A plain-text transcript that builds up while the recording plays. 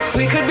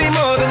We could be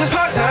more than just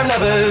part-time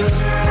lovers.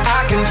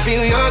 I can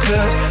feel your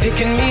touch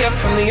picking me up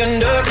from the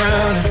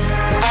underground.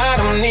 I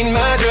don't need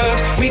my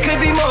drugs. We could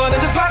be more than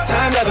just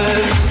part-time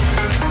lovers.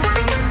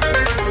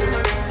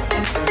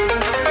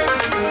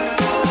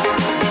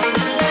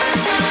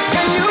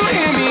 Can you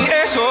hear me?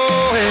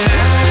 SOS.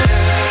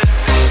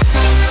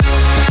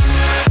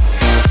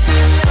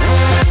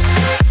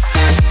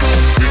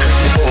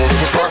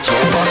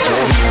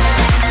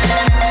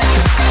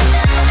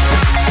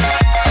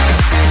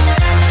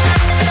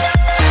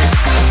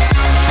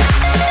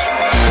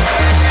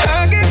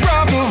 I get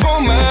robbed of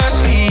all my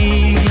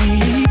sleep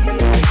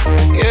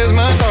as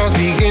my thoughts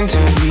begin to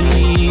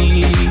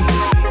bleed.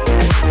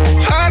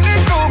 I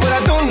let go, but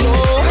I don't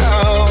know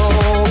how.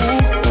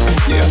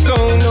 Yeah, I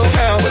don't know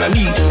how, but I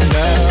need you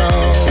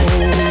now.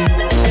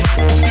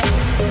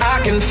 I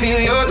can feel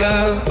your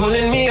love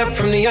pulling me up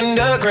from the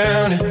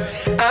underground.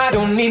 I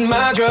don't need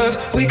my drugs.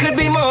 We could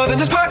be more than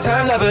just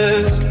part-time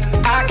lovers.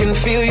 I can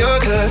feel your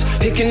touch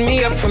picking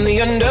me up from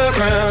the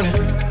underground.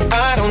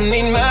 I don't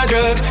need my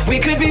drugs. We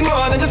could be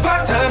more than just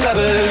part-time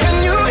lovers.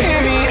 Can you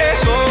hear me?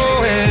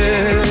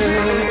 SOS.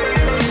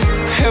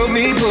 Help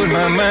me put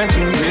my mind to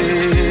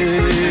rest.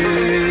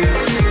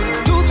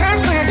 2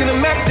 times clear, and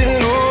I'm acting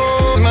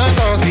low. My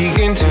thoughts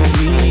begin to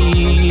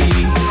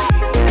bleed.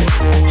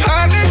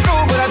 I let go,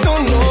 but I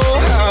don't know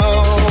how.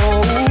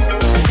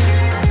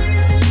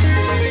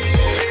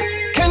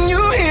 Can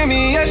you hear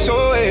me?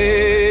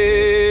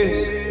 SOS.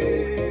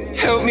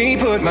 Help me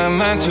put my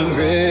mind to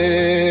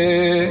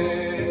rest.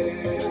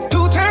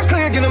 2 times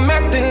clear, and I'm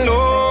acting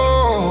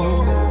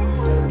low.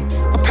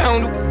 A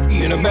pound of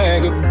weed in a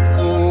bag of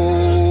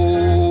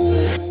gold.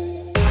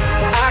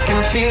 I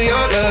can feel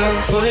your love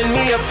pulling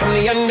me up from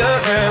the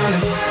underground.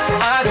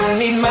 I don't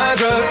need my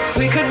drugs.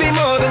 We could be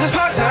more than just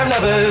part-time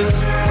lovers.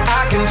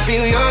 I can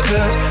feel your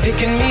touch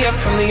picking me up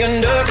from the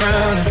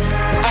underground.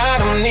 I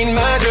don't need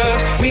my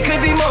drugs. We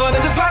could be more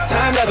than just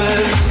part-time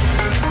lovers.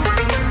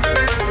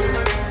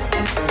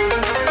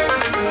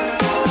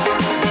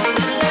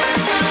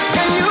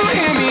 Can you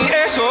hear me?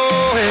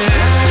 SOS.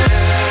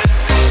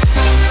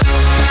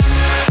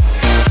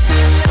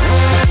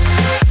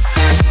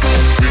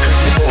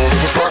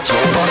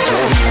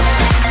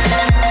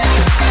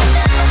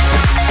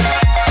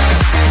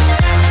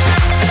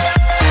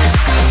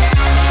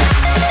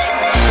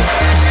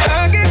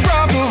 I get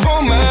robbed of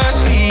all my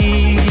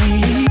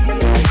sleep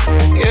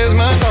as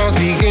my thoughts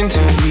begin to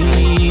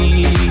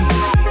bleed.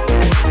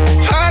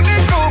 I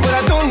let go, but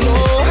I don't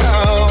know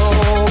how.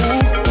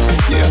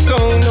 Yeah, I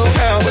don't know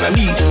how, but I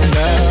need you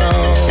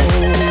now.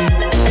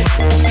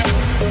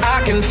 I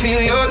can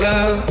feel your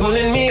love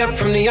pulling me up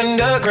from the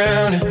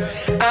underground.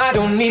 I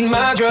don't need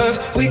my drugs.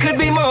 We could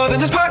be more than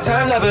just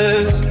part-time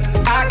lovers.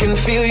 I can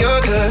feel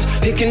your touch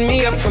picking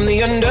me up from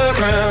the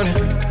underground.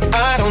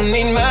 I don't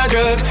need my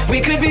drugs.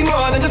 We could be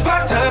more than just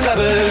part-time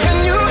lovers.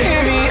 Can you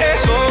hear me?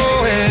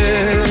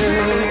 SOS.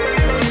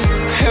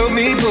 Help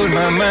me put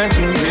my mind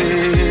to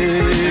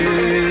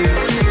rest.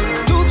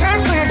 2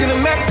 times clear, and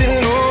I'm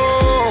acting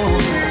low.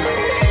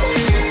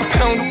 A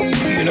pound of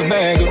weed in a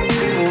bag of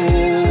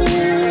gold.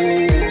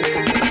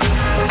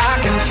 I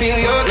can feel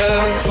your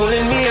love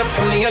pulling me up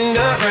from the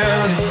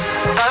underground.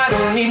 I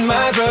don't need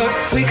my drugs.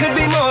 We could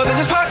be more than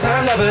just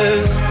part-time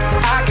lovers.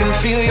 I can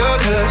feel your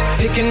touch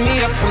picking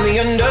me up from the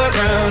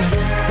underground.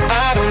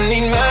 I don't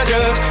need my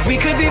drugs. We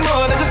could be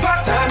more than just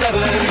part-time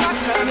lovers.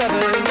 Part-time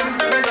lovers.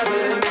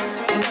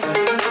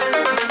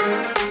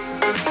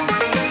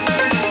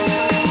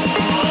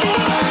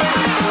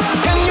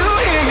 Can you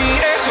hear me?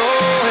 SOS.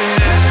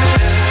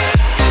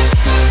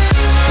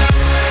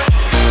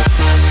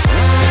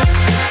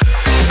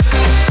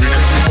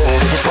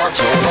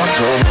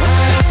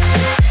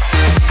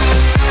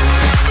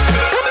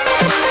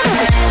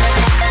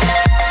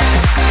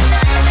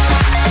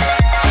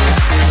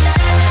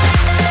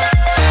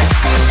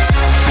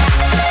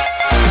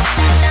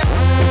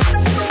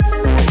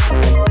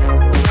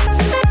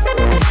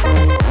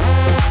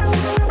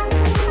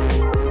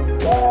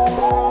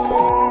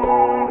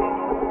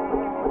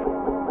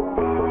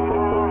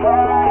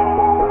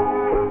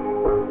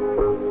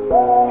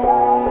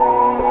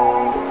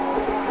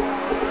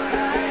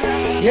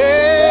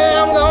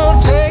 Yeah, I'm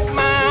gonna take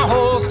my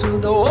horse to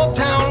the old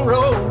town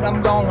road.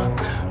 I'm gonna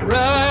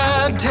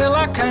ride till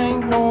I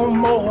can't no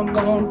more. I'm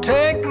gonna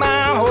take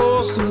my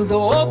horse to the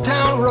old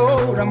town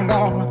road. I'm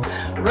gonna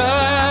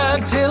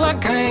ride till I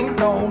can't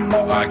no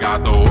more. I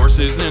got the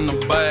horses in the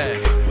back,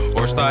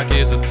 horse stock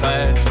is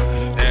attached.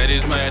 Head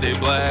is matted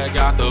black,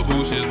 got the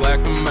bushes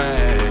black to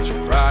match.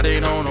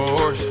 Riding on a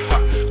horse, ha,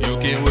 you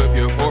can whip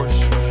your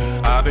Porsche.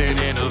 I've been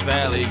in the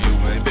valley, you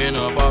ain't been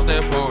up off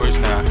that porch.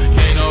 Now,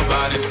 can't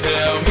nobody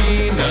tell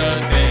me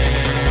nothing.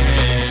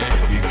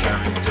 You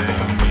can't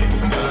tell me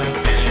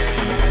nothing.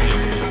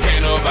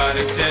 Can't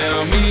nobody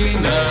tell me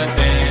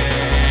nothing.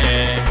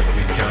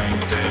 You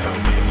can't tell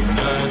me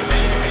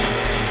nothing.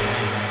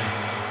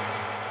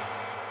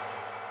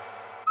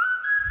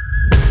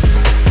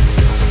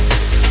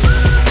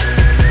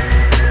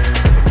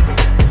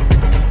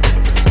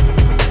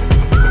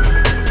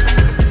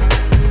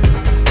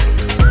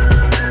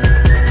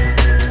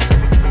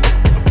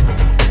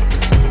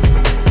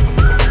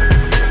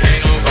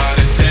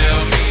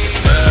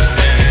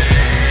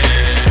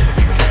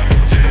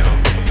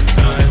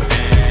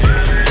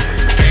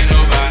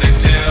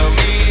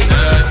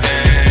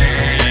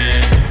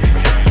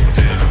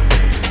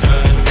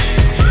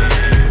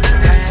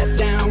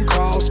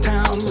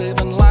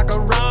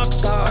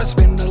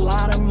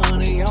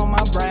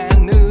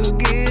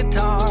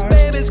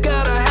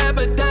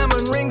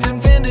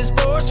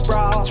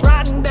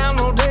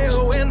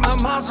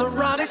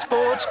 Maserati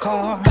sports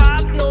car.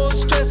 Got no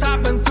stress,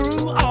 I've been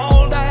through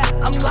all that.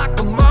 I'm like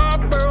a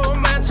Marlboro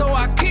man, so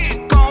I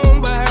kick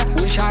on back.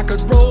 Wish I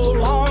could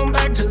roll on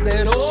back to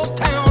that old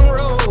town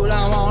road.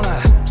 I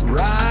wanna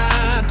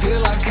ride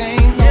till I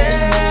can't no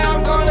more.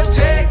 I'm gonna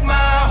take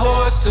my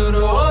horse to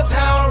the old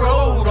town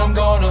road. I'm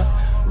gonna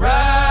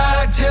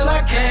ride till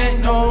I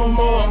can't no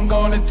more. I'm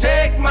gonna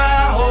take my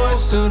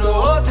horse to the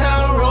old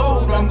town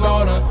road. I'm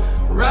gonna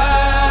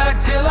ride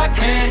till I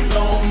can't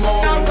no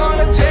more. I'm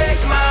gonna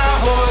take my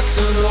horse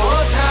to the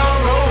old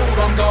town road.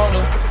 I'm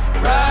gonna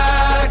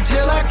ride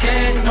till I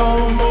can't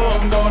no more.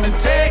 I'm gonna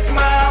take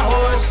my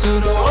horse to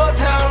the old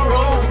town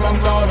road. I'm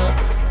gonna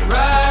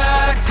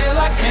ride till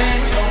I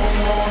can't no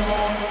more.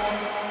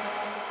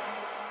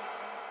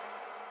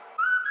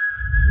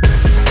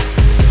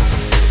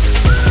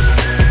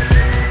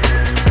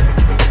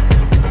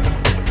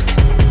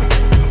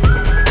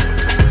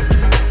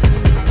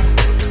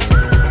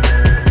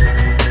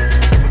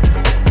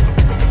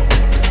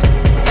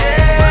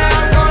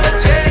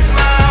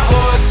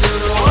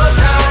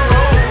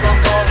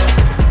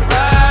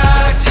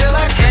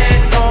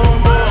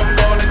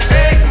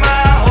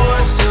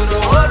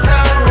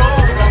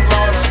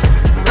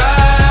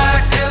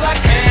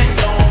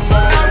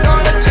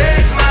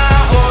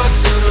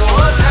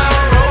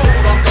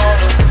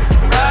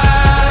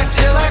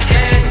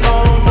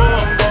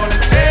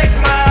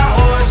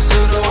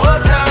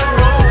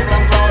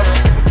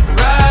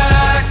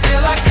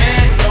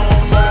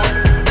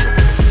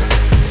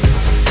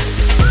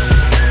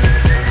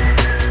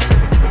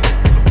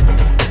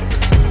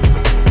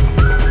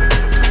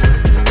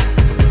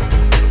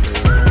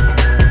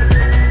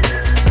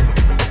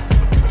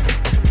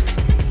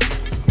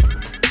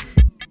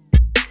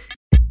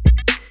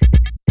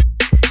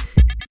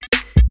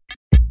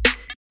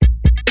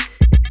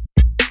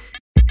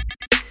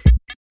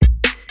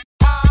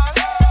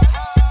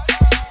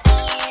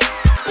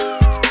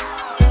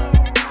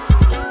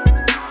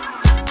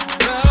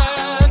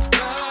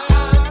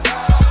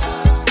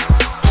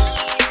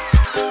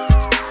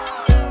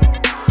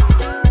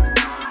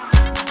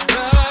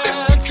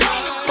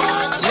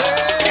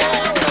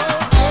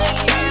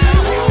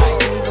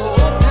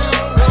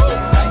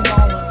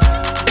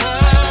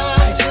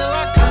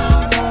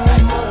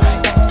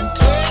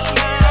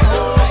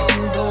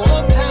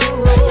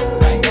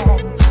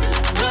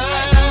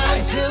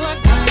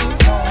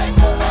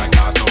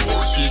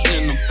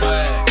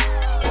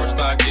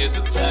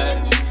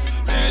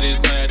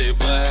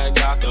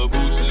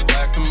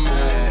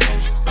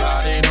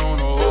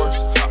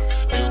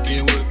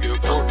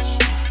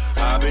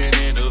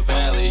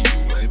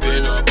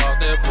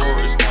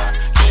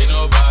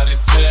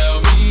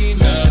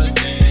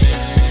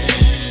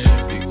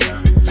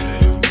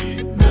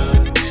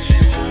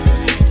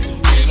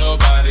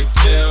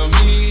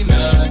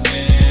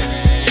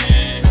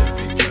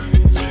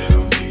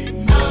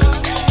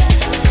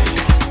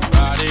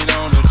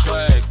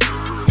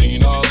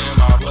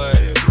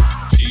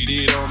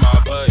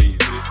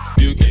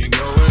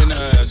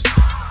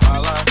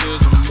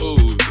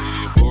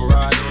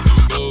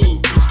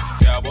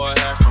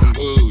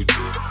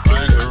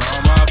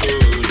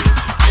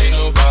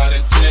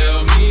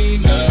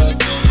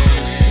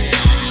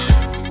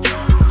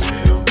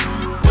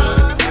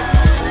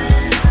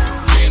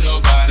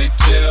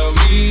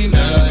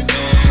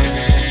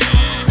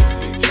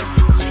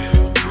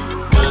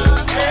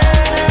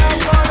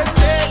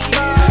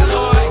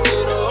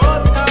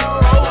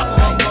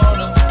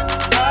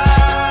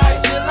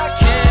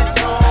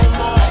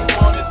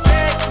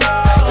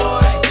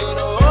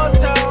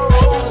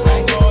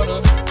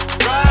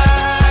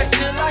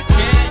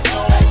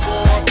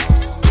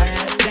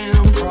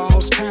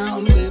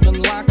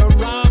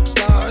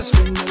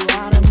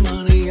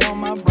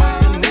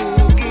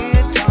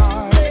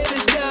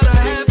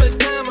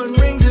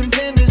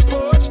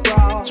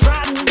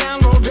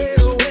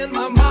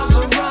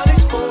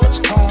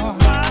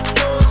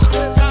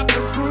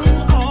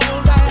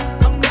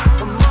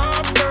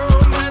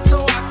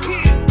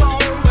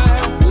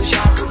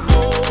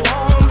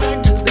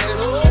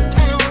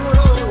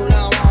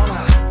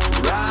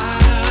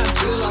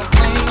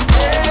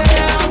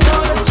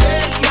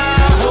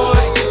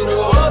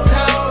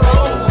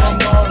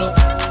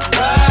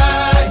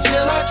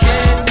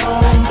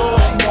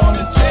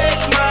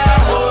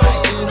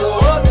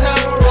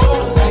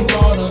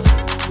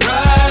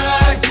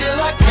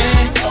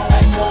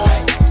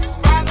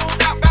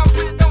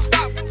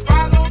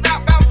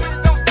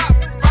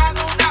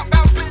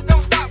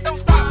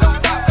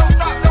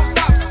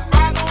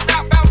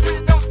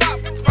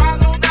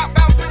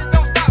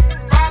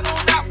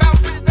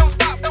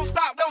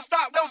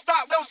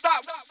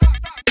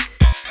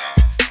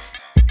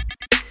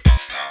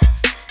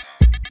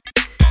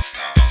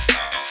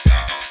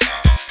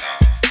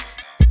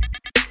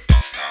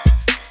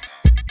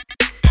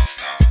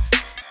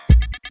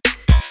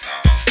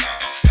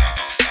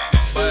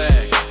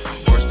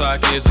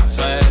 Glock is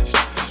attached.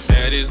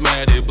 That is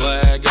matted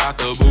black, got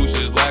the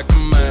bushes black to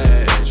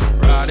match.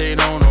 Riding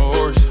on a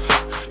horse,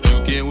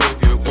 you can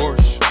whip your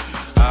Porsche.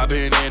 I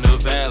been in the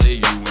valley,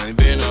 you ain't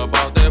been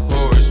about that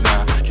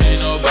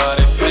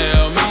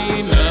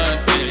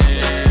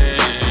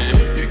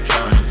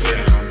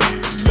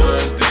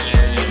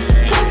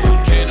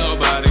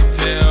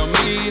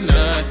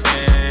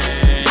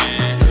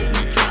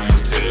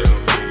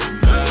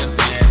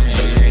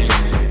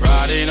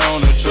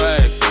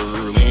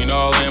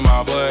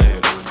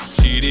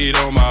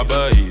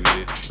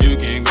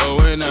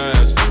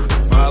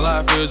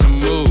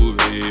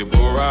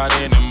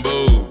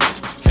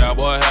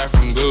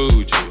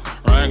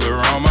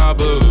my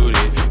booty.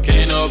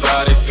 Can't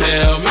nobody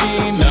tell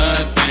me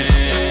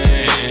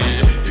nothing.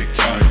 You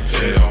can't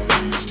tell me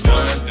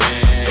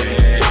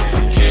nothing.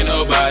 Can't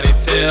nobody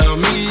tell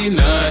me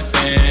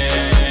nothing.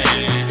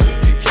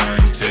 You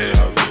can't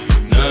tell me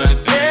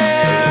nothing.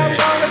 Yeah, I'm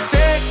gonna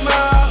take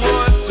my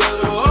horse to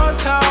the old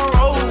town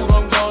road.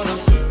 I'm gonna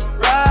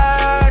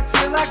ride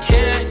till I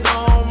can't no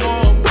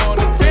more. I'm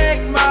gonna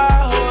take my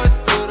horse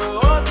to the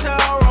old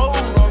town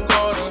road. I'm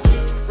gonna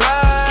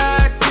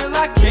ride till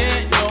I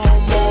can't no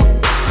more.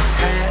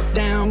 Hat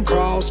down,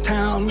 cross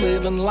town,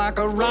 living like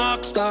a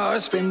rock star.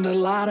 Spend a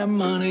lot of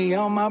money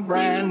on my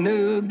brand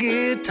new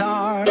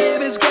guitar.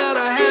 Baby's got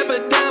a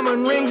habit,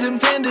 diamond rings and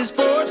Fendi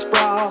sports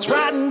bras.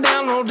 Riding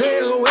down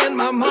Rodeo in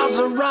my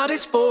Maserati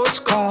sports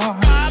car.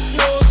 Got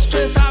no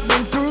stress, I've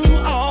been through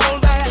all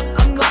that.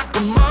 I'm like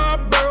a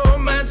Marlboro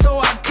man, so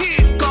I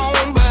keep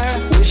going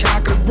back. Wish I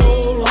could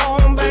roll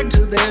on back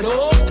to that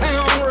old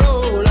town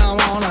road. I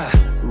wanna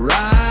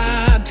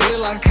ride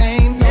till I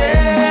can't no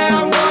Yeah,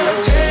 I'm more.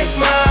 gonna take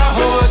my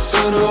horse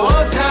to the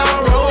old town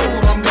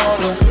road. I'm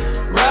gonna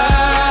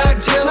ride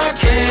till I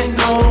can't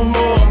no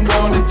more. I'm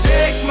gonna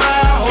take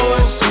my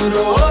horse to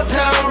the old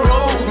town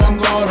road. I'm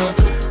gonna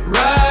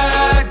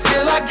ride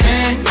till I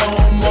can't no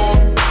more.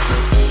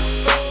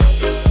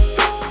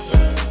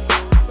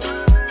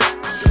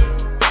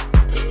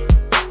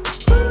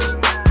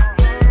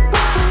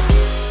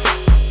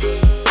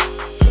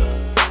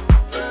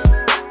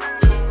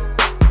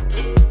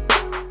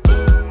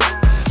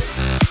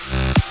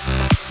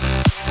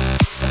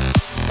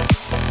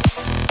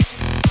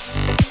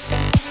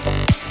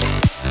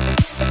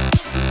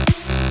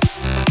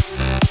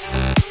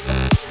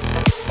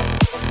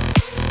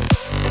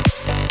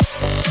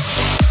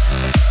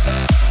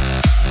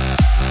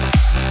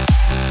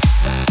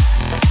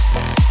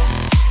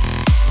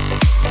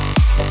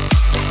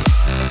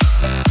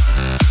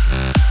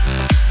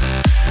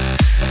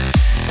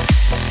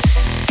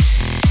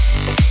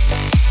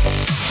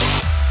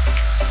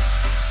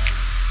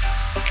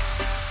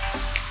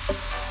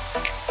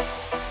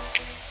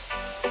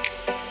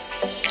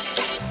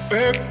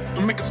 Babe,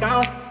 don't make a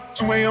sound.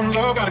 2 a.m.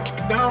 low, gotta keep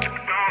it down.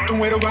 Don't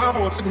wait around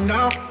for a signal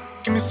now.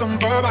 Give me some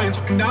verb, I ain't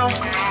talking down.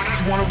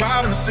 You wanna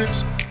ride in a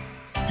 6,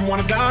 you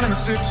wanna dine in a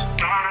 6.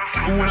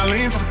 But when I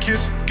lean for the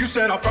kiss, you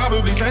said I'll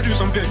probably send you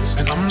some pics.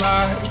 And I'm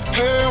like,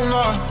 hell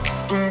nah,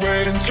 been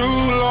waiting too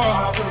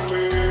long.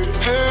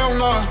 Hell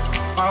nah,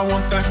 I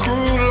want that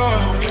cruel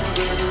love.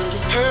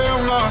 Hell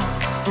nah,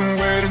 been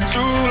waiting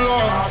too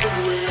long.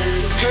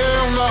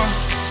 Hell nah,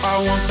 I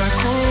want that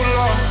cruel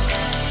love.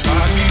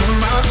 Body in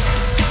my,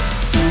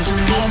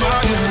 losing all my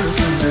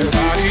innocence.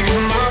 Body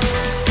in my,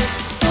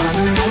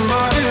 finding all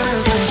my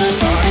innocence.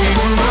 Body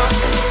in my,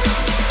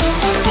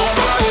 losing all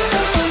my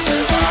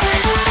innocence. Body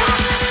in my,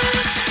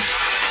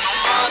 all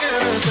my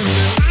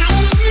innocence.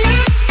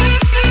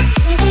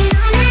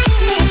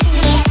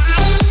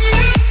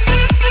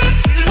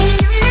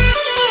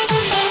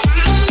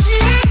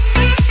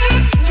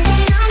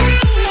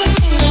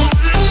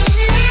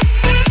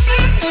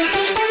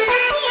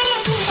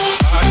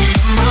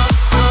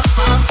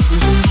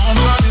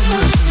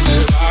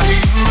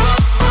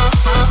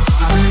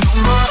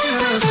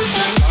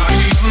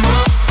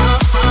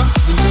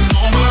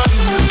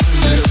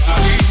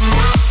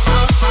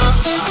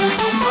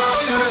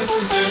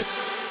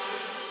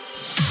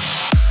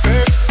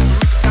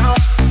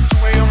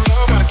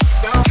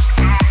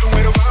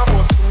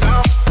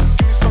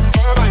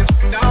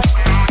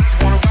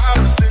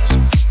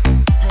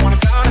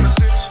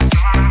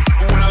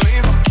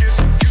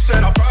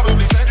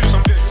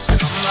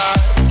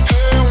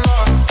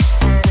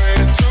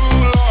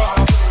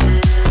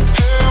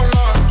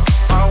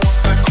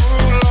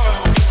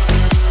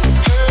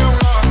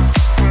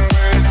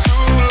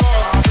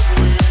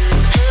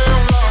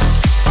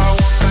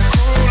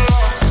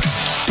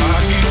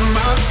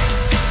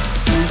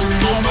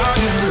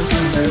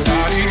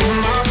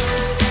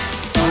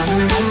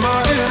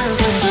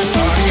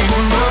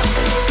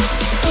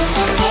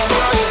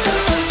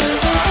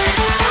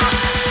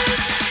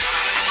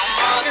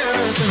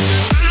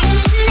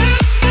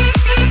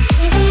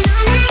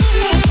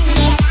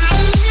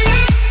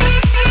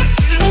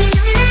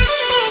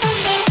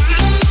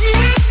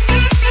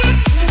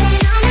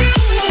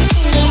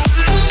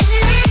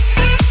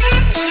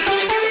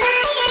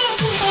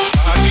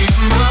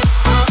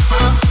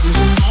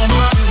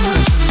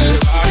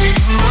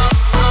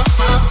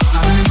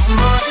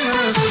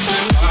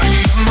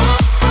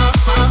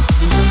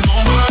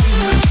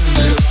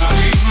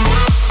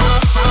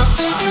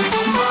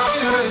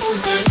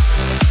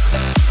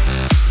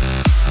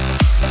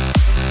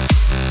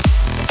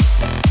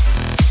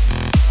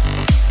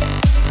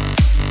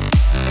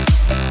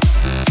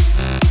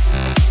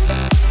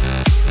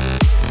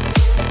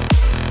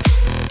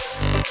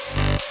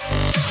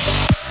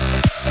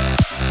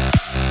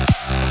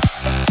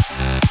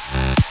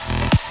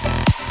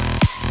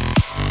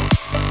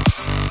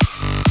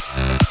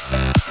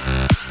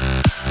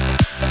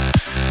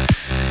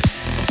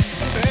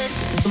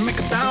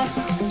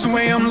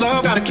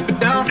 Gotta keep it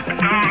down.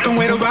 Don't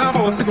wait around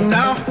for a signal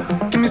now.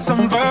 Give Give me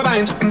some verb, I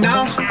ain't talking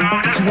nouns.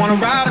 You wanna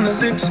ride in the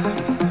six,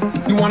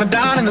 you wanna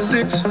dine in the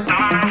six.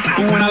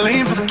 But when I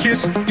lean for the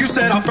kiss, you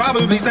said I'll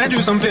probably send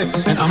you some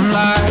pics. And I'm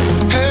like,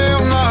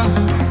 hell nah,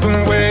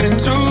 been waiting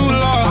too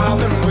long.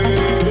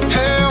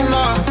 Hell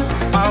nah,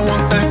 I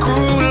want that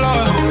cruel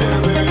love.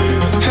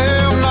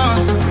 Hell nah,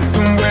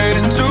 been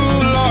waiting too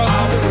long.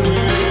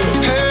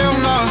 Hell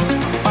nah,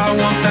 I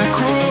want that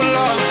cruel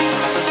love.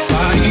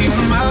 Body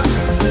on my,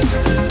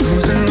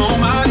 losing all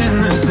my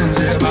innocence.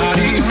 Yeah,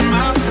 body on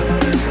my,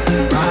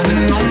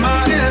 grinding on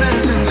my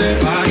innocence. Yeah,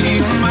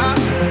 body on my,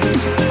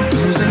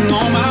 losing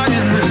all my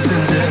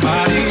innocence. Yeah,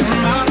 body on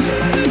my,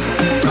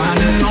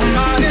 grinding on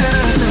my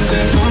innocence.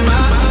 Yeah, on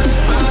my,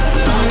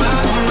 on my,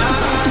 on my,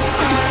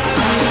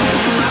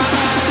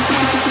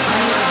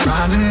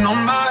 grinding on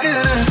my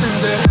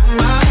innocence. Yeah,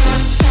 my,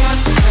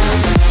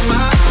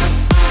 my,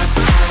 my,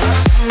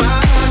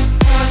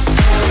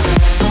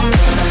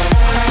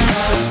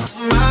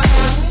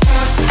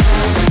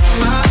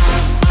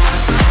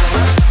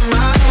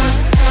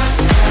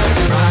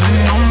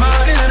 grinding on my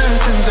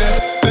innocence. Yeah,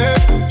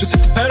 babe, just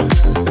hit the pedal.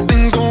 If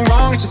things go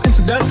wrong, it's just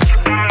incidental.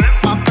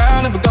 My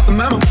bad, never got the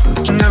memo.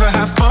 You never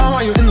have fun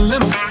while you're in the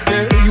limo.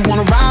 Yeah, you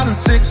wanna ride in the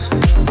six,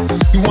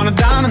 you wanna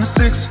dine in the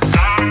six.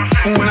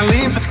 And when I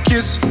lean for the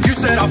kiss, you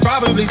said I'll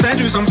probably send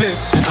you some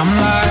pics. And I'm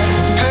like,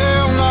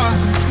 hell nah,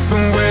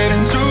 been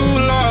waiting too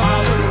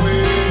long.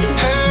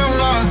 Hell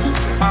nah,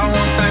 I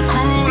want that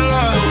cruel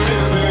love.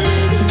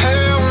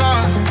 Hell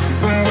nah,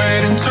 been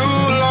waiting too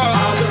long.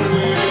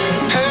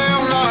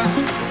 Hell nah,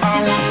 I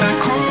want that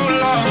cruel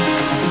love.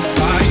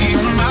 Body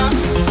on my,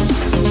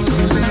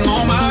 losing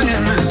all my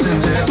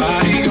innocence. Yeah,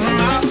 body on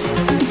my,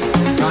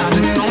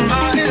 grinding on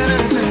my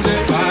innocence.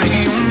 Yeah,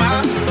 body on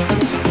my,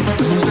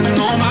 losing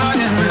all my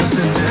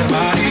innocence. Yeah,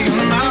 body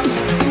on my,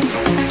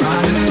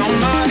 grinding on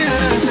my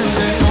innocence.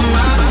 Yeah, on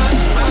my,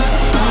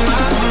 on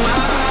my, on my,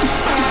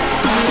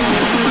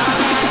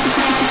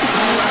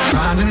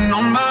 grinding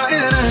on my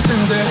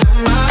innocence. Yeah,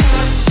 my,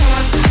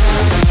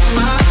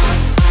 my, my,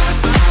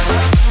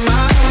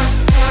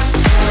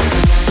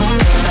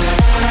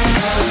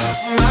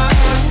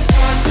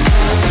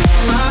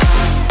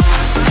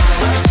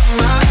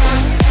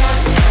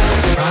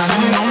 grinding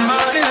on my innocence. Yeah, my, grinding on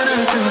my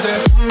innocence. Yeah.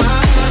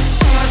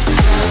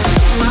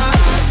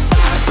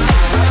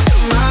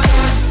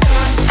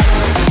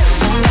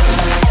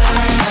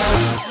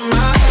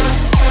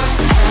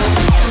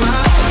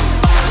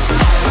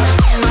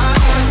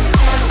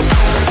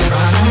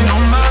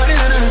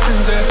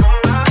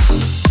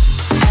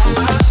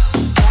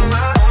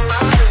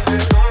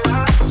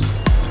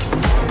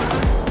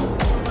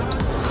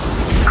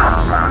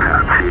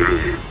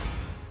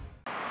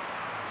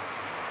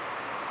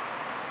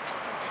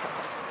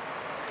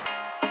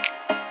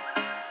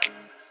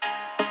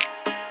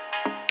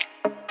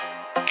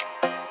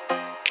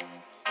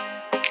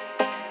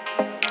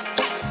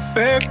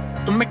 Babe,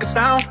 don't make a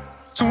sound.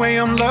 2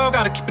 a.m. love,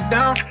 gotta keep it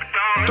down.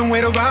 Don't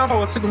wait around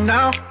for a signal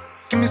now.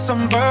 Give me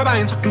some verb, I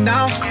ain't talking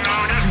nouns.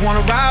 You wanna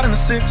ride in the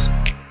six,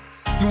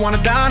 you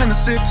wanna dine in the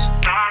six.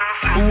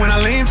 But when I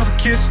lean for the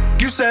kiss,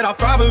 you said I'll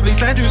probably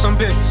send you some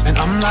pics. And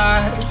I'm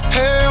like,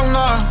 hell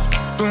nah,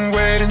 been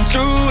waiting too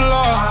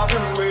long.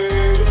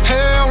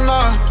 Hell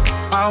nah,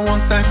 I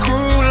want that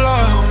cruel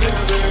love.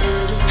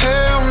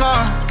 Hell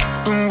nah,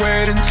 been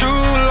waiting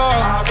too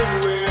long.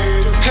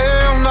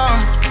 Hell nah,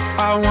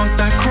 I want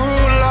that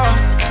cruel love.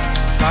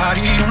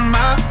 Body on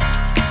my,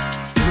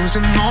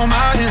 losing all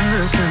my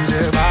innocence.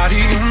 Yeah,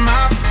 body on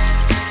my,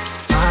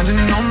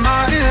 grinding on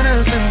my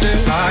innocence.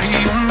 Yeah, body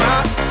on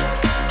my,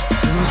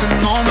 losing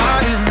all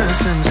my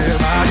innocence. Yeah,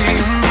 body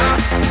on my,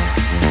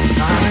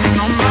 grinding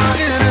on my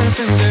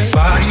innocence. Yeah,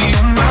 body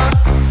on my,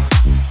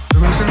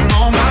 losing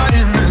all my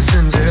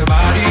innocence. Yeah,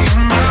 body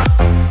on my,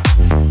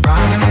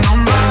 grinding on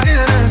my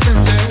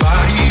innocence. Yeah,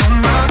 body on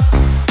my,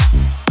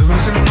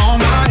 losing all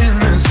my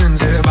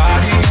innocence. Yeah,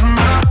 body on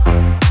my,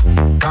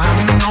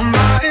 grinding on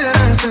my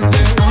innocence.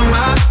 Yeah, on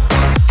my,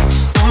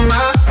 on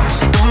my,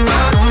 on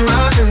my, on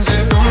my innocence.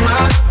 Yeah, on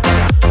my,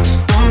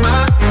 on my,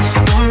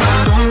 on my,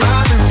 on my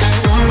innocence.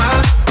 Yeah, on my,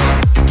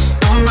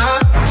 on my,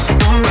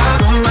 on my,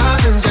 on my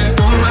innocence.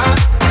 Yeah, on my,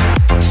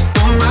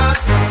 on my,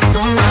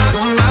 on my,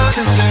 on my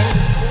innocence.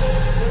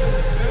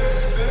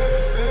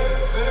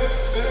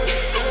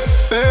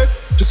 Babe,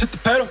 just hit the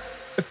pedal.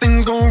 If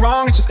things go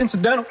wrong, it's just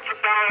incidental.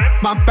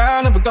 My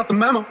bad, never got the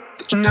memo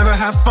that you never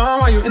have fun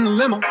while you're in the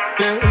limo.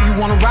 Yeah, you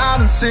wanna ride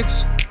in the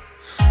six,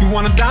 you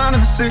wanna dine in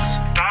the six.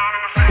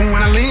 But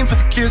when I lean for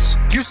the kiss,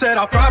 you said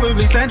I'll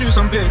probably send you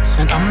some pics.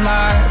 And I'm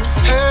like,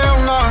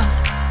 hell nah,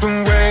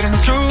 been waiting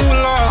too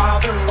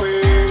long.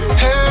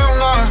 Hell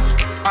nah,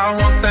 I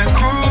want that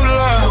cruel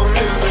love.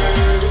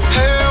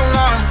 Hell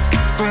nah,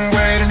 been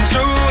waiting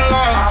too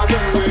long.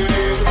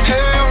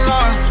 Hell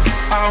nah,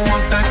 I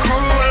want that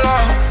cruel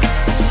love.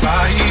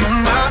 Body on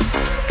my,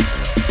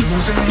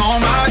 losing all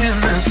my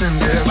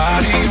innocence. Yeah,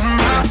 body on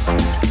my,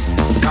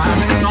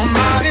 grinding on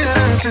my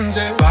innocence.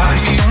 Yeah,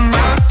 body on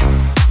my,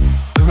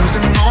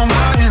 losing all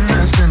my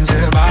innocence.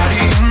 Yeah,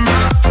 body on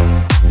my,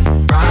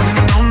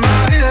 grinding on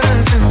my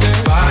innocence.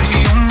 Yeah,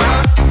 body on my,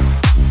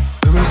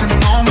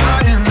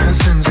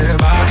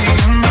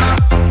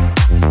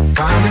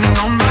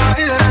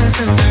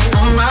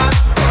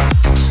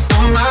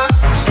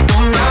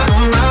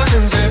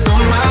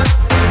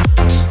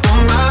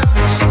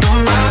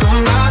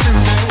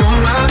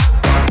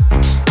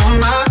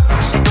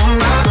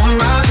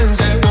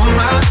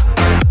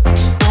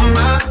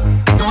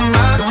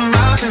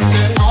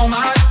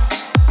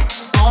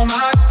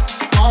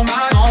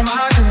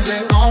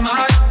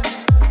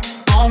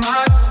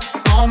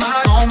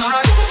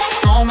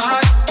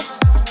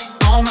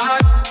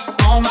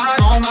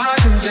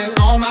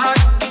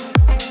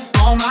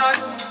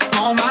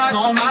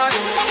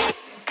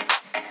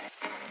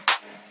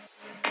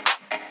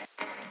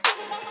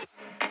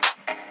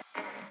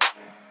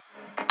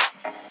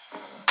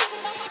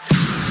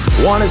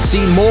 Want to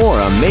see more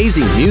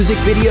amazing music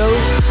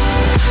videos?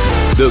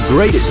 The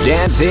greatest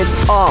dance hits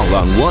all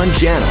on one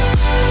channel.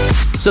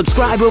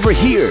 Subscribe over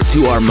here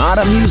to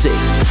Armada Music.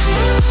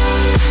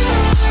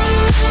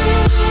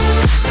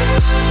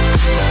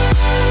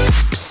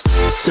 Psst,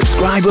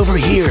 subscribe over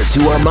here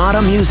to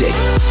Armada Music.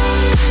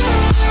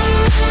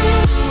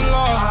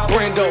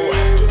 Brando.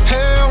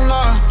 Hell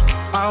nah,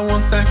 I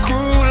want that cruel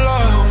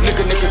love.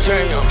 Nigga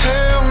jam.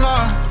 Hell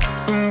nah,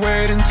 been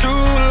waiting too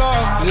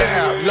long.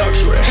 Loud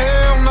luxury.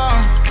 Hell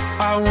nah,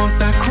 I want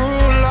that cruel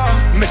love.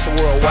 Mr.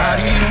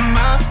 Worldwide. Body in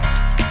my,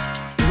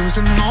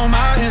 losing all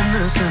my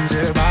innocence.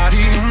 Yeah,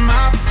 body in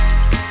my,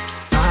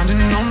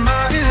 finding all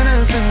my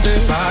innocence.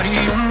 Yeah, body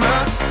in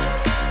my,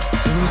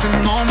 losing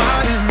all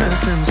my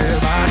innocence. Yeah,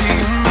 body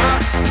in my,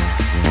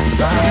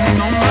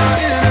 finding all my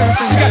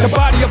innocence. She got the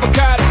body of a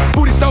goddess,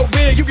 booty so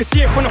big you can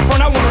see it from the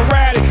front. I wanna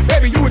ride it,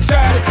 baby you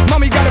excited.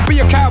 Mommy gotta be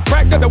a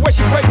chiropractor, the way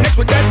she break necks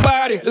with that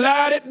body.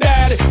 Light it,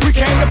 daddy, we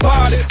came to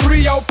party.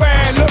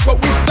 305, look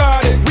what we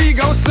started. We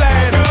gon'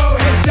 slide, go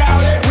ahead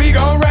shout it. We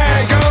gon'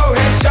 ride, go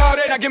ahead shout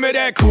it. Now give me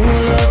that cool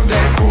up,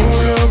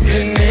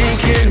 get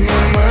naked,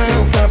 mama.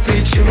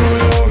 Papi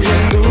chulo,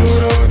 bien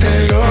duro,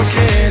 te lo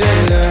quiere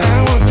dar.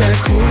 I want that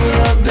cool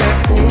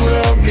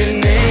up, get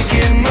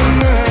naked,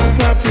 mama.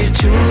 Papi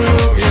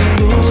chulo, bien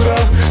duro,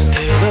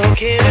 te lo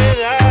quiere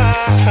dar.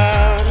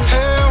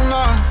 Hell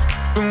nah,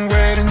 been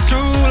waiting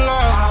too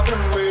long.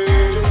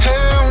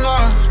 Hell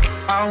nah,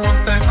 I want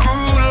that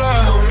cruel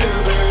love.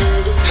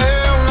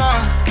 Hell nah,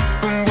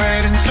 been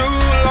waiting too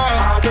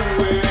long.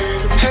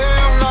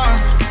 Hell nah,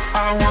 I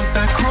want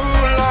that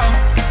cruel love.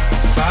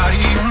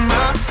 Body of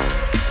mine,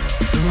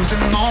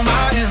 losing all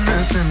my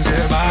innocence.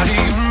 Yeah, body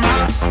of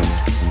mine,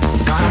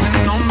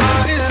 finding all my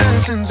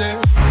innocence. Yeah.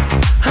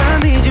 I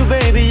need you,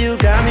 baby, you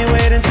got me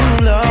waiting too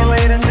long.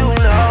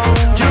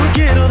 Yo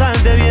quiero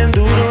darte bien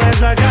duro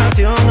esa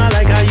canción. I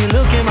like how you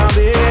look in my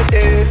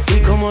bed. Y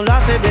como lo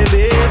hace,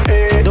 baby.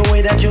 The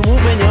way that you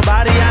move in your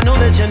body, I know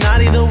that you're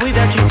naughty. The way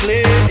that you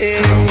flip. I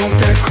want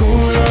that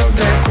cool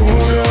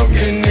up,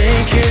 get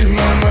naked,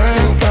 mama.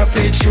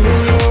 Papi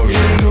chulo,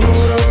 bien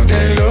duro,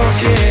 te lo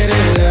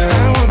quiere dar. I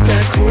want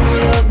that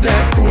cool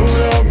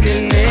up,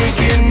 get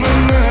naked,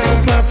 mama.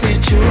 Papi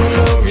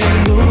chulo,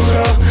 bien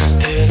duro,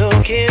 te lo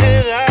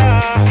quiere dar.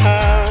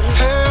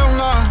 Hell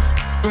nah,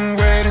 been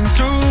waiting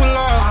too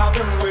long.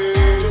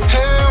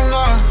 Hell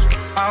nah,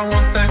 I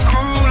want that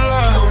cruel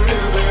love.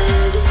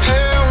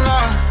 Hell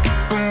nah,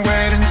 been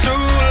waiting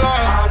too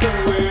long.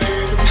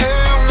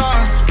 Hell nah,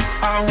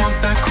 I want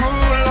that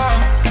cruel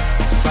love.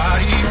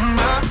 Body of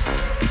mine,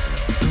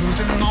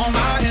 losing all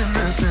my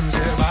innocence.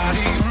 Yeah,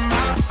 body of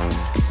mine,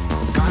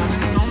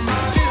 finding all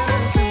my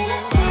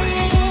innocence. Body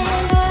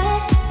of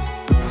mine,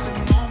 losing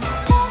all my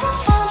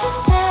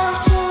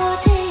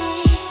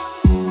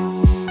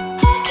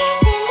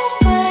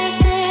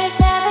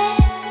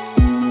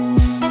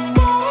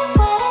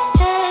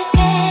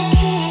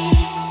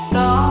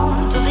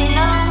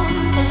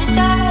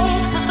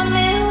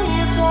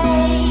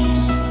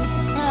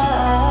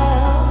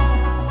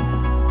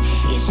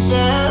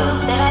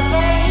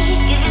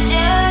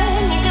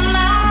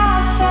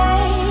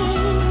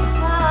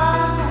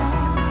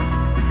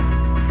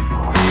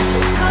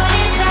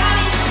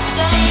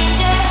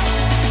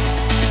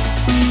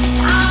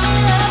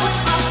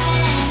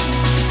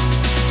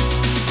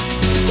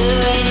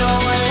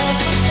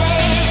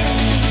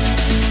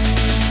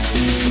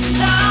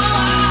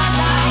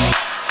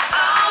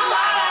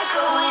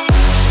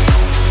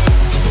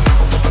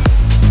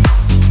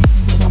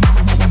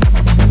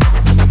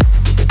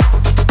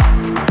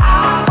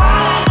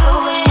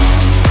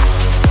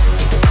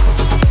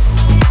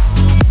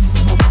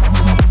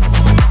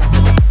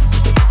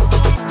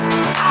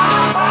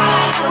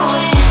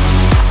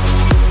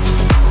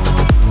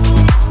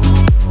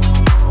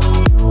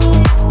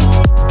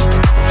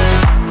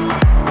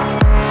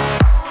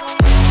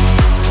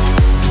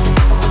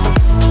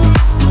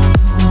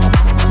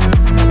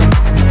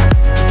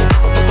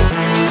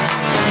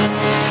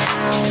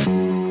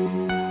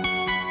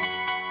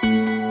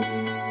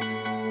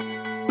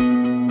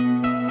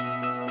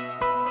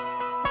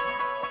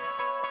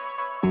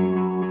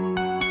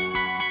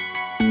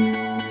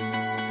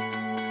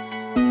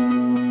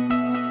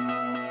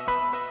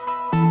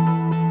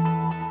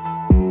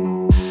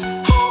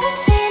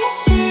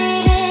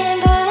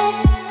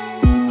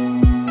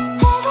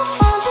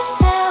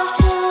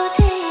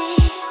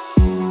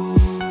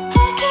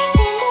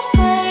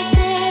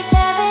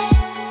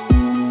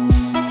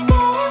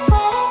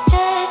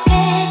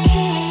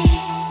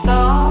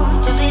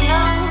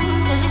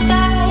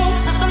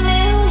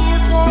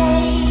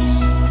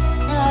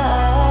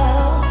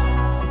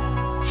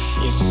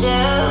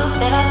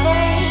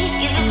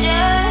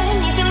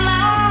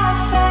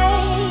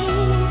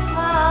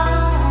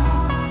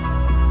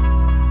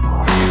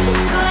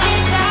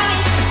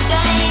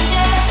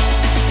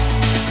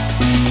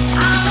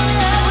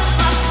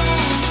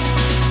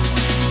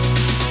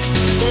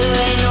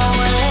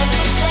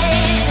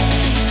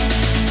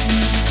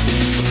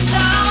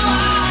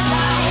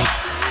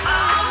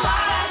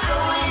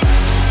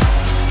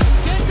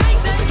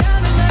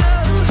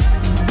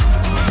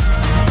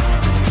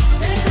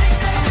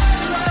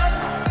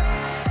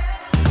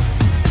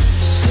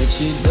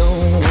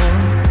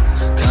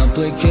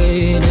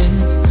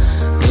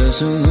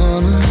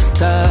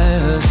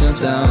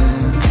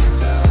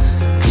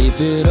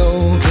it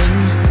open,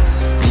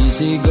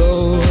 easy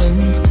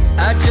going.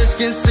 I just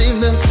can't seem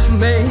to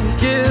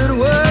make it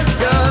work.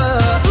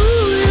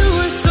 Ooh, you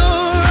were so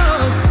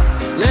wrong,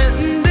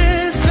 letting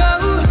this go,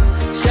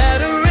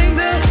 shattering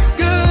the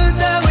good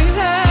that we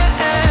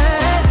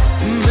had.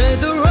 Made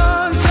the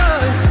wrong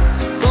choice,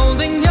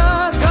 folding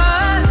your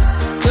cards,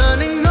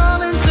 turning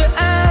all into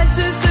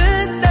ashes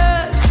and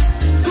dust.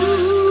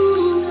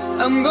 Ooh,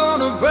 I'm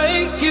gonna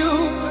break you,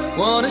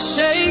 wanna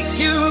shake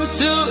you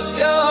till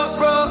you're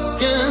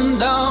broken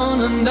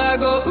down. And I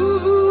go,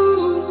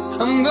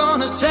 ooh, I'm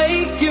gonna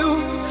take you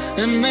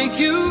and make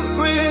you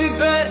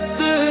regret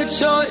the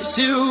choice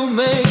you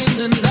made.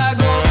 And I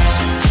go,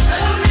 I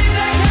don't need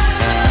that kind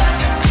of love.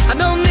 I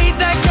don't need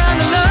that kind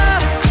of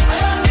love. I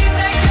don't need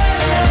that kind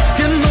of love.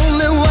 Can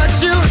only watch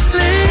you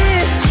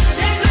leave.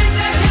 Can't take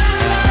that kind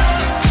of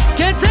love.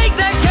 Can't take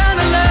that kind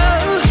of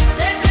love.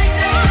 Can't take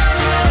that kind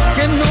of love.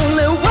 Can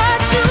only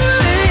watch you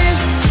leave.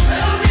 I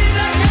don't need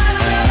that kind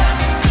of love.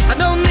 I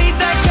don't need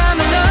that kind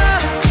of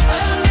love. I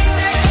don't need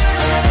that kind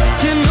of love.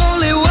 Can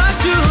only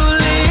watch you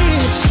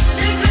leave.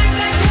 Can't take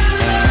that kind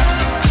of love.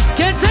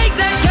 Can't take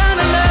that kind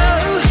of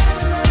love.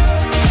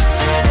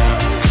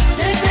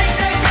 Can't take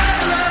that kind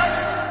of love.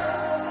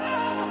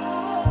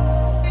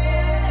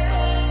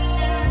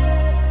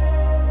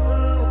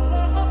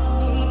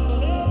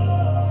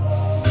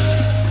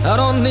 I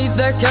don't need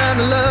that kind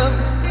of love.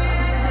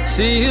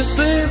 See you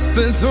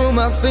slipping through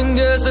my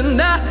fingers,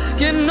 and I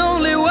can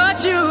only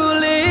watch you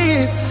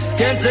leave.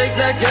 Can't take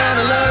that kind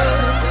of love.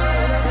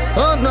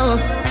 Oh no,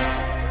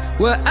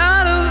 we're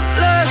out of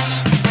luck.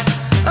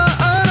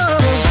 Oh, oh no,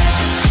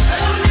 I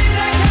don't need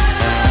that kind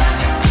of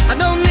love. I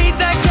don't need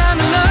that kind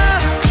of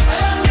love. I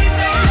don't need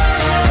that kind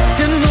of love.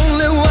 Can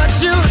only watch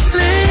you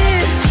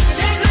leave.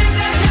 Can't take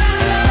that kind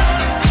of love.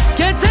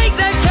 Can't take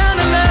that kind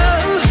of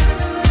love.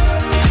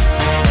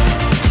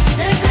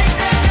 Can't take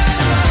that kind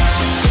of love.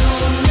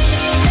 Don't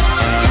need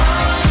that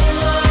kind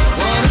of love.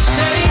 Wanna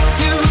shake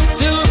you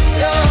till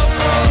you're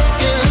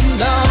broken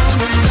down.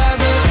 And I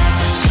go,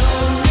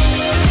 don't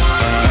need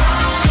that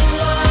kind of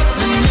love.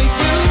 And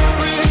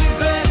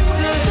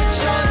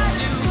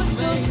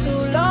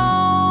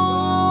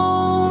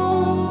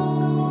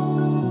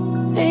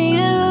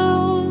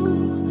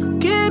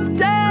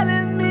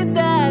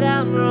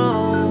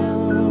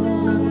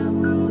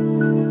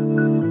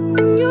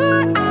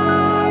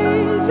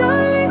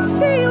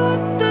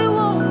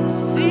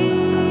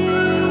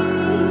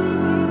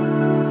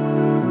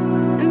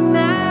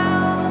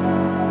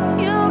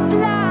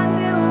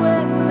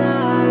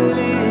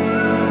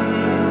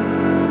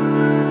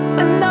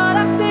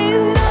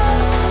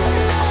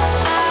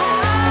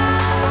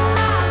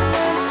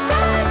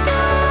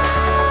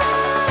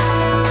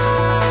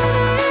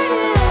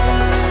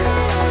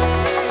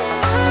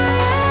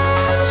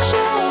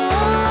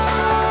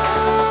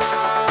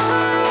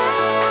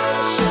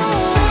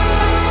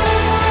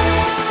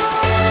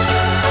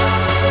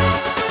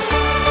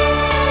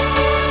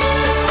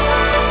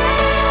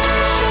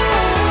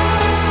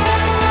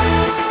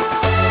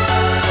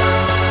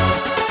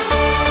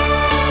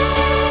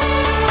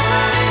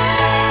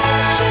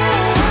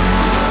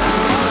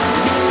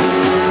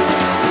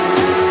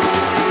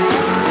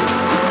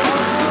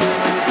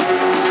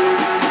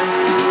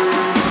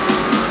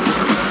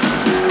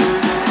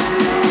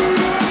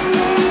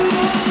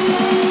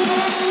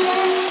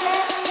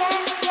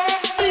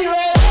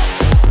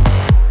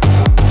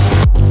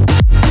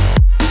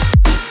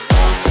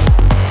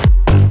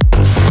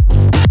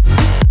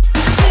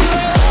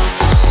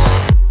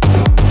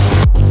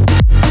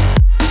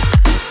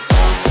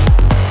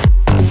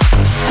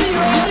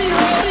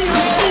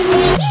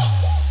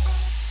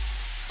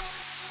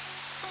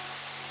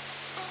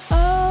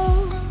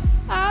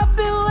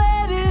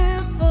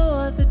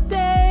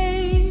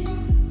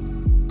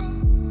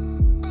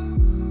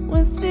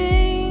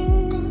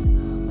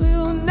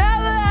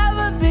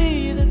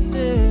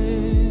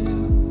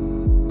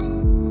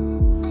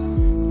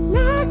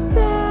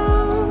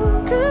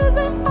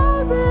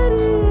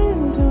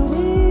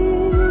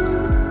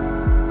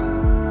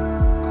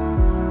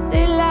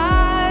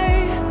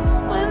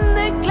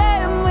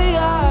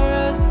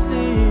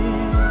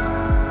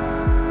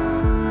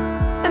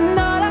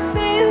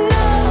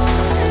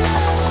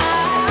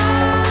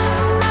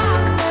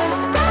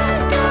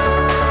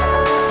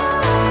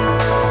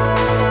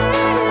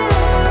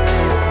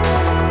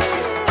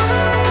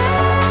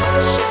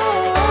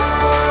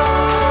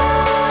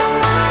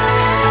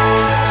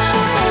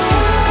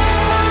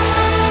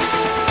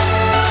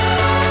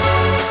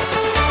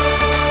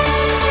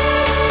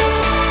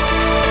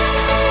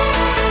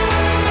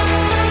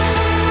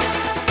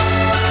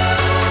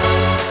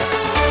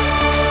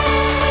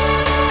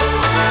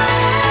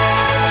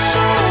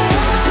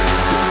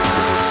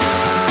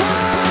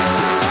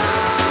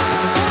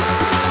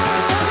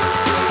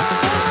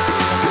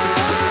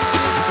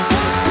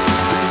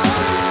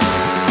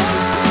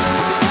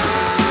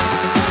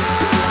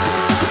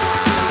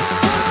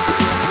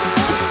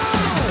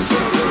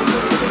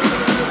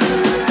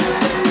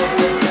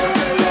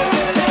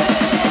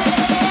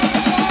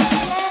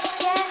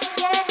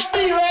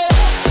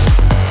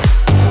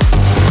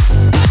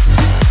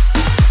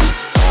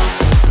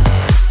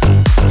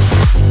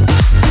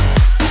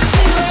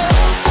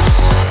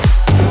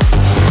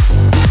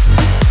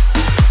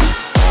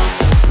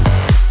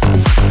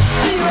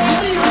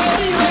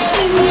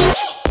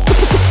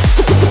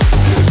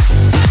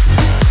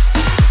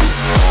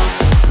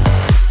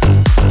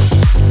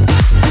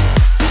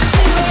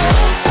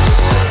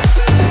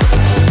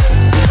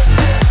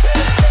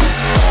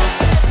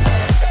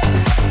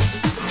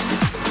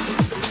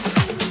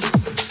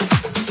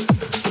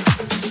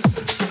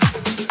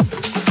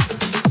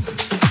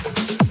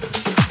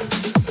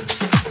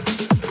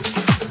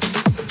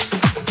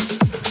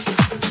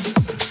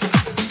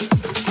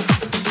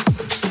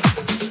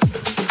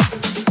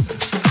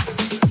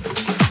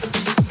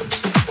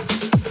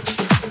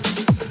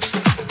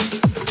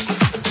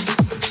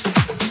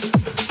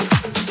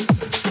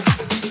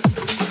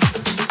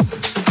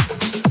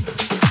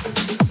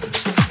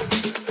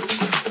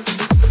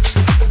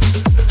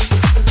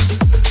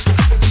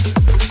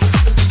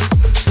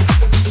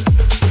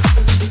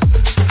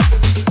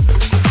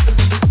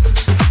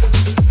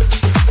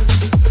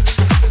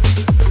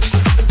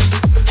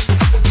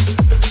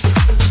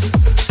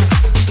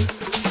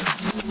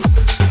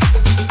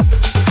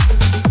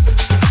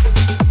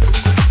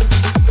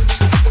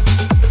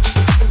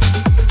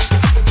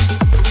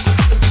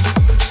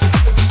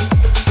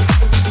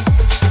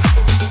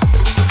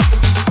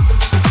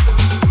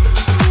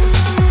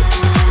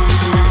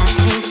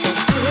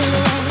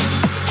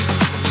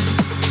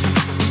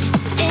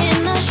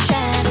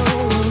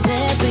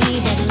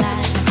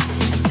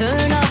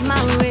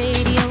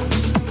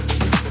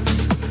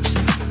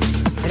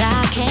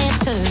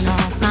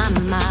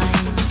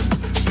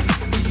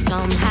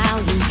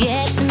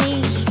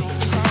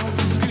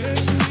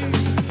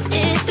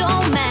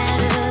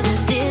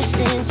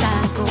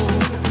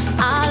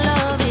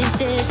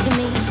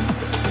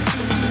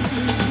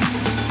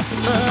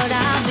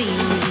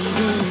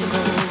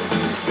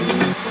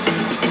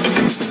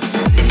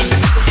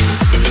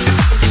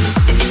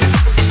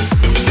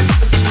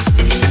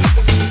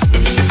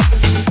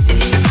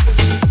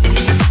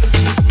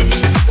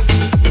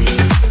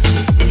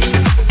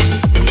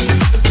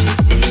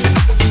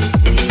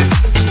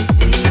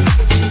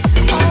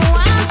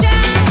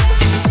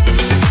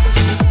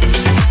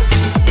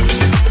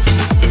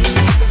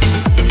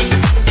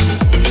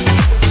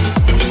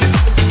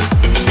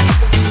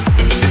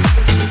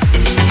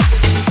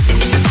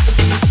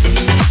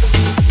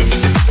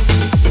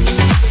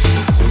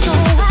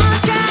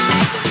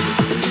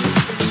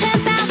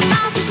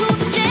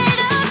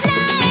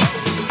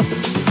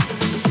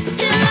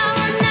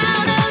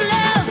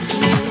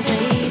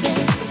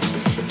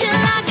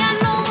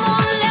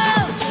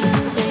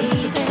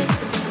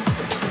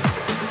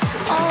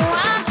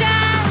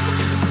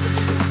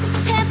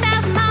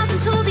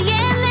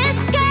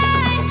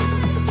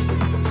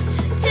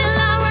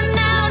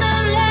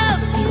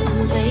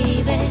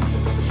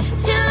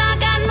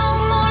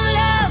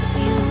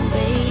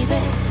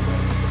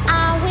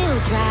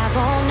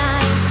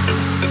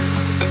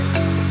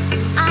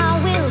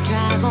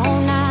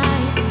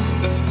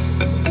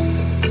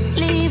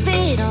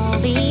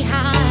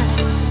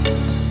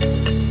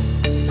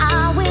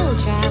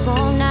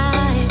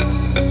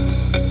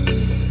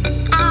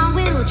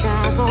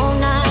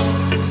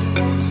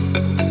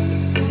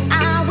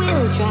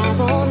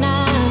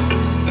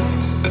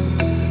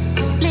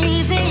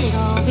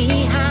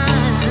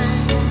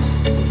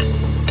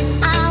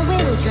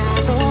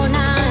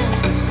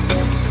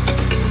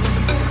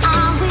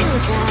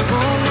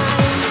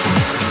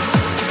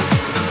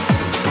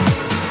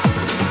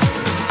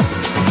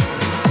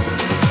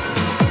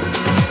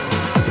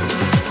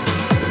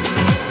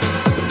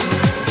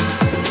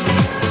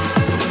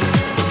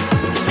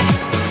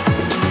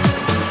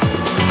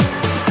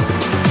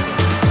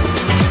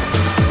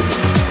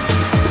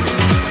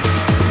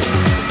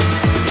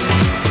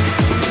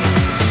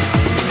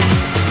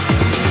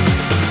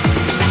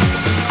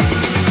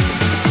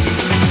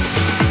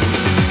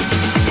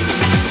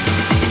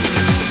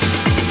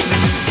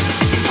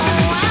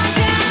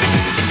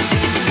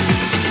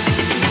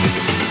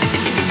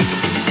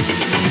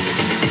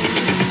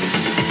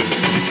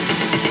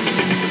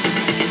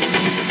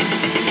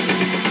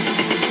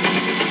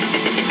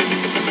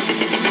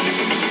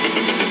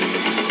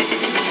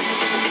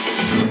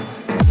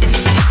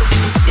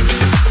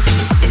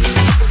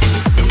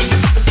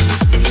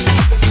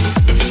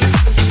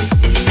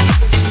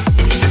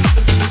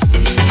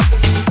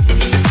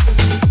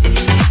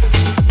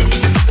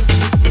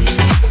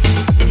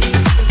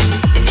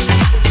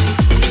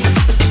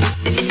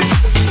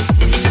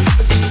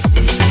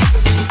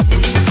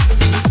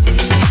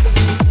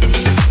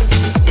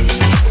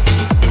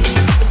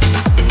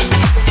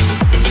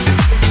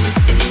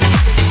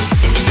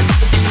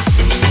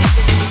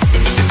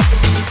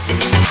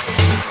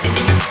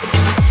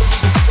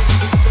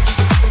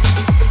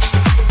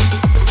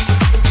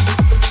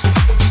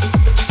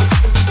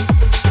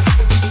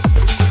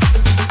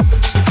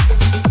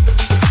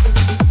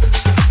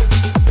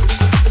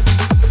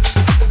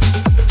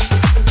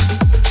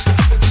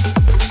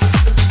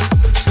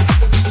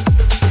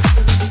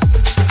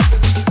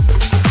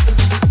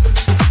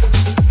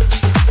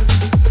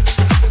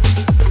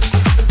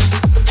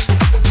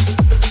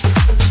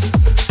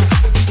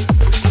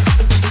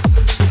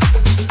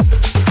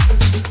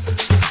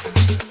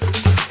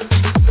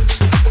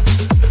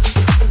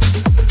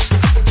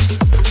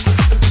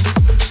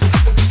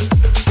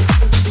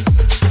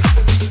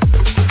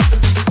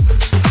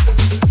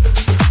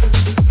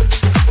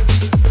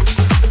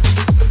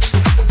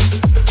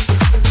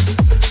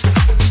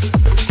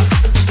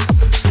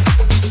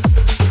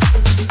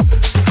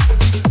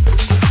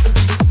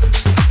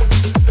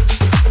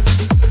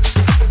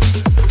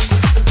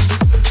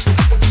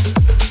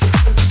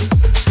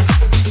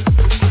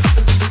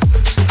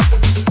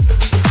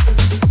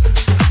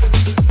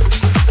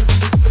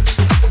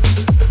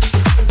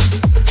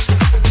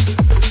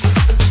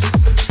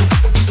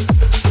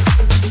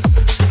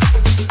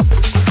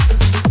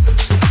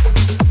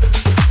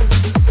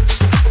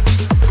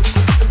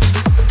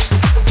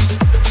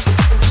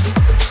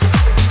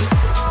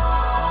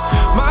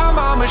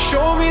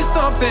me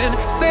something,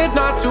 said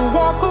not to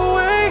walk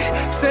away.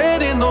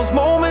 Said in those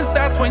moments,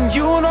 that's when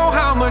you know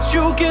how much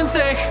you can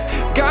take.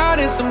 Got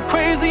in some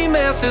crazy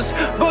messes,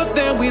 but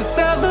then we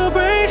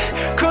celebrate.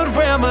 Could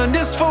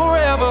reminisce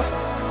forever.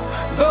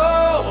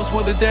 Those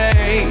were the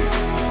days.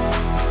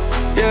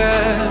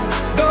 Yeah,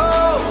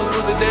 those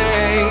were the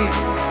days.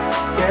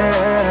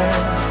 Yeah,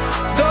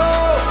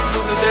 those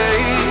were the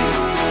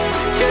days.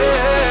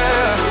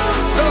 Yeah,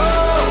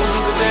 those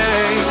were the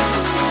days.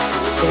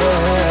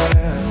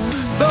 Yeah,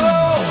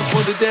 those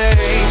were the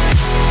days.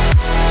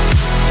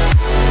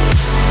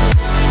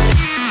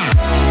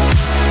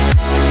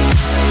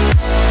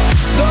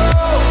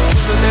 Those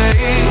were the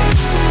days.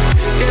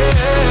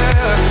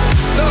 Yeah,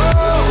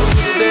 those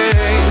were the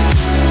days.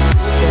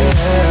 Yeah.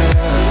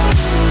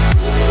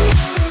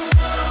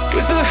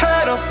 With a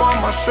head up on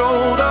my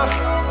shoulder,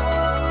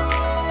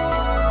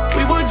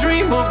 we would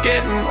dream of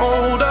getting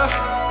older.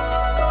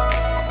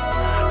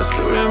 I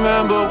still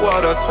remember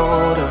what I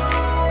told her.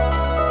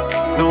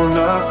 No,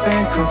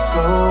 nothing could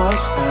slow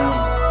us down.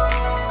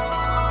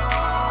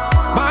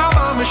 My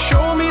mama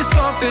showed me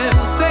something,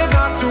 said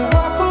not to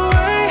walk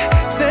away.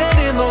 Said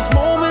in those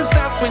moments,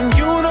 that's when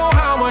you know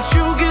how much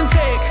you can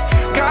take.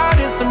 Got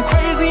in some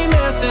crazy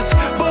messes,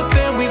 but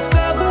then we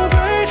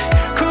celebrate.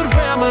 Could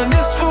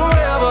reminisce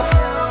forever.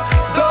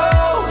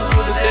 Those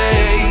were the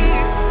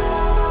days.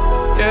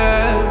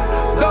 Yeah,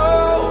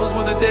 those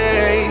were the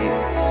days.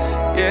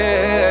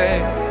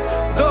 Yeah,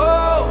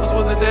 those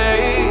were the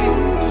days.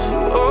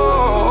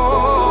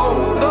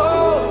 Oh,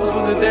 those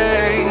were the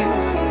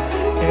days.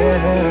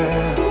 Yeah.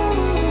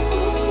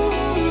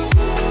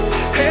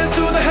 Hands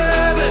to the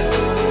heavens,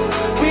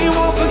 we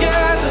won't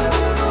forget them.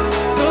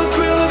 The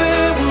thrill of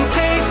it will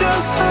take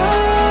us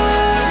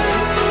high.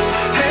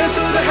 Hands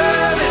to the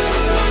heavens,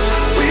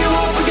 we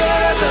won't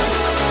forget them.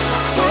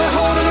 We're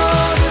holding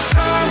on as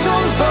time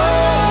goes.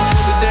 Those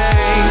were the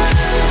days.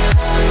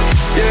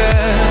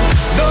 Yeah,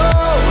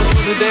 those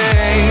were the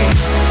days.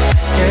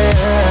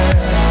 Yeah,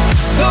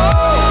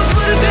 those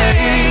were the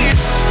days.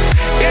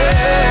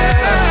 Yeah,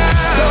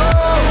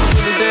 those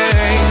were the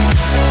days.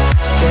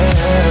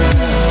 Yeah,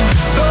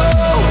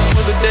 those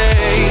were the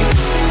days.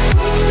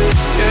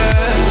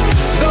 Yeah,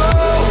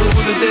 those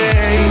were the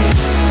days.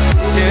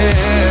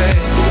 Yeah,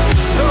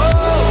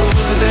 those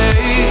were the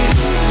days.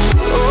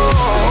 Oh,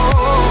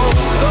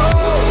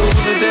 those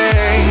were the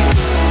days.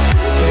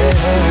 Yeah.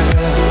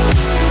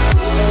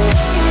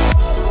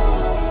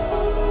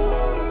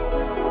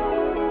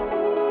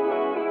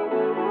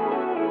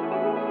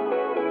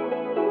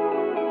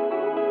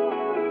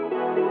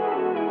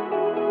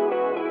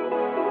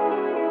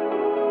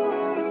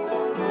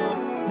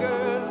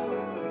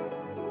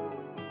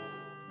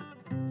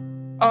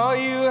 Are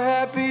you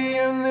happy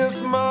in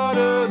this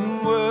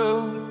modern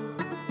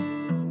world?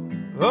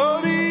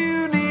 Or do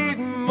you need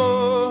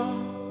more?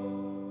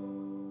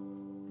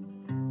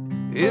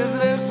 Is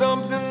there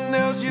something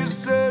else you're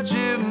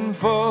searching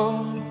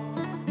for?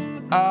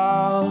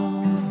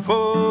 I'm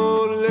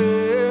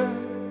falling.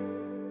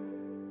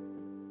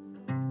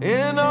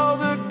 In all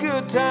the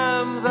good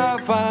times I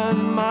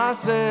find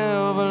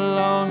myself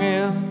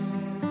longing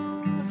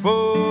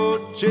for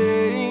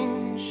change.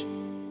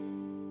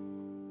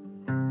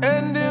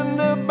 And in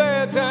the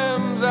bad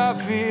times I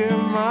fear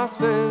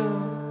myself.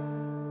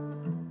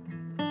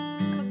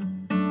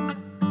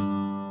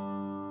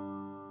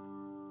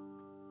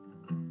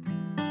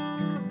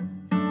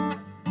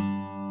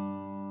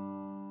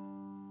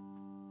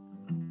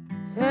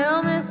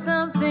 Tell me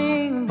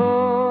something,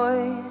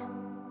 boy.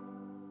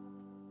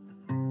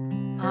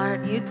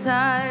 Aren't you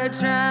tired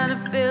trying to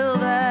fill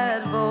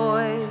that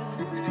void?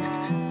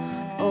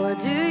 Or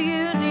do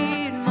you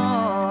need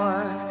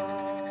more?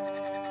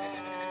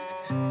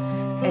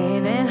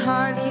 Ain't it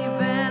hard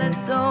keeping it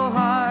so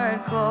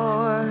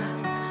hardcore?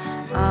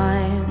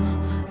 I'm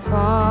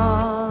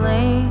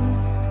falling.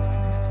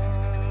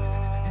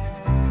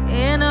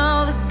 In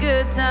all the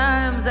good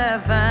times I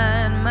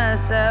find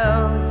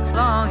myself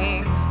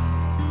longing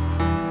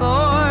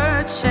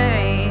for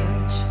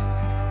change.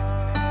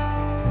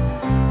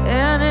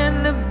 And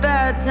in the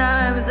bad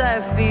times I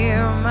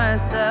fear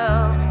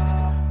myself.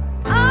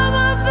 I'm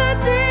of the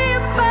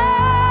deep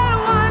end,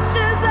 watch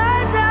as I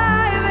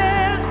dive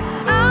in.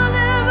 I'll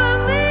never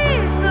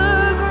meet the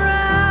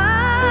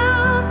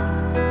ground.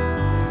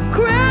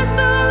 Crash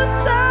through the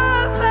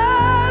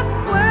surface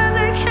where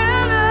they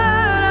can't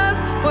hurt us.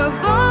 We're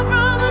far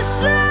from the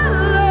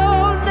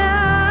shallow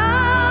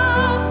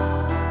now.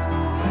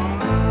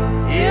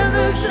 In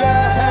the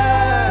shallow.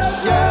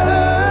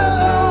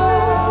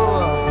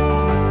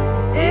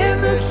 In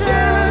the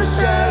shallow.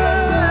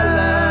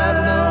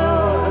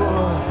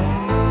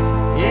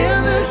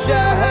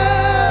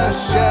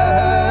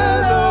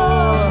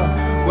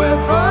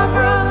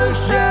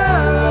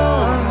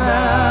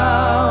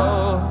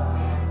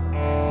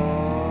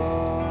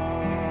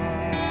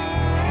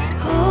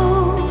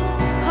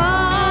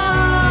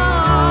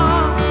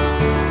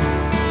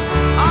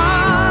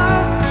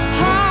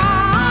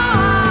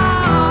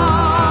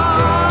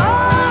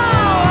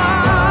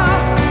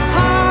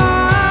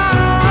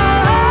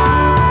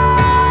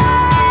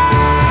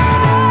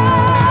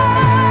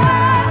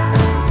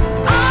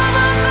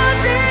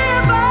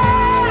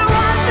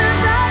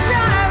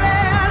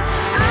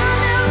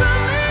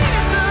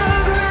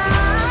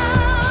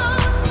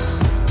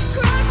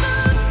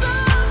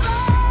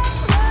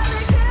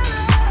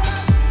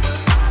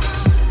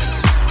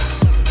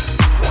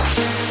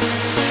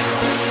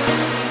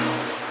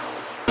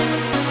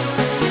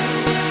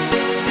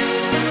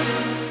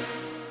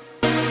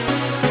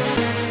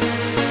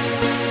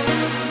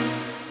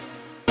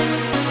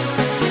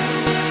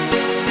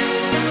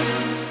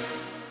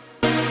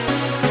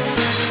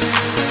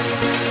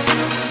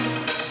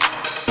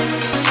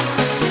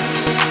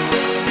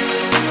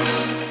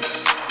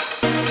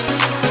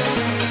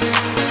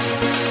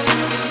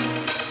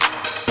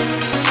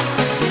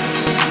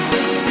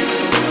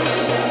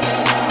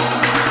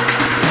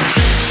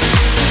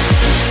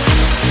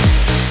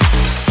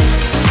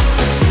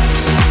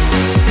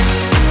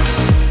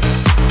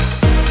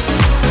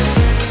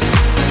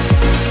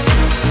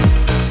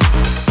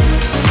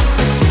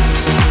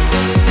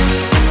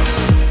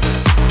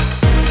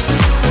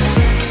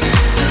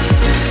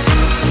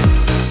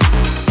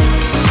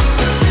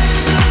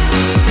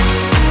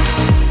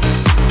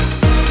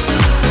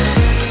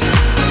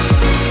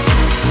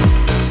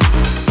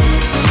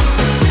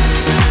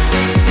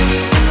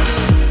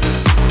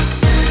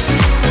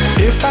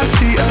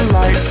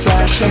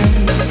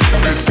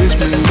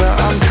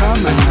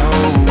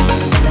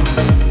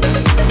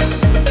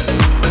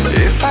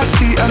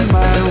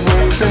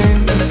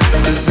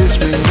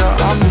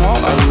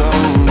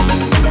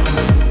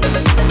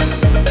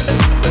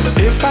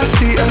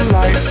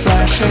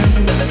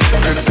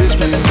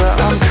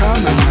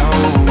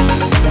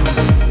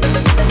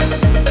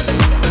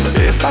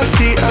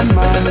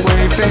 man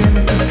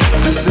waving,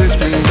 does this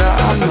mean that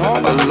I'm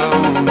not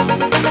alone?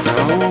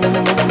 No.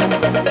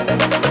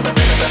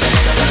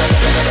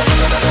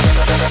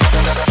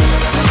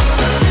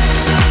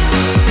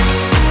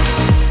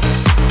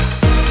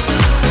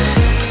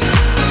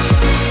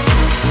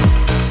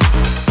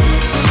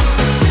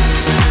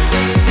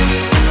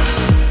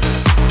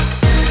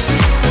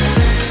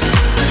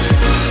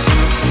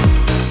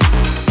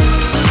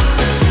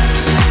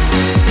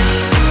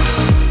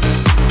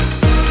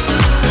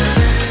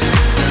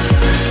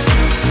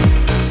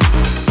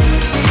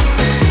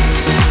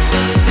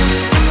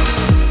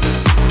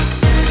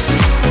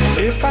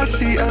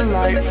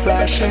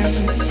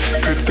 Flashing,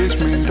 could this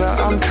mean that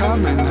I'm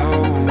coming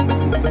home?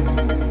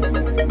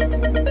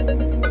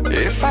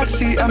 If I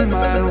see a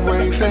man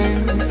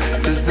waving,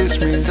 does this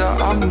mean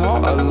that I'm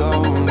not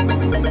alone?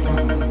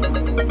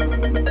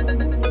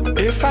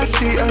 If I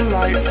see a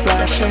light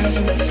flashing,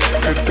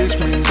 could this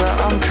mean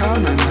that I'm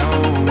coming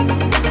home?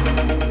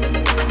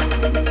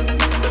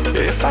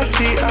 If I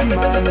see a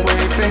man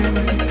waving,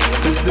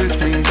 does this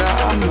mean that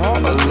I'm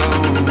not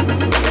alone?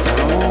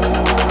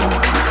 No.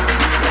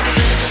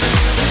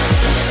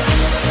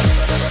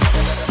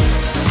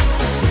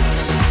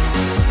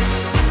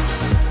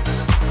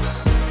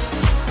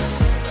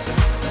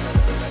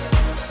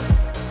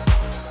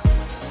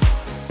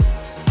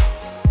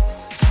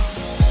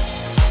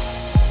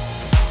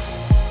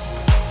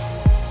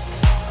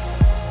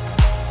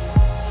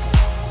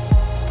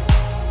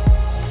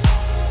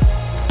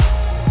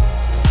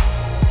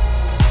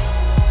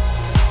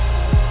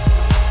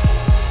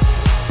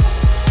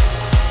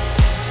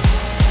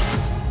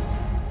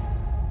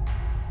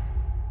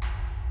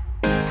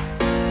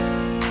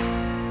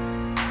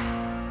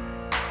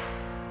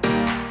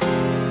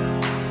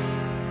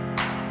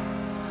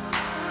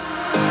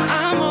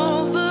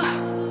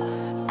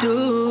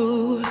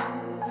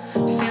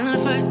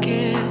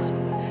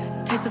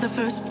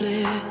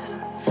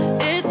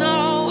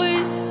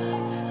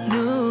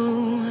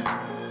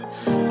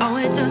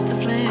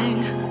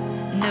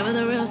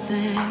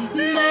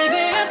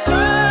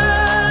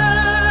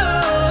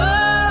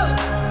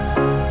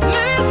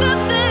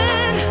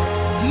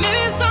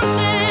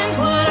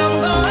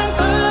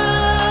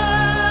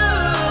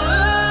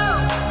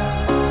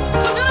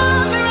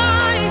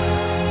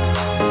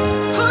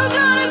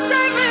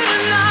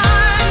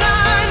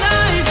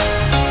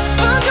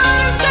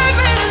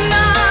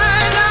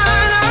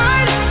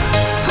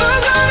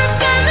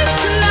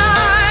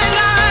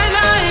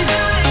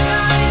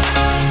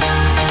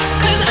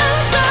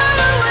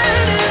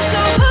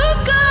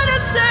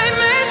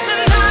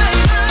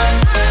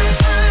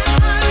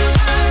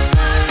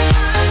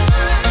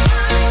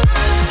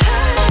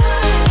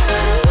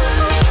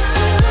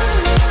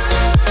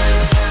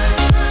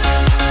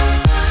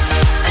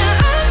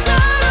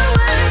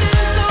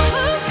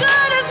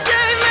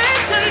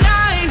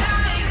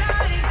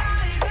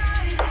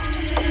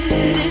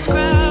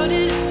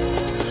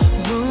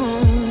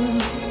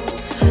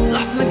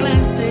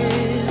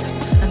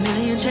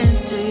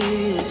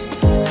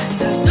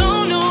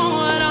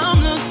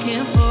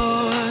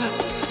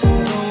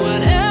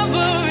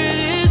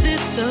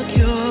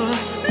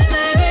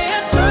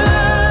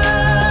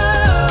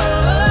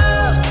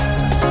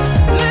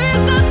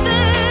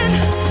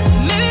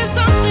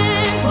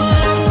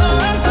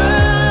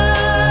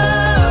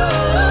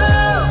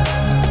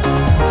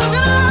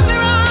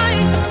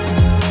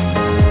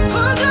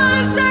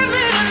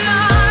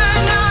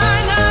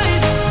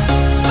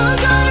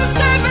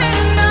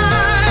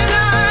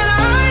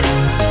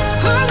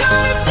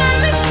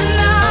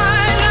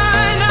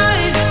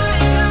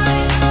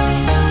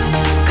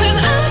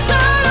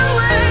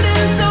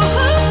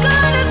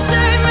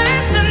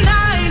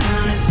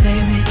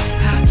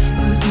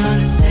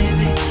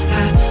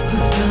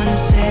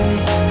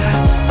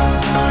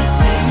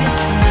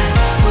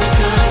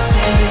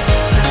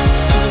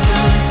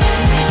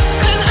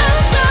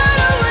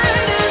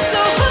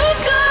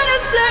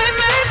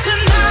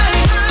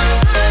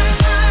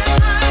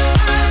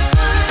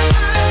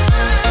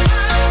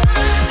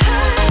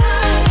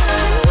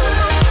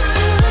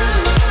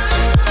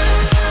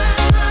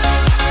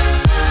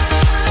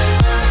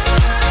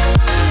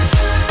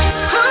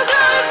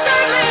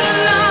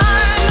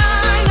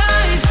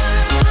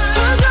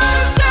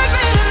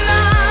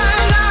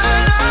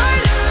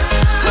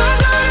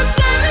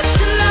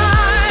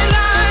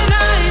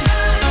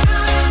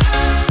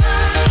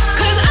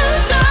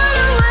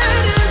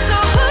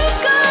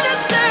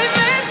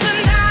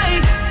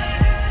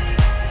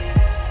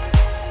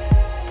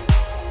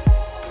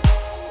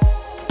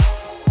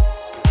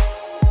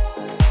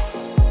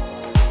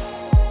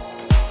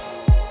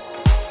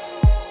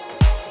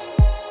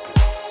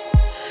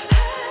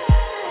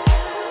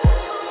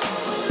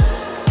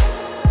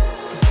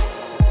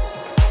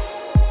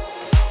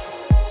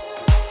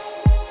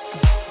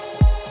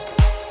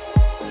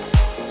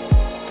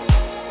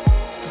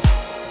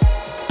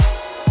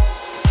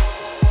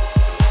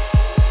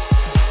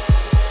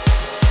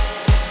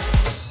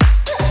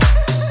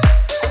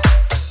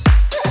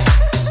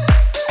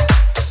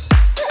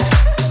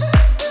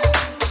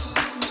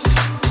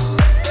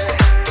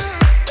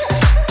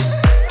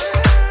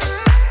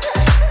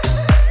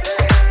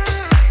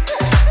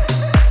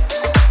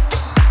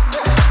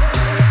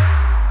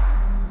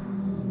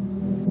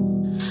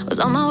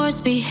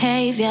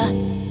 behavior.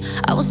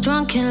 I was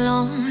drunk and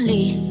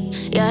lonely.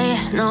 Yeah,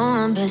 no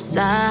one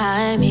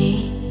beside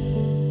me.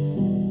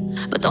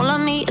 But don't love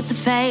me, it's a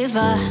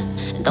favor.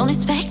 And don't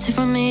expect it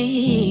from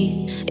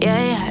me.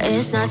 Yeah,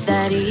 it's not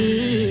that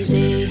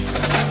easy.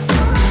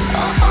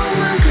 Oh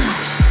my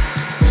gosh,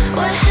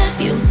 where have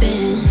you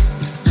been?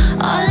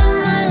 All of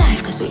my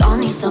life, cause we all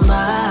need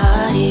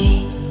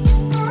somebody.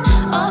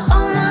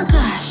 Oh my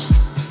gosh,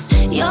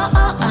 you're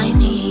all I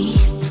need.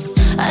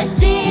 I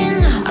see it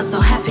now, I'm so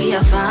happy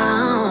I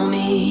found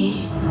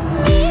me.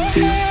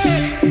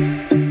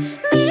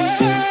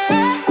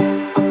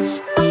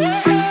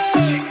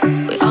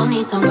 We all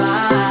need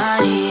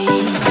somebody.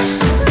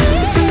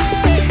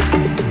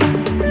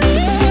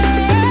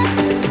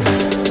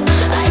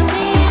 I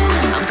see it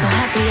now, I'm so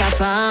happy I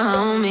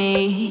found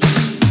me.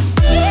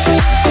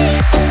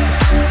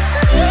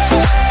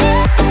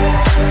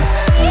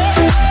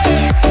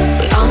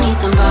 We all need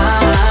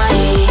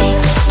somebody.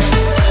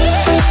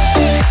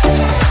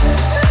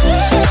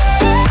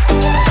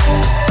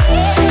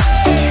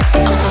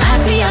 I'm so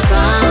happy I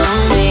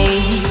found me.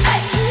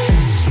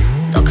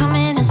 Don't come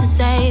in as a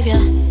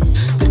savior,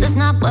 cause it's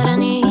not what I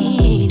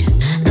need.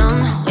 No,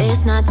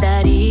 it's not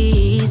that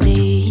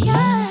easy.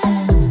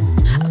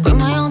 I bring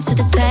my own to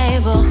the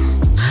table.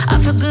 I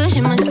feel good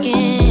in my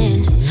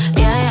skin.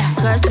 Yeah,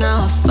 cause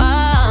now I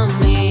found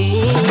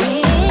me.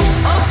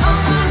 Oh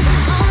my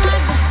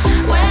gosh,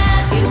 where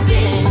have you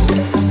been?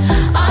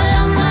 All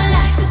of my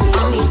life, cause we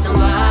all need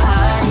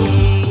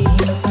somebody.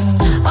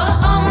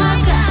 Oh my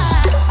gosh,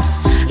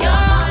 you're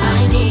all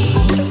I need.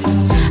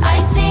 I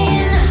see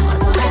it now, I'm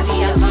so happy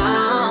I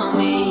found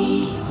me.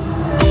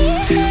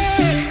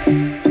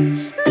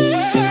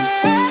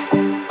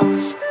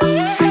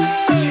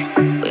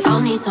 We all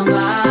need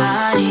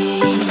somebody.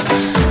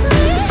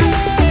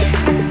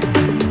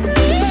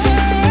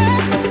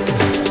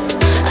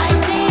 I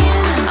see it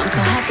now, I'm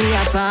so happy I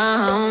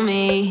found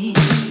me.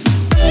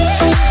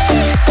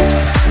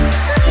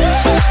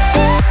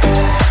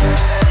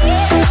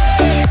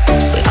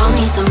 We all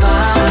need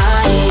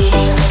somebody.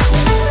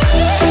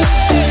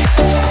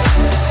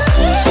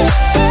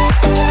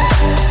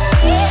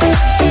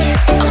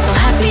 I'm so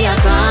happy I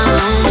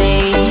found me.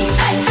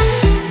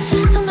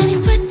 So many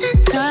twists and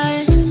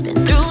turns,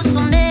 been through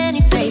so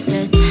many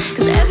phases.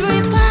 Cause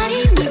everybody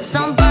needs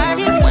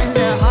somebody when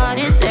their heart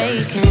is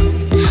aching.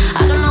 I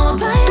don't know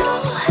about you,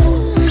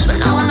 but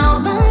now I know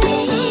about me.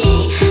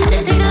 Had to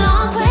take a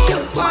long way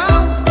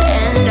around to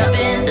end up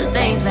in the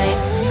same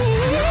place.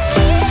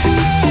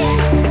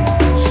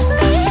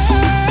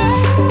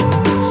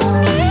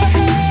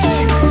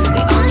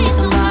 We all need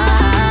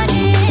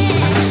somebody.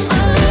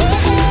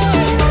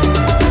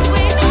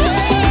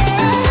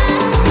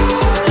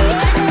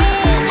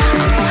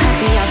 I'm so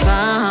happy I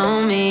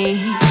found me.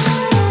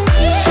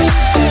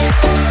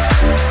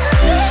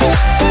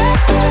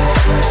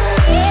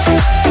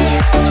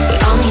 We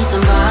all need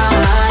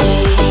somebody.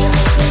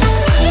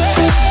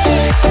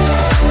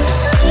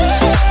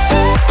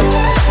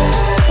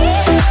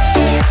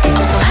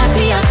 I'm so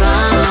happy I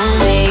found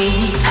me.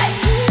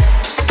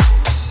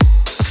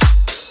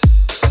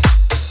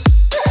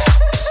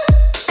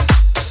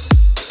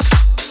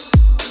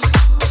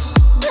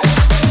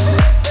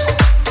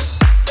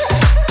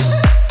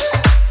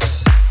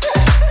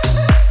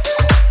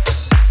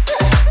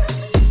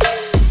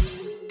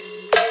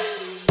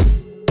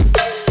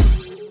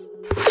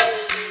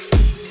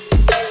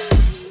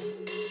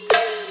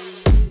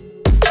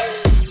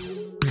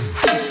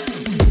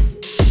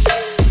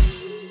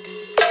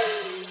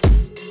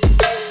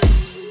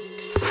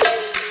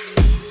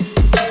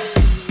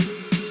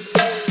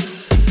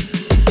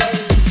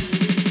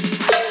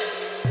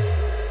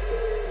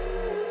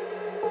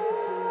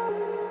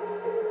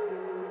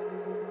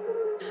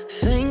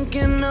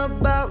 Thinking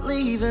about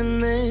leaving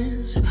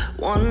this,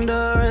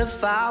 wonder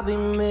if I'll be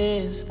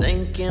missed.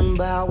 Thinking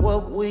about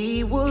what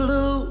we will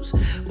lose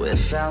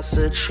without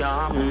the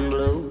charm and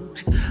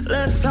blues.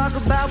 Let's talk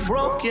about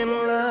broken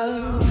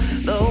love,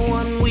 the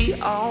one we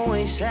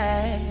always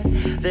had.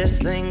 There's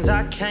things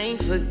I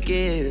can't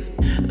forgive,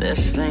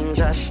 there's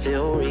things I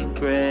still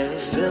regret.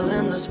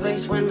 Filling the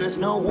space when there's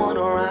no one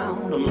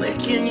around. I'm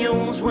licking your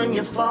wounds when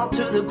you fall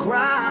to the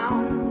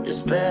ground.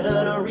 It's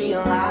better to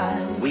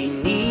realize we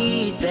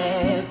need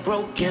that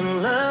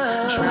broken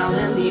love. Drown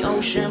in the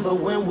ocean, but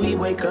when we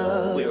wake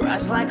up, we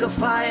rise like a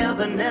fire,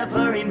 but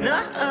never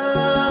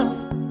enough.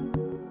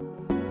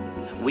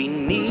 We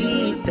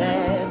need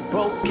that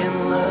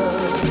broken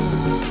love.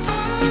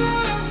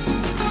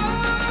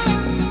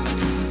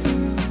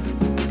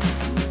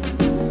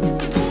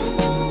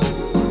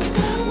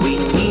 We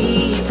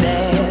need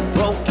that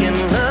broken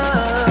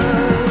love.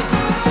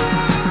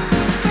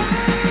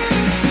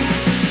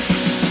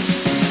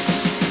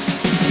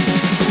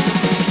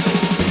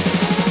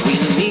 We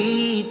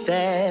need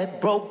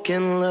that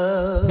broken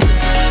love.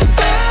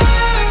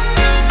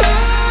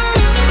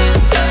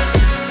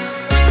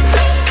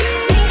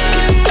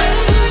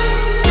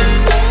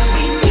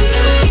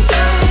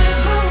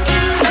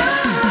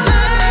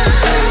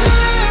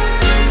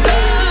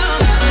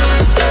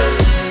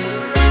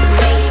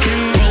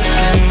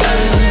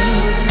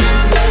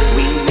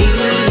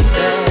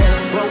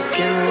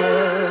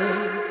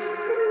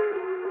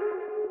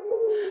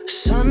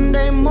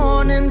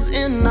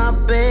 my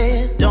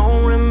bed,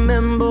 don't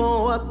remember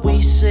what we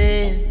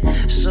said.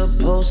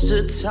 Supposed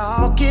to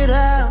talk it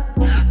out,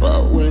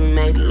 but we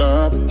made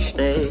love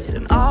instead.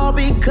 And all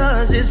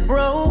because this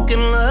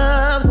broken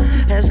love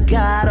has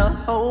got a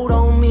hold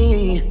on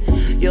me.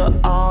 You're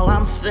all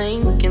I'm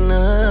thinking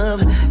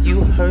of.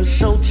 You hurt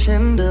so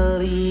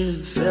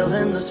tenderly.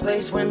 Filling the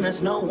space when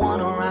there's no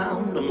one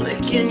around. I'm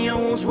licking your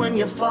wounds when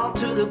you fall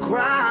to the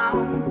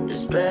ground.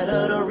 It's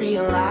better to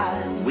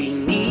realize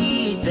we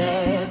need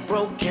that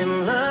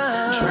broken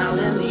love. Drown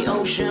in the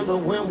ocean, but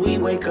when we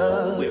wake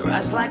up, we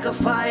rise like a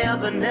fire,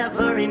 but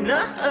never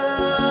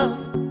enough.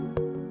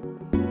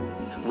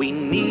 We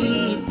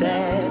need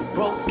that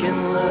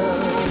broken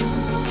love.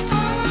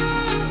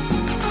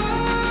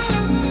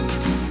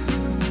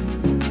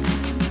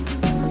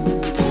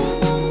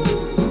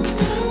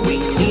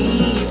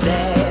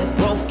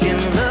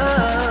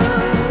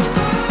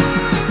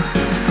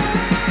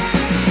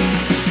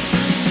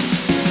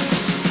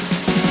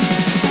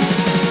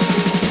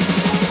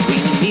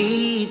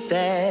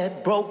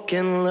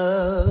 Broken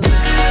love.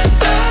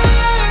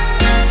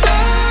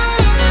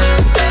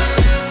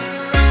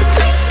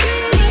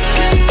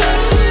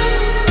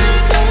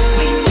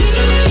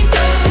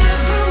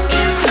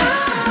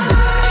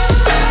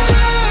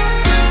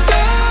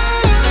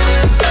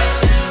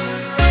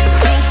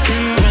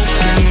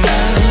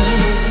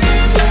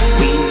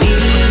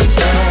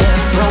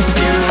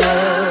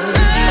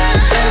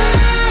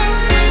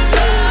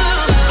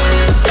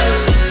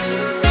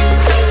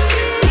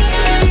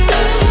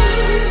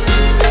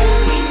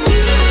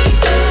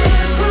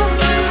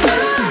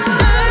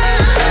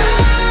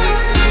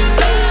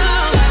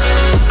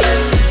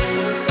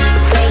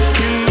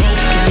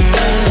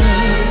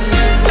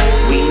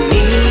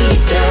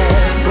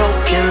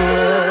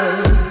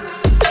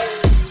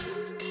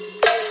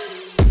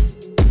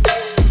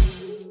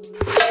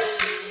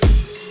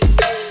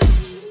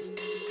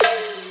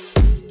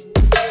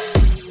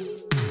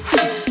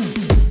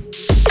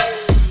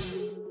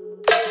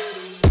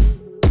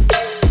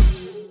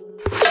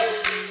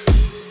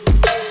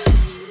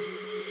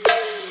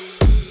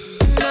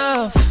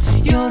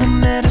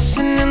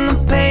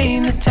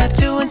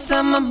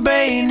 Inside my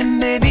brain, and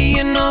baby,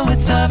 you know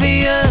it's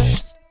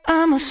obvious.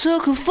 I'm a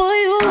sucker for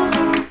you.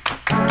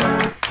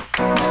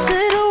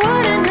 Say the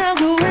word and I'll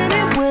go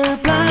anywhere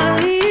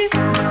blindly.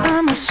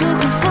 I'm a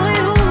sucker for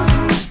you.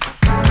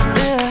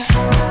 Yeah,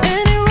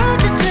 any road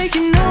you take,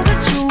 you know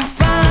that you'll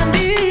find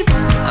me.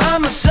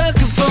 I'm a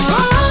sucker for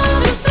all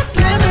the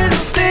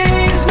subliminal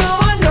things no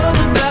one knows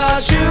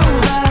about you,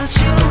 about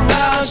you,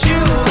 about you,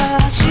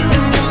 about you.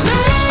 And you're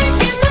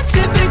making the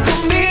typical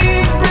me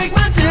break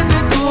my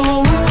typical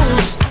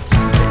rules.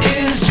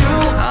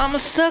 I'm a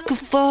sucker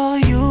for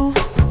you.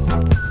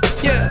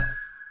 Yeah.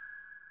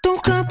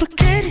 Don't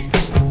complicate it.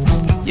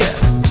 Yeah.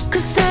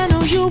 'Cause I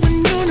know you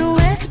and you know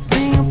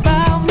everything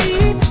about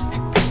me.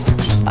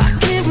 I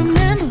can't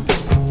remember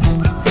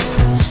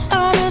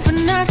all of the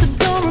nights I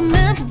don't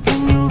remember when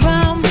you're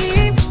around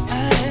me.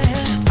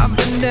 I've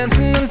been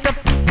dancing on top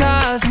of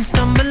cars and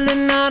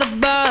stumbling out of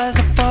bars.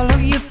 I follow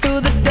you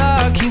through the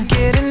dark, can't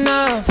get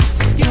enough.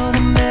 You're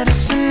the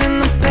medicine and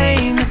the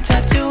pain, the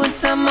tattoo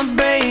inside my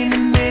brain,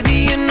 and baby,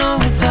 you know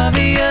it's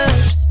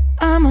obvious.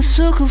 I'm a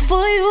sucker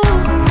for you.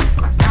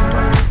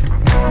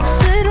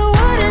 Say the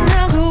word and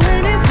I'll go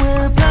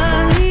anywhere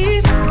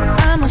blindly.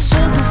 I'm a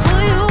sucker for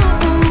you.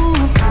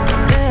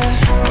 Yeah.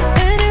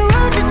 Any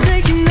road you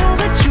take, you know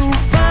that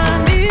you'll find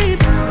me.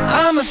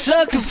 I'm a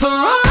sucker for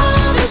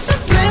all the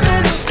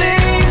subliminal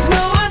things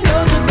no one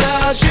knows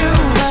about you,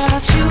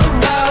 about you,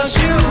 about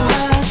you,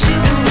 about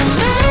you. And you're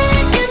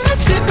making the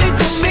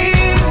typical me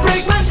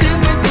break my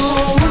typical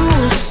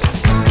rules.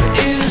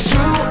 It is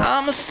true,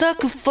 I'm a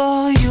sucker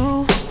for you.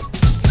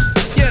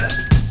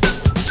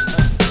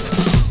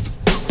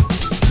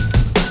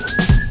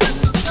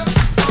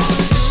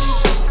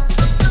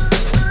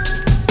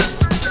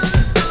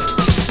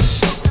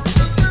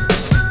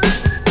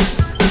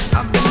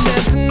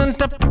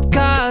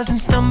 And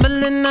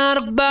stumbling out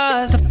of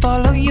bars, I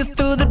follow you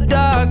through the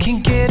dark,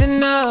 can't get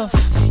enough.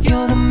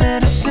 You're the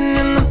medicine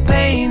and the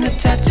pain, the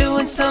tattoo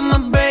inside my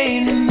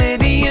brain, and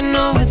baby, you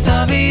know it's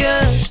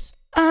obvious.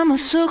 I'm a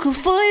sucker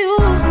for you.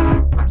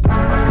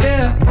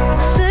 Yeah.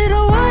 Say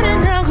the word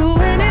and I'll go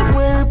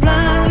anywhere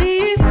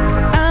blindly.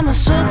 I'm a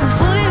sucker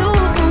for you.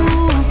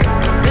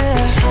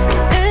 Yeah.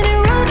 Any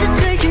road you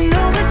take, you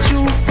know that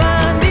you'll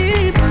find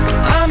me.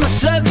 I'm a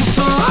sucker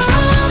for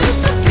all the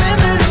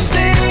subliminal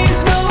things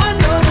no one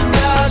knows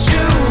about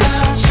you,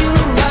 about you,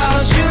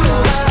 about you,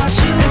 about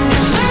you.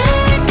 And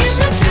you're making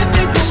the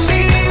typical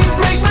me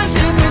break my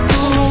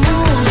typical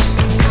rules.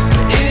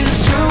 It is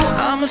true,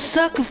 I'm a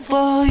sucker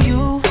for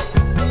you.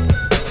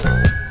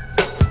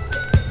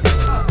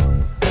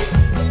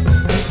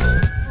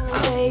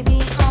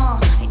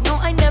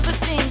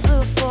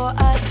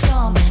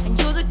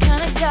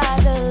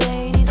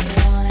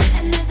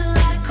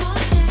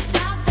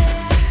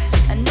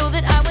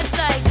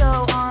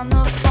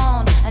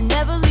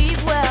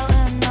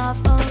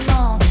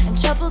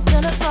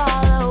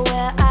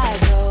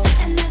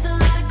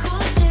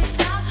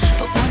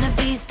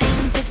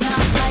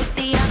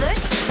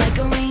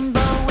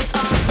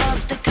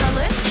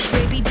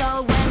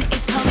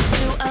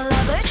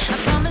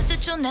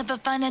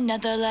 find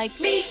another like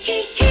me.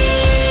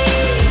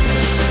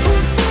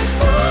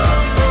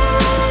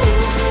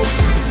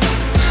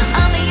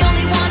 I'm the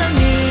only one of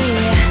me.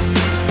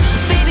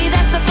 Baby,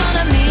 that's the fun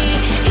of me.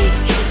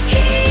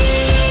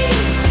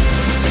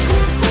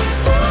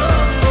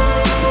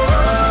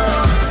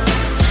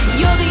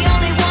 You're the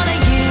only one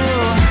of you.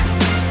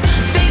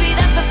 Baby,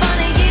 that's the fun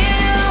of you.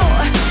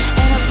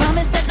 And I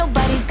promise that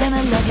nobody's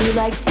gonna love you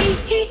like me.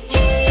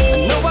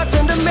 I know I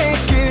tend to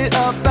make it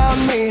about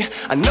me.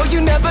 I know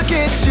you never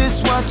get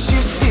just what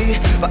you see,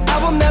 but I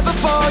will never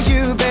bore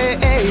you,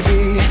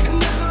 baby.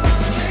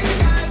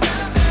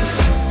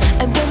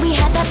 And when we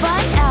had that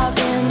fight out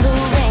in the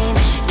rain,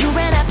 you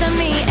ran after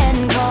me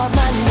and called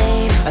my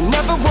name. I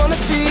never wanna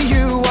see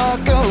you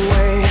walk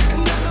away,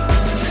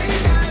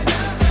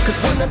 'cause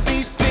one of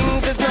these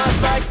things is not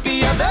like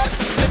the others.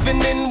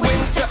 Living in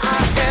winter,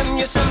 I am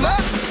your summer.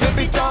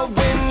 Maybe dull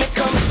when it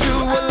comes to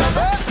a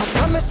lover. I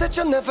promise that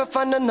you'll never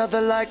find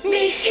another like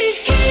me.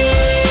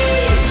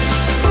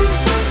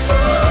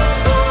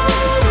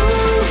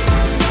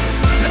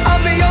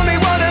 I'm the only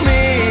one of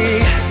me.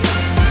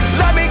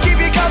 Let me keep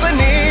you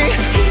company.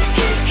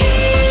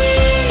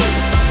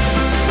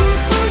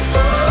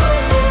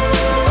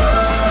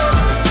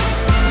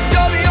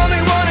 You're the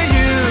only one of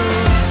you.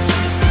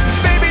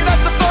 Baby,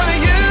 that's the fun of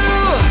you.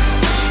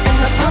 And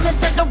I promise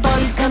that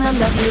nobody's gonna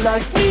love you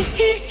like me.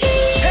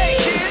 Hey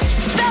kids,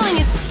 Spelling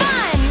is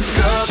fun,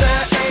 girl,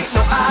 there ain't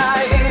no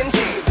I-N-T.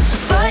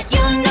 but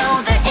you know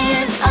there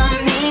is a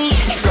me.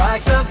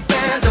 Strike the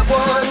band of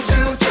 1,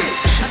 2, 3.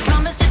 I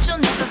promise that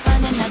you'll never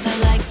find another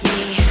like me.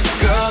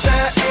 Girl,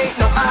 there ain't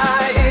no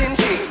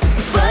I-N-T.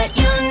 But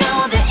you know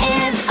there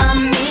is a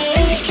me.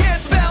 You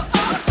can't spell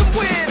awesome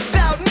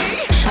without me.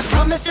 I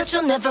promise that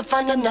you'll never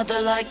find another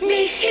like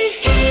me.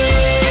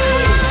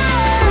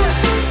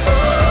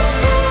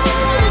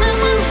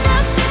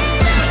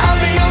 I'm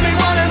the only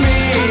one of me.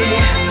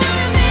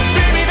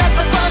 Baby, that's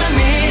the fun of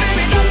me.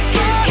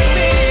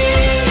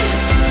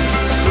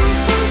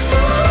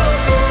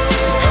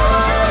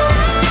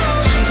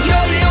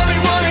 You're the only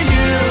one of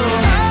you.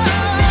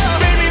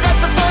 Baby,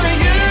 that's the fun of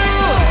you.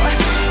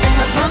 And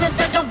I promise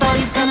that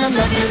nobody's gonna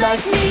love you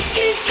like me.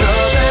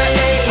 Girl, there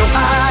ain't no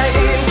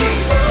I-N-T.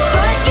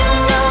 But you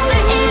know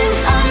there is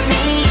a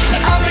me.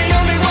 I'm the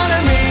only one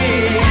of me.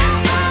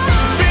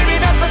 Baby,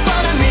 that's the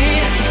fun of me.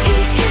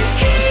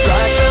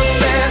 Strike the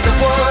band of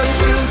 1,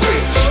 2,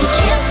 3. You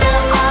can't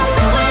spell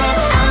awesome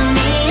without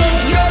me.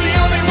 You're the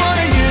only one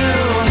of you.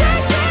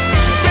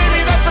 Baby,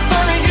 that's the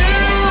fun of you.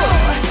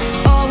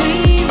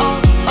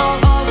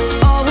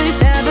 Always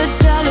never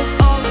tell it.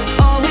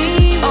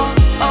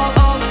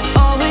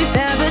 Always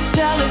never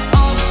tell it.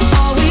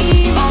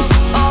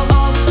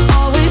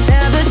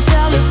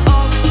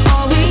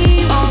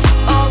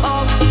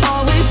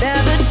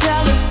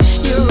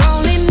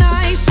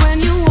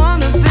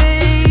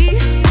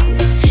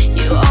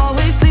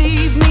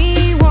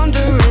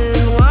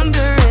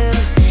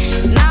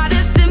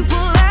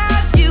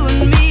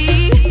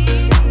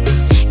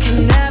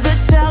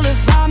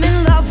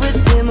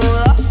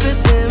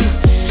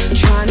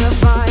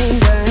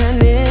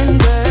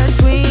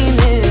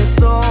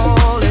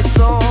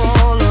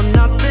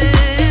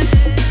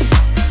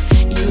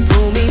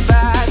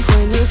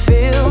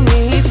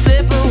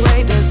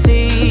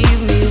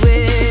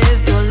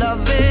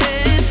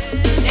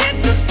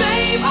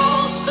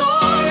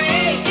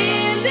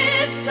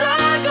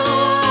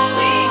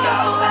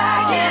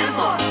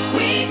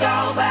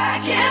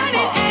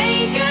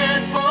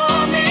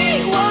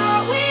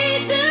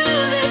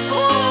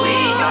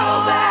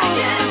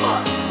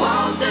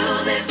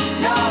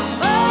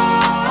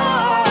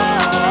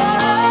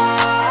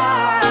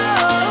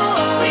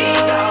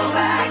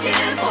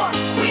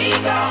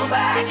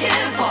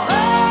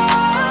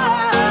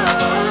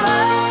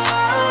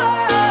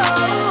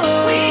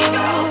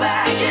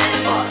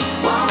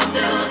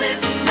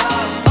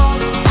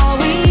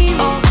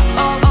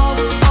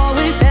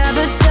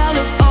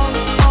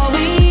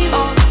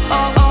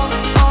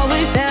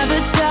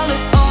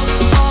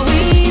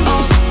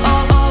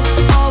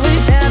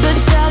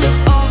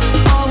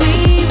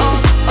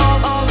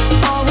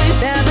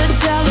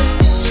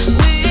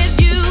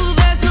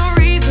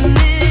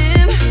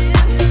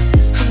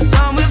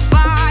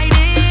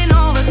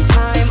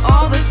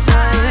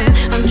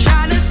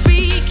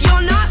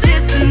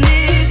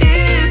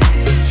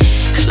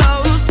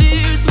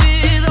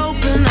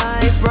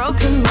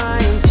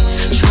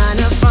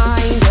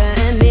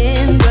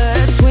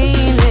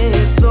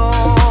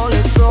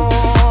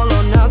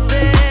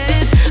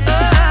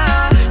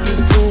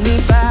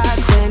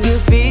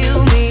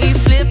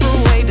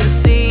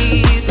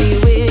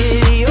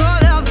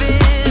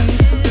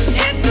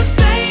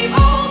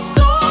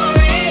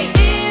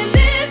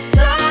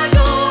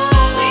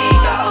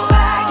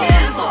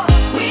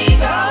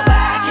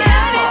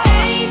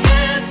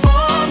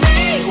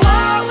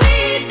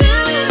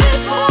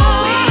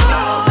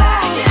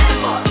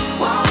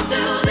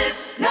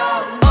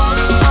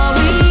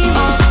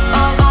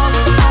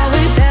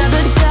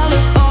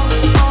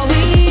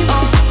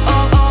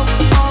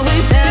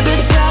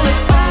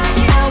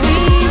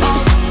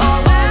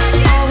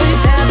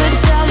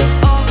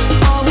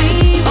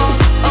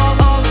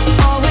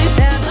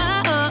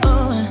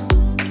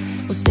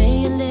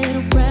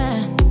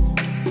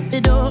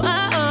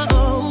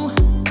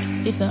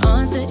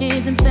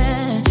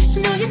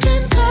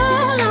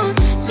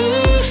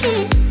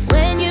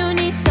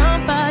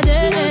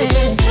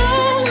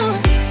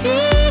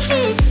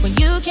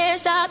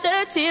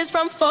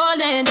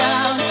 falling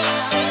down.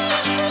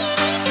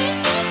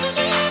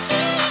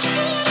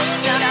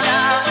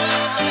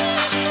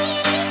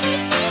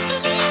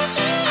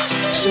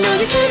 You know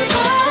you can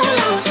call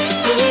on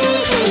me,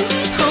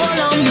 call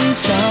on me,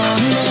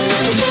 darling.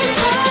 You can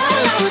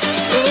call on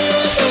me,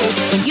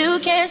 and you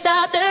can't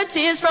stop the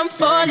tears from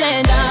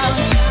falling down.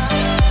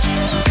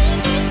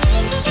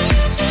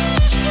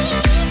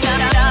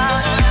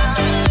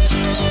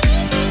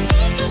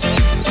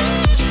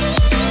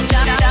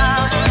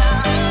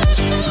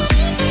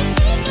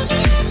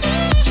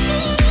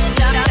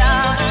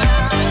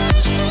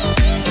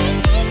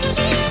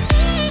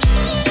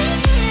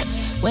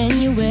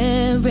 When you're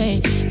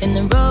weary and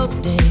the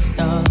road is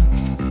dark,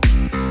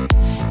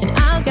 and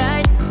I'll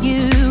guide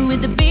you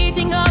with the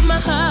beating of my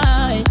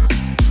heart.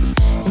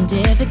 And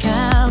if the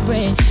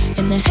Calvary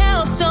and the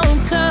help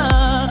don't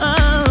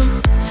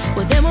come,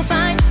 well then we'll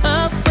find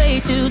a way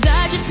to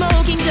dodge a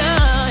smoking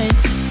gun.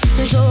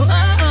 'Cause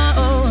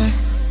we'll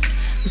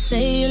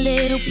say a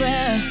little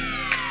prayer,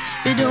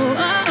 but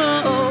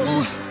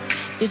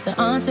if the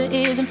answer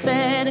isn't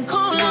fair, then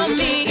call on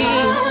me.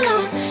 Call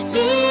on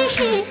me.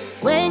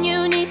 When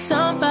you need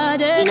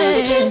somebody, you know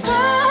you can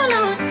call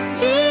on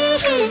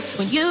me.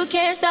 When you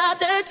can't stop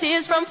the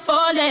tears from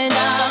falling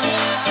down.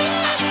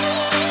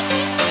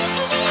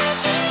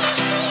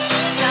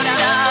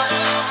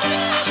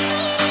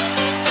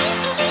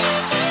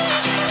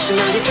 You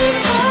know you can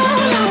call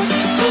on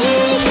me,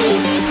 darling.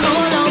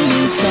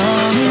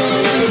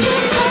 You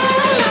can call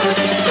on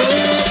me.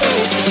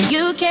 When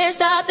you can't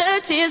stop the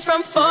tears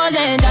from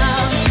falling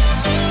down.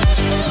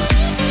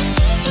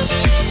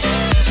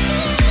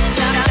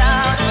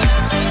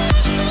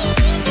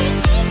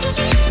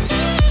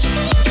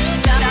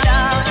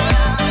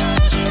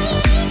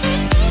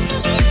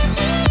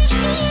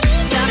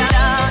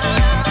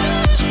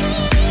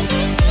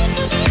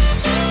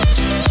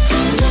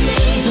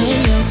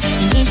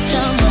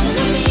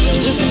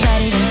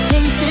 Somebody to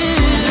cling to.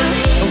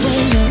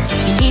 When you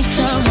need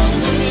someone,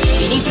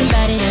 you need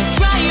somebody to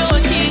dry your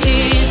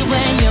tears.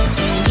 When you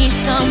need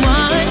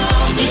someone,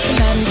 you need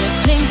somebody to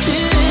cling to.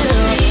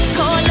 Just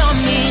call on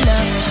me,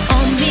 love,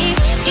 on me.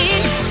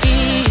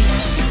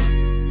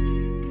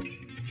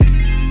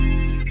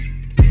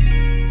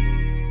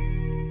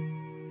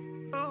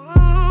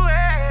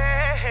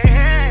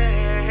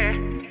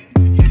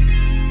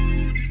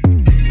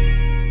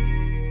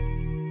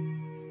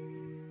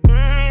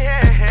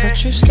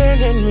 You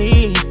staring at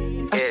me,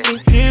 I see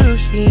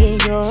beauty in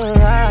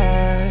your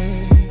eyes.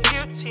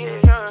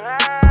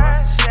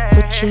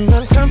 But you're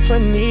my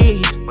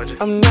company,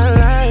 I'm not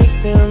like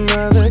them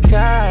other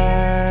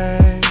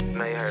guys.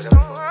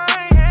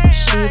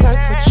 She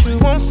like what you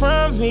want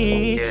from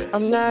me,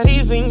 I'm not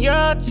even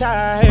your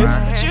type.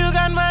 But you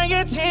got my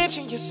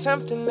attention, you're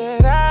something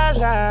that I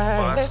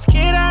like. Let's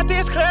get out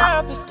this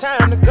club, it's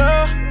time to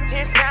go.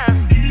 It's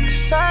time.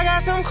 'Cause I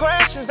got some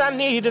questions I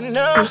need to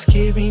know. Who's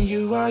giving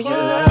you all your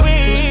love?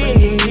 Who's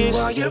bringing you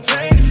all your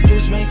pain?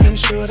 Who's making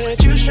sure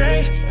that you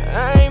straight?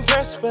 I ain't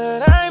pressed,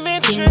 but I'm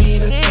interested. Give me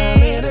the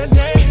time in the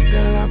day,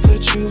 girl, I'll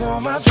put you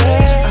on my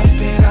plate. I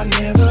bet I'll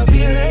never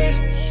be late.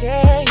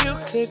 Yeah, you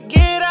could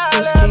get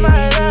all of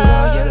my love. Who's giving you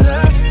all your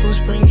love? Who's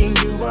bringing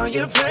you all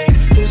your pain?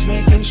 Who's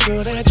making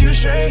sure that you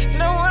straight?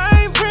 No,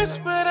 I ain't pressed,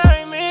 but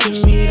I'm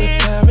interested. Give me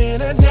the time in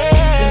the day,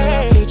 girl,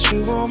 I'll put you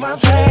on my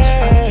plate.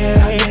 I bet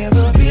I'll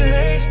never be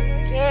late.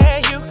 Yeah,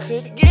 you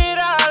could get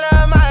all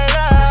of my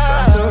love.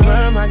 I could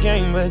run my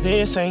game, but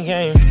this ain't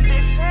game.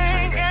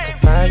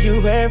 Could buy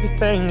you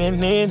everything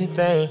and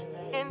anything.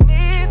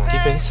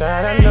 Deep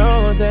inside, I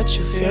know that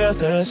you feel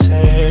the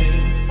same.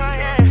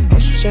 I'm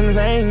switching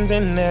lanes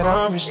in that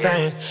orange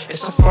thing.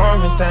 It's a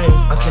foreign thing.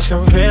 I'll catch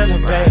gorilla,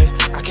 babe.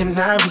 I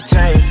cannot be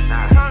tamed.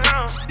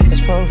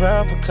 Let's pour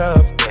up a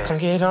cup. Come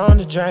get on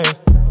the drain.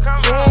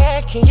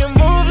 Yeah, can you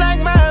move like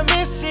my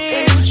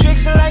missus?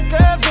 Tricks like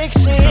a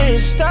vixen.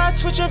 Start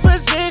switching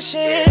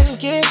positions.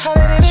 Get it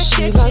hotter than a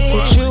kitchen. Like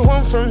what you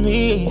want from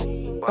me,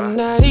 I'm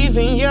not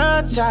even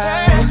your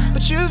type.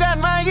 But you got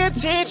my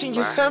attention,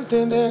 you're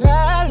something that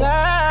I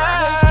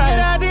like. Let's get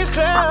out this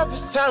club,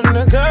 it's time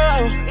to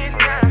go.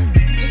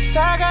 'Cause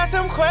I got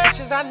some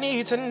questions I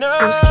need to know.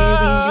 Who's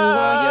giving you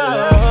all your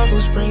love?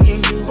 Who's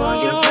bringing you all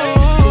your pain?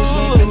 Who's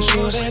making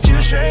sure that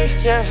you straight?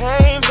 Yeah, I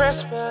ain't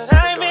pressed, but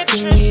I'm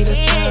interested. Give me the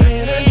time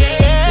in the day,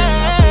 girl,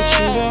 I'll put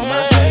you on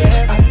my plate.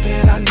 I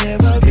bet I'll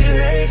never be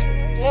late.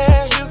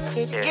 Yeah, you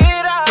could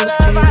get all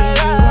of my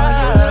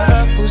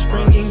love. Who's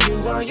bringing you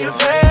all your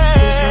pain?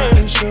 Who's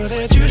making sure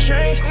that you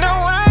straight? No,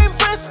 I ain't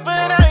pressed,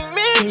 but I'm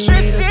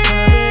interested.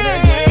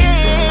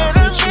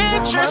 I'm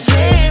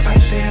interested. I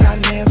bet I'll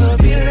never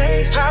be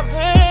late. I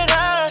bet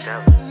I'll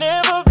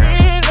never be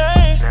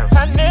late.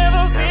 I'll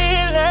never be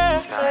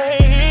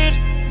late.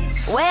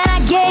 When I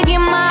gave you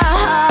my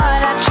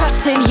heart, I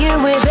trusted you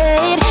with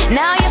it.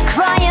 Now you're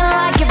crying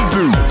like a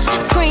brute,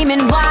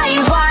 screaming why?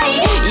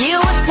 You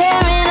were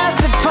tearing us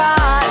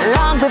apart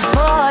long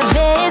before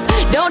this.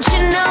 Don't you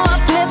know I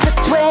flipped the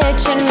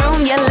switch and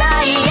ruined your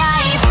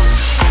life?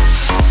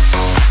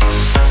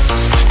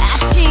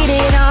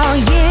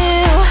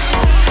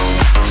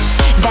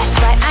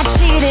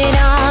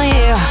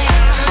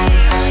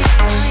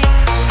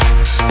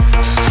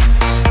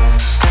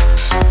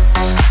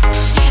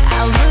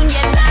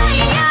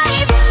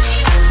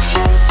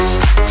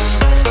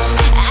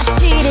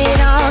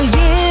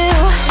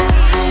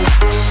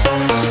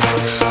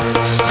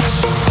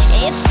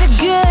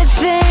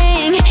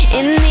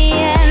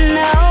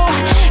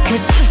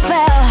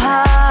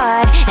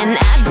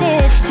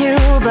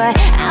 but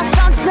I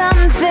found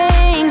some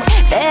things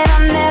that I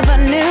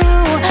never knew.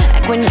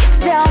 Like when you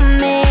tell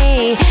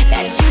me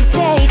that you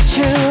stay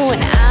true, and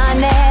I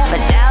never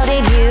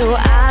doubted you.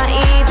 I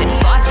even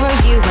fought for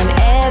you when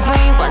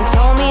everyone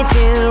told me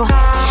to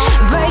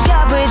break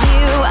up with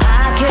you.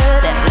 I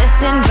could have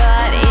listened,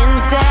 but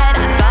instead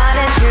I thought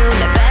it through.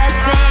 The best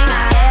thing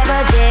I ever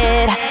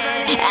did,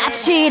 I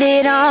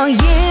cheated on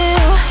you.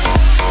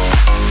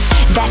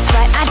 That's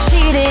right, I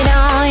cheated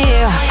on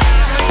you.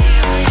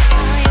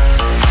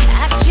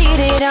 I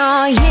cheated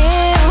on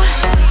you.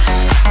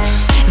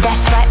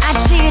 That's right, I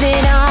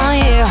cheated on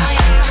you.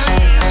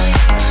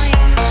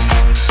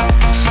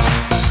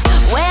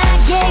 When I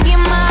gave you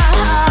my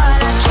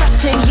heart, I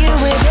trusted you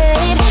with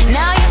it.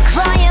 Now you're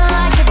crying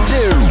like a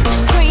boo,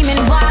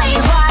 screaming why?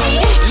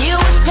 You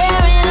were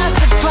tearing us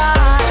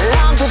apart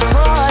long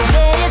before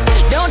this.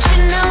 Don't you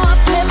know I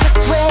flipped the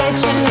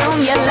switch and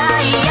ruined your life?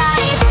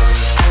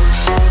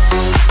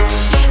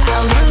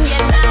 I'll ruin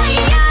your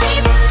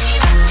life.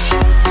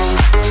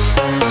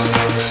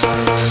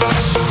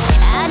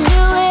 I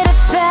do it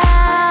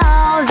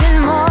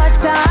 1,000 more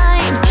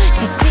times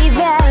to see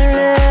that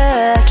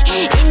look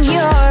in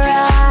your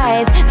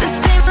eyes. The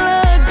same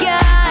look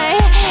I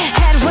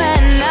had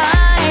when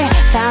I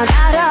found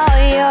out all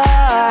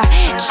your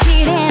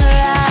cheating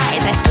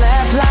lies. I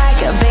slept like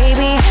a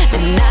baby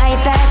the night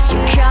that you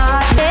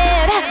caught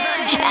it.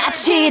 I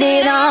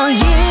cheated on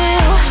you.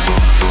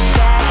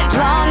 As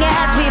long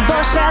as we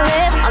both shall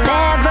live, I'll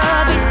never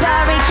be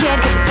sorry, kid.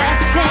 'Cause the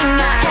best thing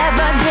I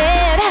ever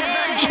did,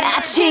 I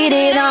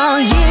cheated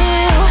on you.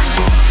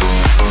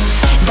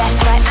 That's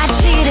right, I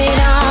cheated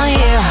on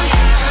you.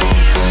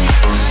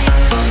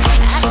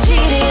 I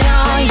cheated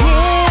on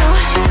you.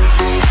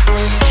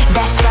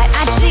 That's right,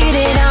 I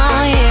cheated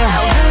on you.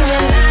 I'll ruin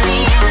your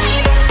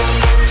life.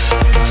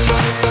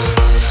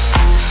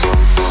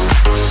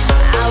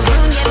 I'll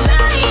ruin your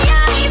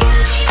life.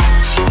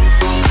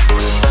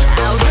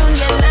 I'll ruin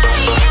your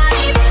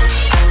life.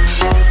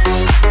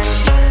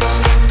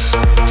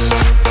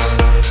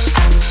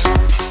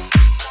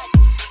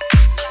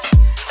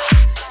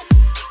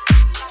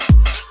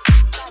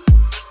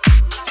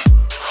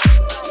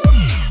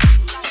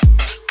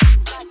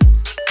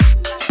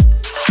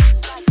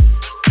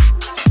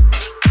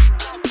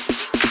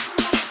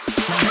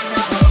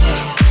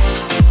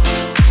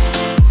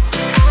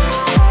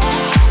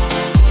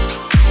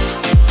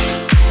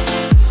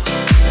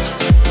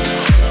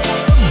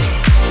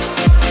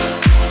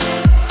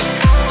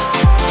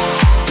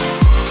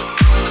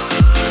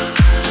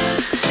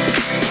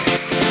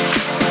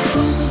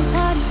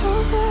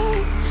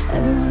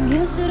 Everyone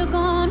here should have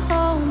gone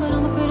home, but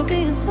I'm afraid of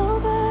being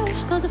sober.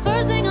 'Cause the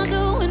first thing I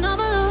do when I'm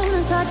alone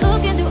is start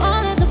looking through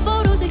all of the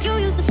photos that you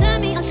used to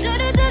send me. I should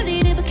have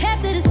deleted but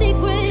kept it a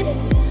secret.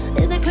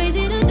 Is that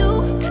crazy to do?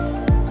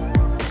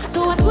 So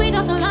I squeezed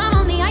out the lime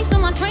on the ice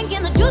on my drink,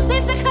 and the juice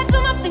hits the cuts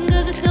on my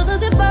fingers. It still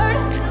doesn't burn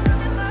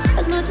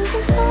as much as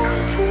it's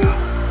hard to.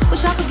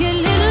 Wish I could get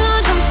a little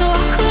on jump so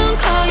I couldn't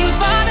call you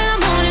 5 in the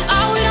morning.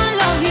 I wouldn't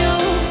love you,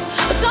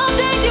 but some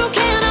things you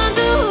can't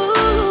undo.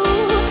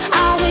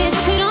 I wish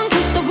I could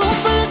unkiss the room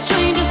full of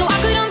strangers so I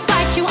could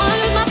unspite you,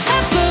 unlose my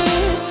temper.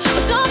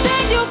 But some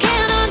things you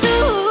can't undo,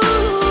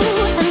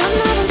 and I'm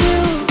not on you.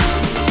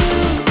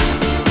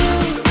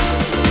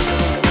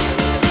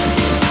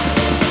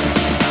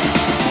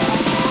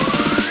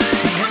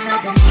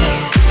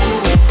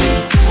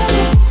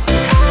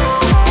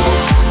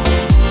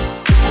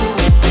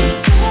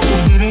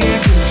 Didn't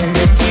get you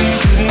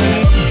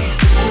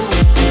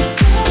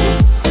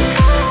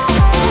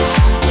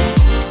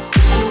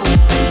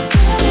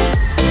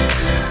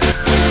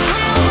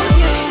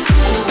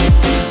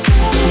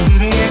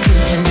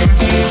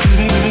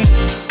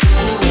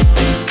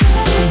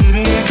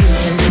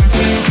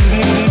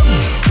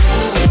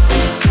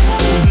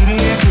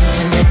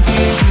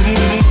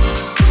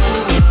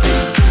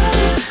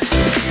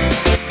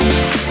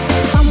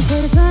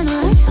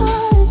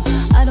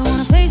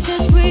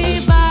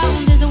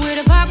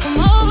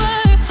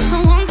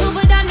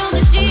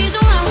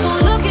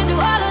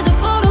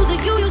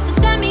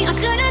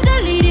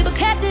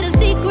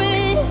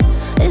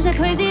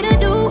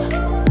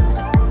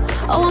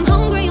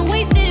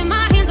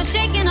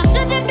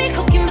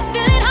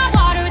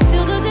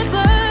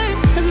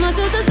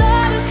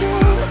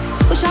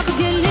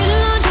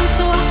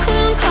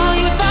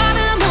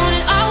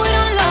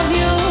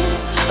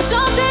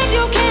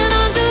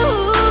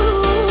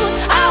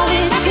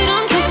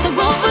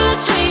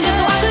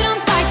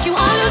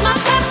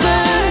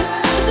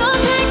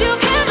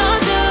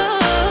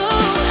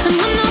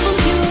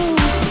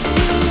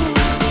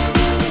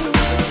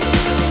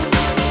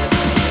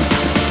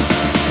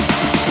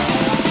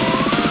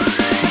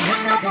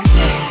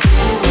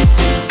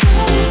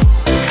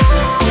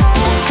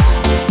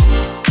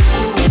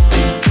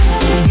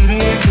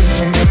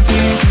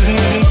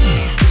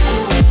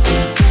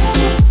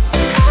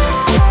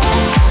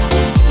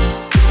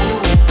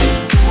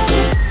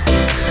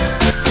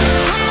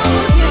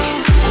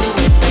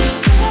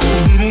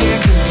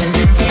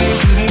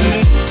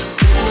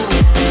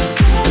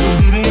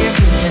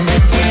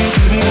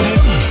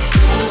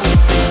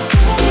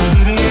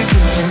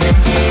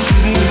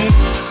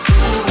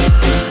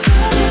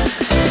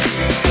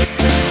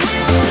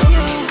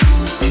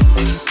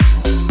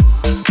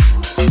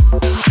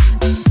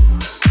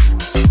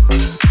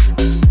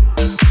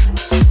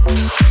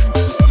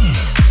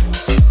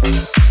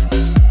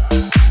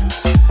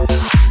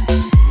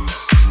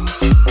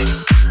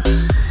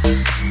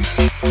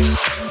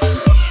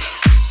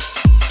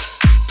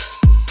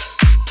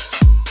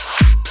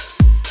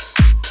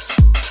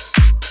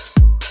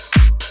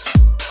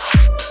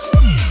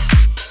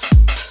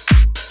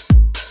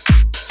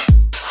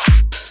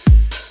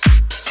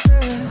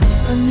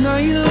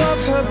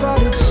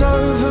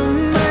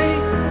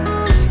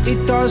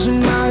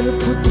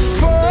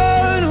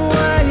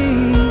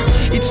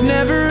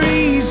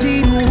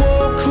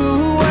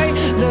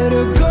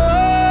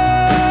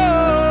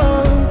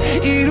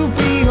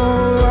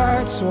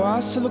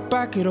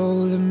back at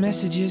all the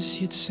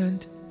messages you'd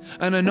sent,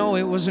 and I know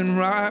it wasn't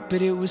right,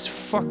 but it was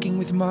fucking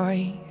with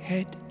my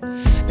head.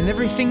 And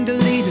everything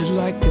deleted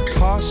like the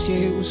past,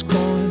 yeah, it was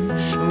gone.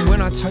 And when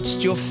I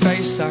touched your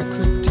face, I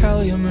could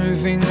tell you're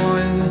moving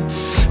on.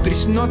 But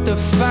it's not the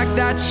fact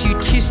that you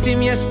kissed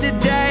him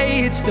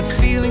yesterday, it's the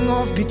feeling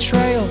of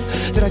betrayal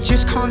that I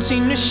just can't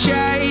seem to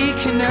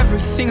shake. And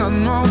everything I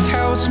know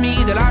tells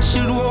me that I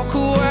should walk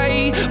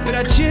away, but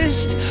I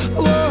just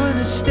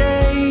wanna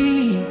stay.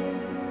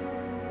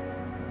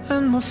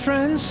 And my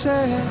friend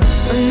said,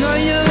 I know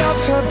you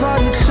love her,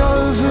 but it's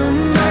over,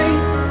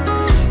 mate.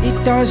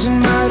 It doesn't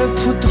matter,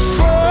 put the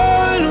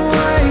phone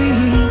away.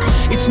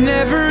 It's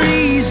never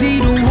easy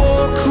to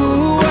walk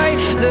away.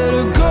 Let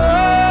her go,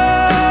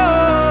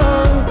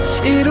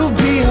 it'll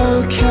be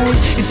okay.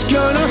 It's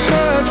gonna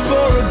hurt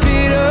for a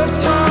bit of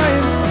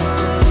time.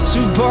 So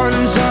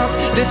bottoms up,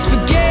 let's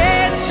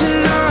forget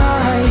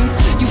tonight.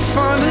 You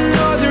find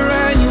another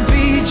and you'll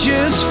be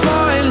just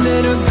fine.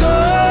 Let her go.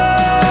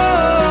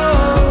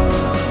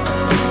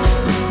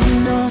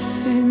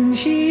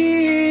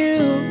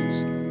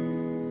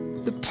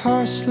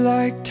 Past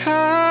like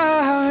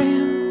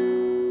time,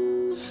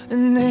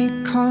 and they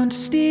can't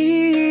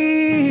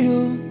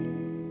steal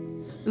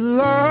the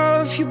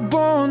love you're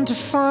born to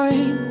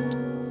find.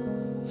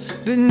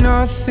 But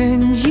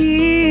nothing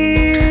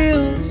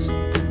heals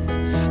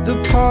the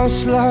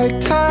past like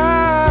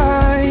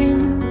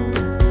time,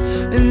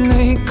 and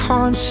they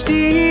can't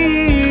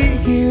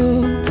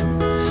steal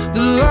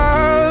the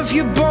love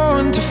you're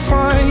born to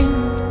find.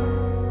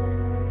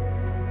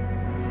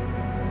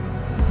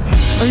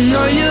 I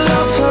know you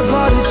love her,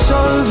 but it's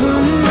over,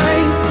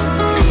 mate.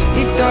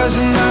 It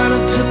doesn't matter,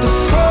 put the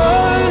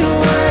phone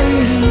away.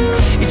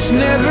 It's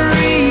never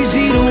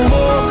easy to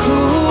walk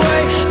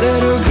away.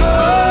 Let her go,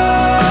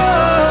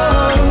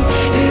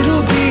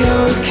 it'll be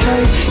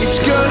okay. It's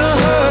gonna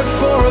hurt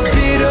for a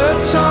bit of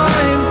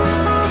time.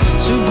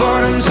 So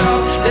bottoms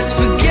up, let's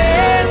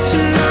forget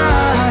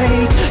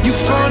tonight. You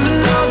find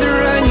another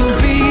and you'll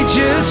be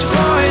just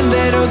fine.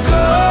 Let her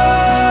go.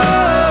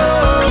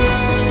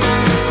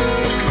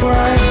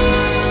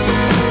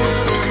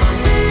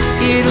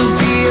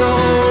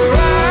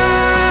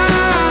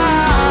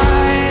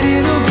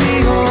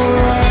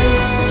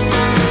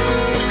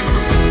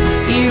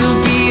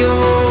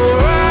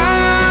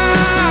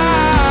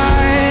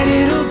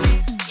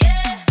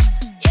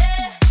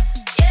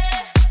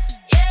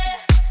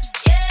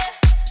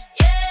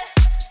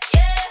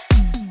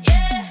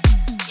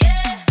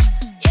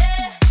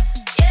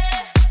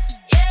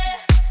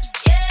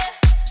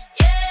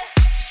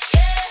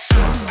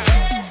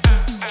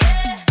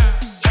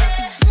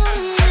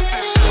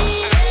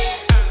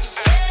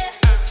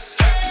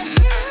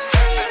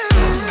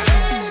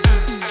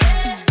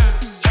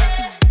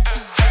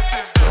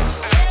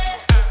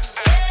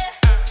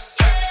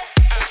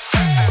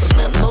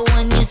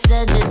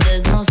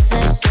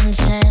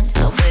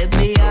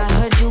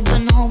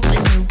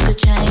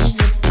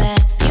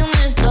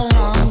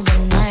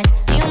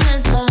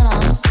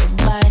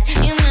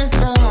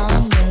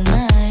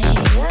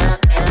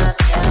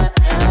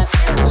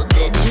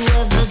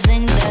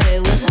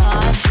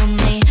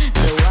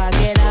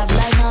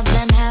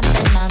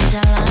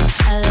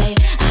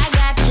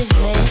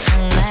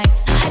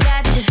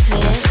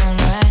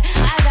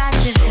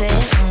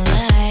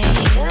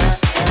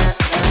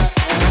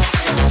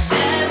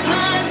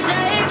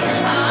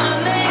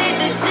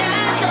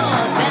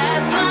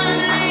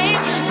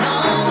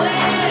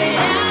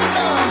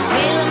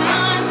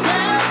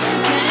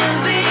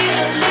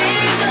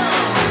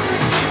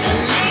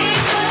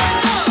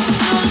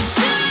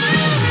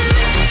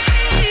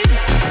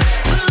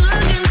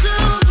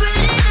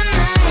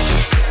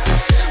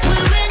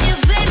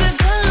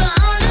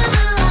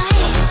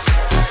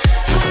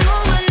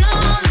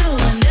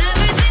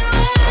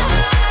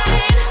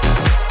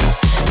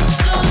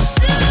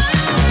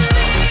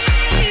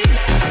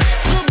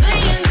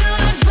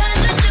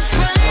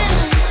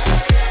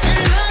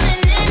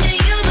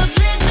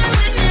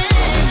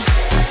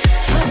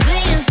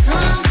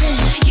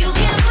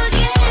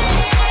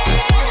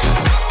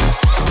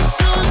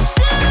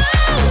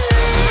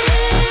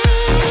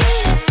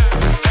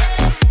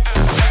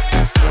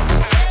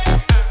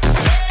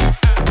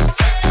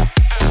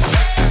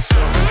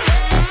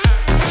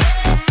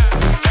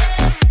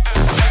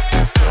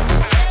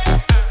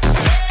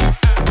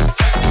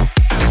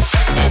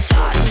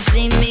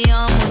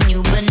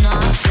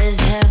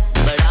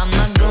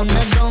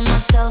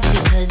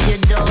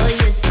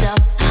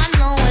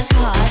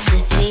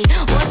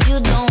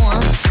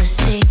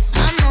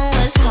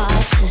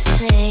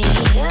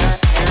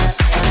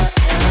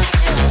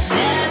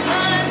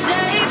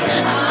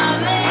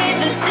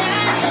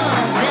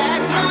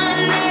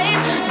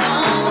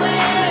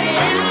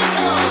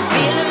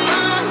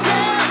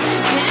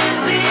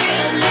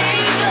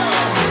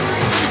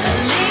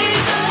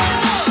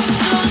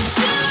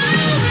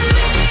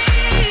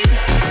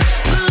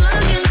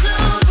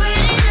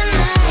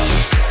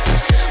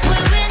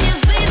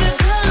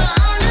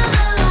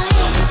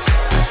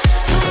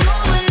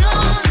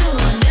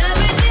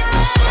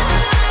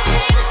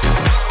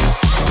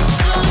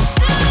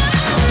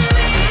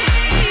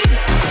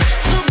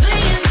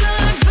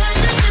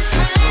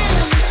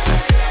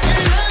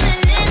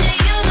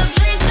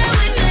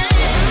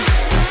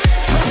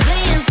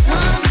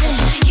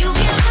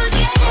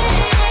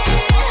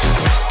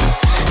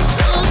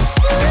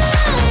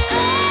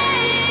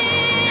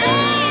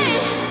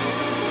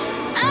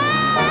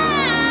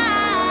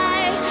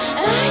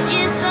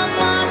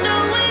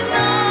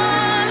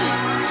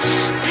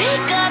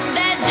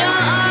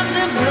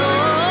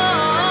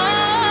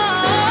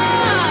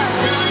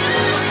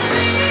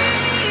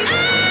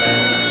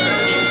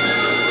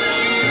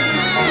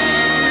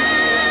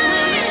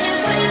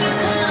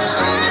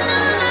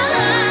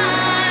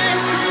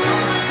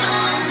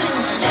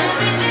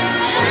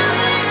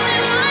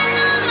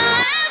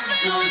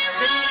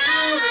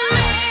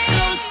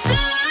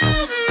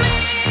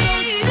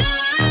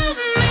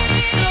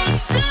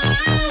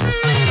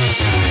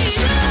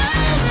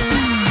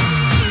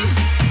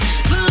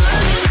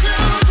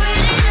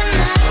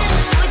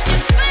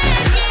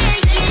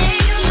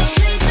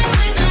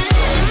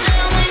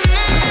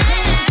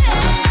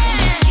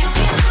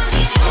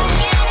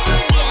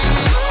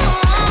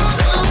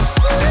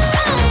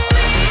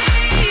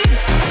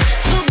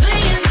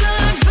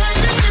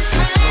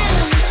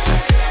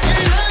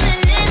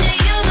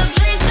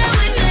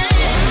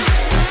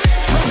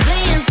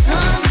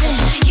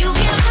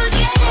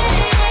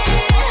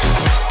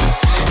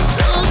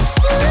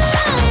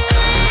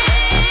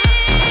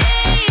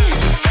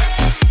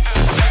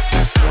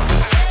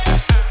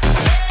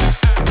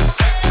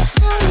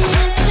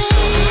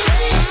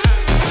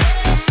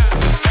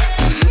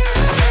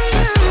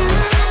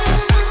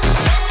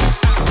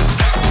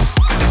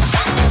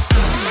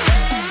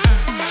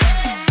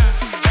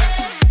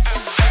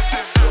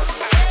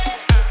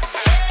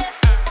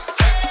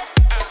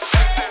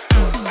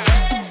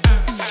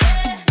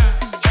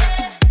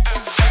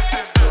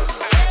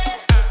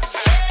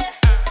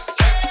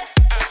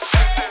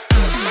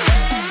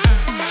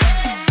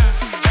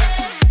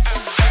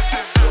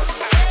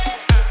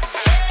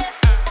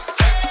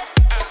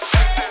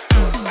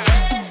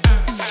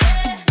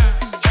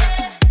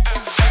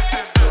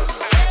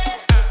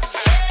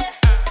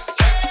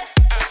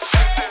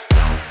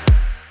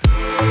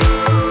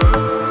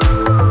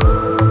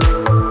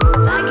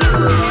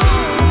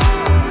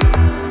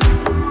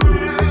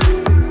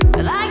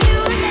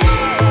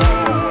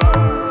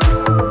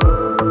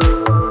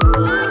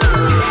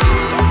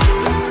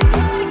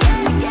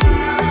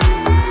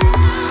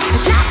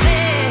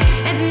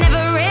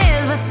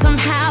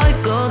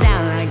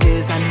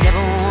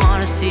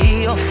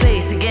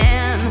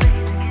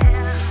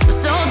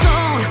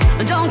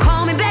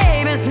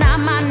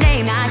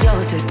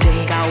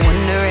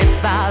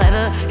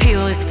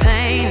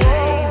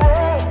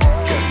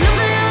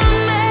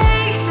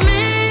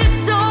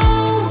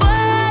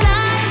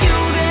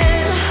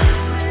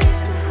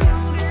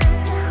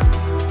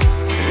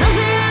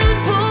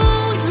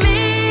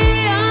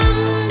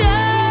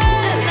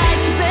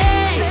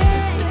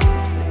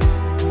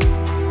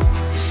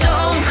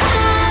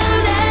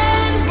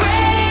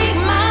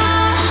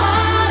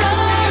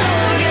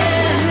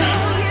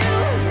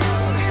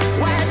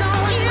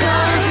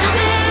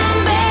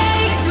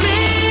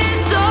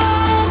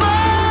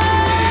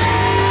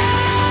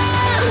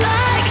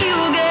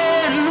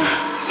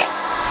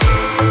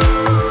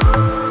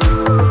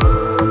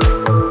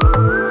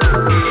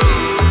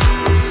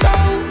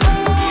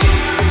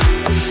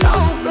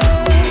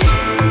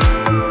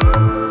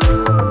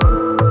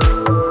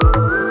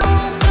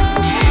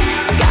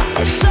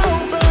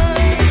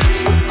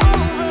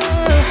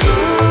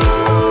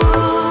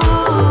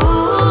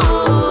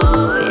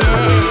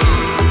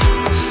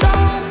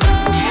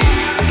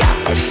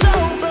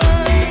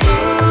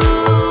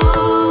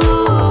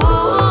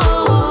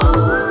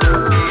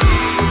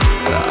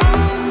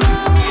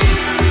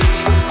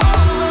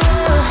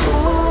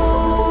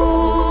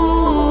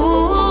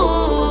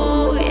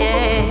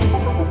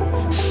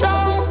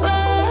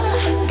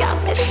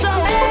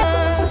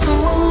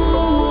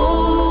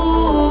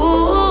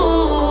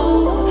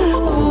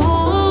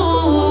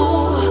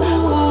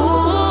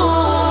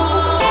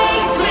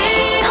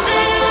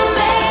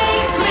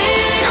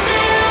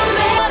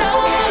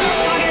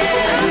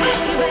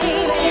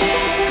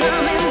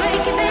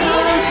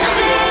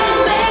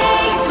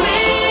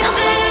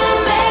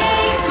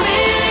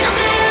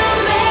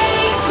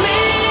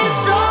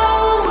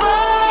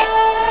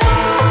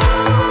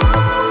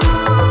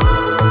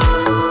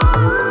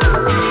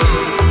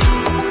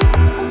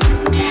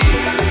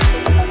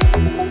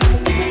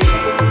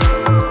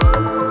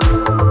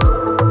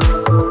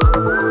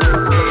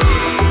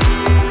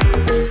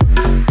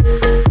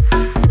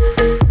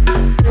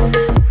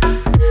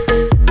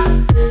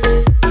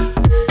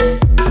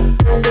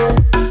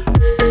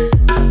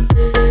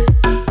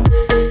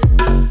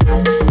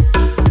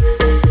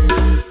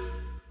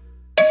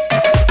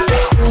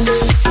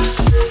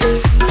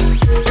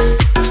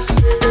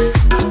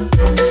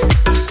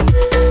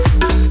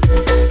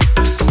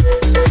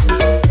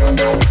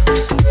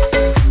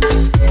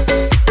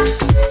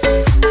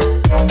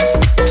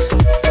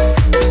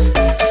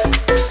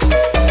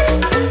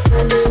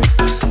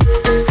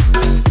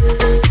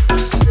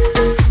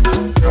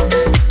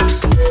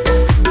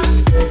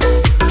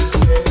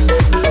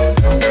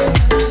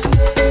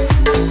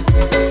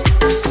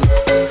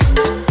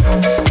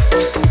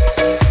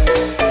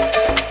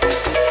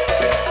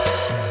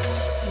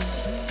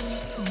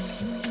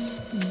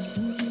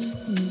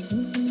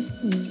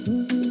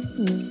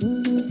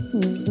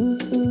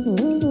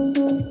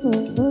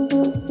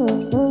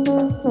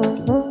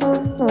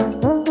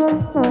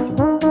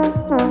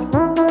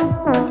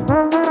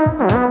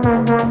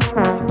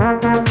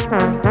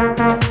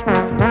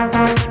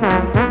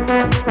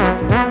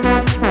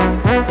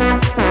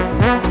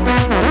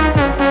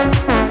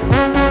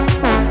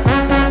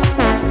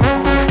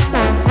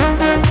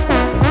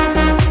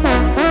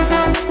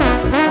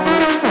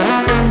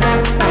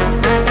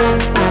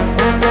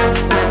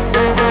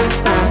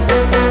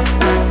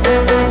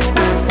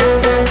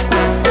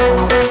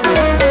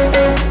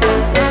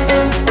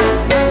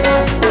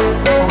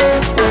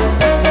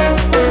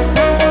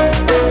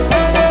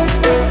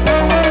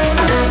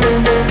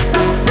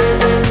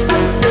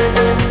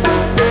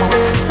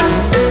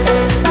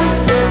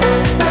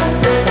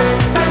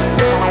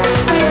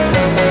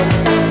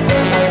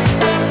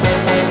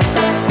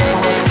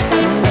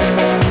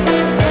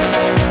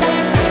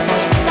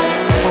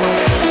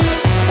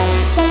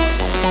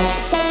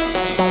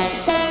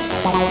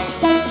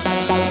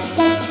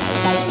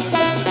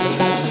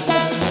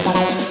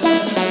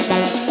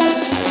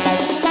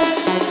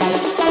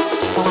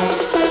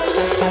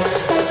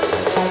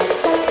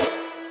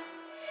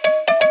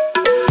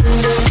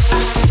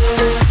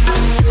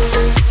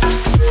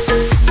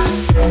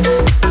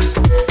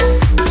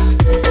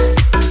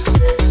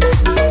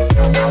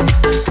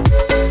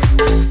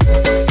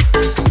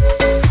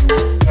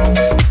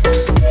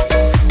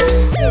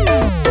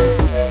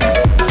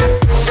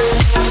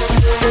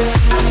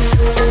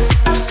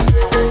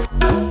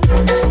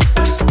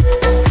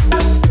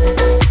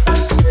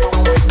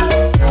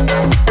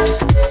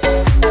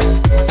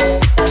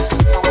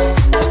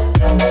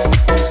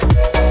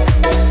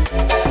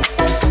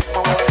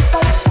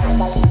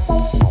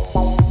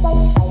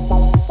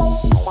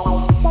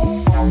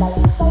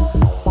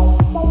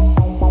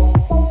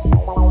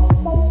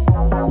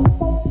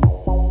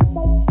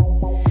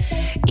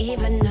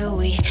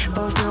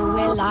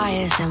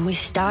 we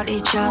start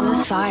each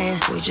other's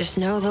fires, we just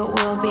know that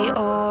we'll be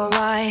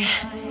alright.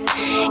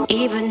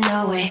 Even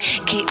though we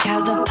kicked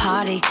out the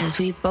party, cause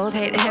we both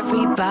hate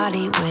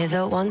everybody, we're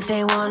the ones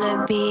they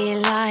wanna be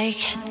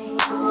like.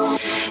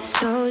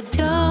 So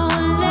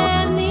don't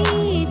let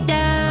me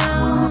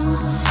down,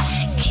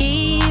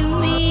 keep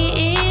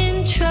me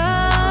in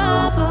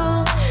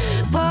trouble,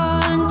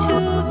 born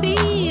to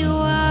be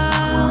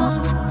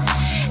wild,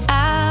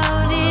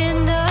 out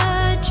in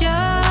the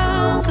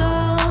jungle.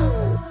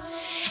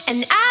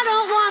 And I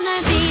don't wanna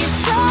be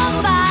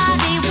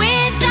somebody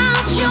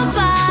without your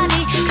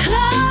body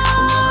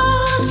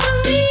close to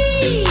me.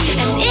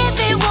 And if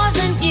it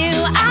wasn't you,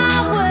 I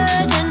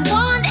wouldn't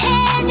want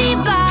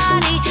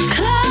anybody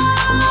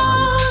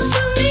close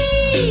to me.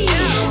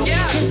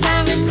 Cause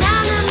I'm an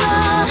animal,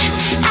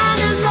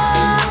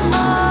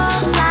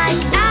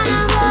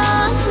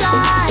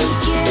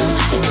 like you.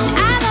 And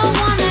I don't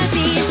wanna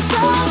be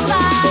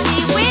somebody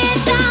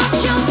without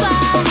your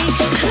body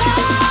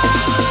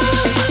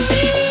close to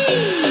me.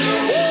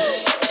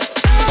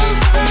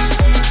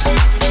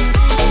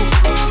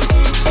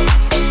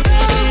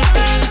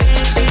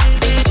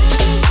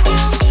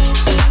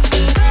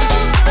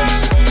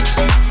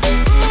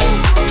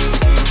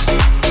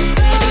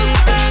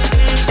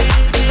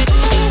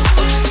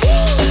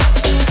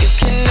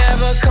 Can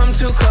never come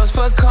too close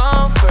for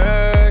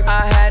comfort.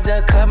 I had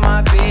to cut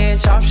my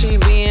bitch off, she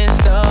being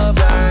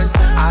stubborn.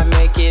 I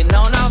make it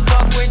known I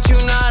fuck with you,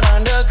 not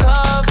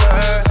undercover.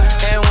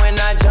 And when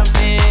I jump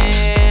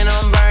in,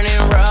 I'm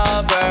burning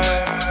rubber.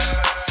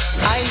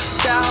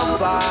 Iced out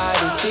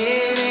body,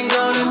 didn't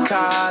go to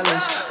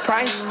college.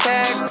 Price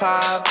tag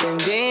poppin',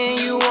 then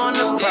you on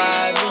the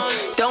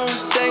private. Don't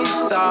say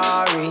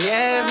sorry,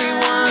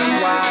 everyone's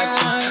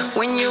watching.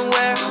 When you're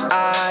where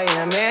I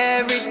am,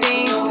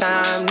 everything's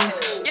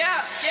timeless.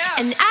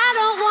 And I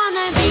don't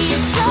wanna be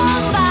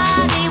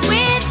somebody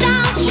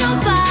without your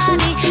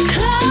body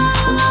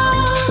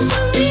close to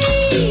me.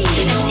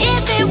 And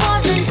if it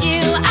wasn't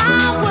you,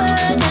 I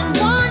wouldn't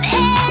want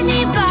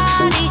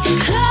anybody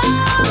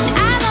close.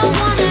 I don't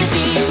wanna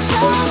be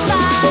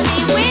somebody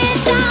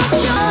without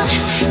your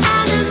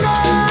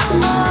animal,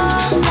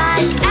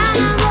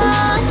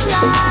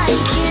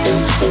 like you.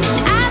 And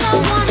I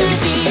don't wanna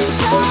be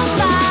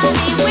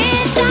somebody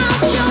without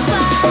your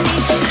body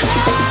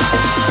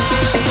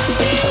close to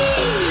me.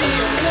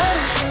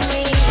 Close to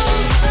me.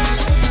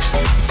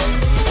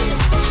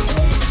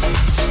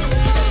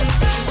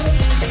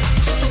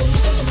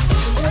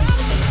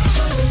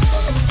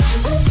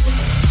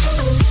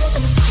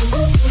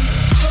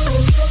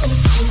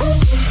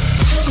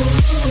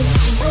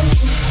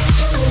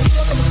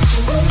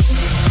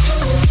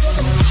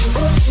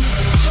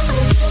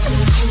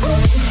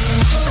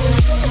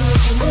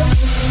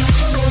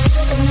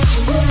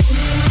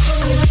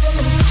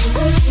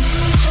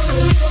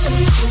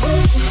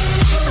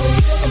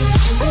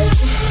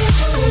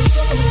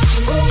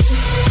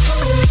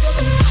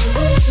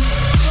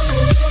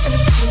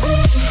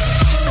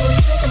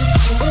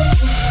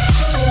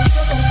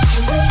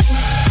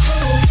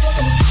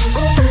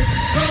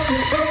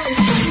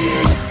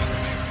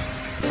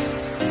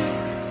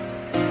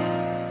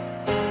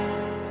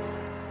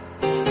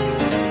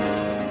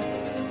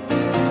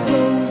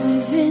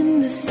 Roses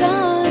in the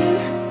sun,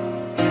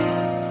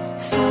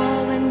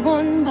 falling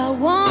one by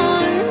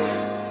one.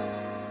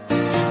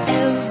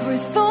 Every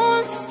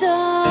thorn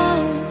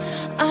stung.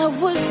 I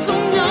was so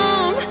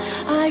numb,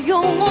 I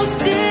almost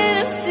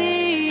didn't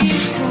see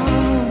it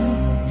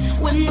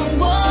come. When the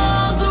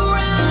walls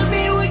around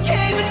me were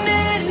caving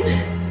in,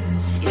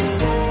 you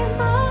saved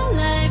my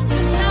life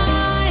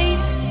tonight.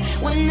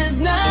 When there's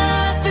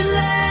nothing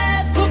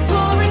left but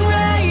pouring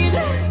rain,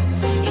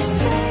 you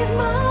saved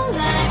my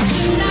life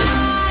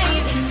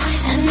tonight.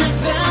 And I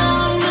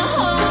found my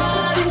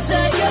heart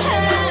inside your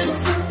hands.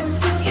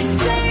 You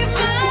saved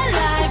my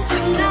life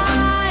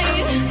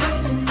tonight.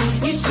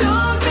 You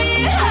showed me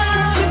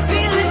how to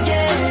feel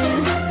again.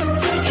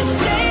 You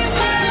saved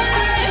my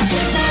life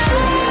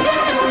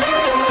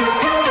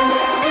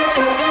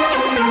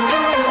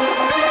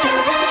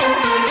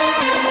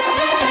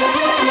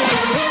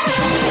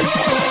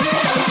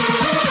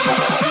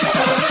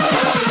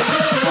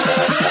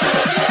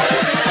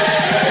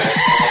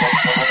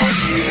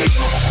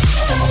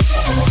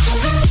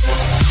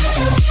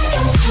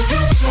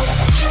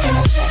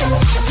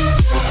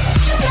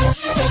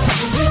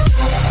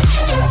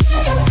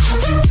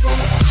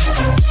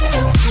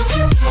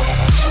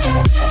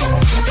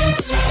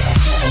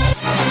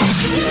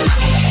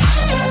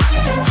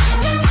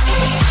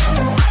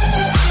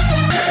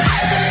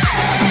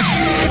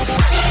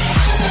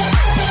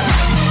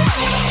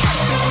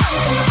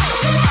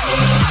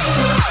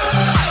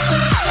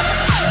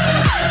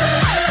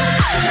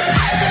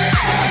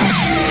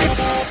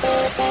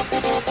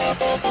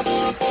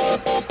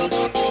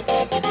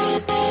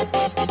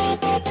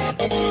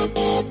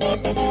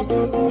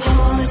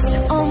Hearts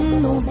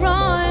on the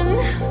run,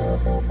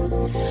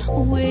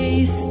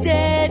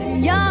 wasted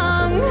and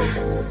young.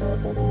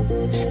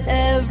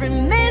 Every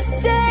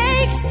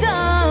mistake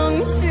stung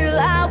till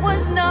I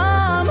was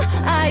numb.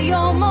 I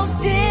almost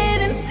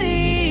didn't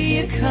see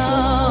you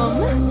come.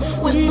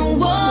 When the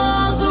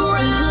walls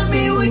around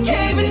me were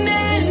caving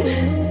in,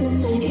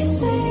 you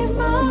saved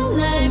my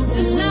life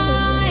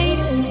tonight.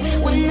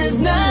 When there's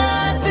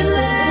nothing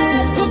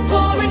left but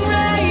pouring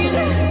rain,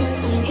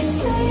 you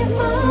saved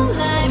my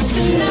life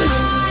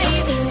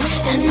tonight.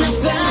 And I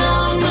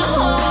found my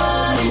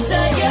heart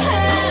inside your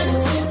hands.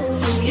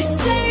 You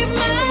saved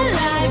my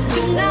life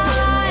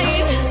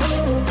tonight.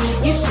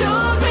 You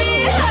showed me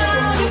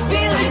how to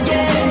feel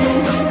again.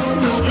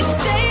 You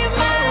saved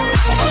my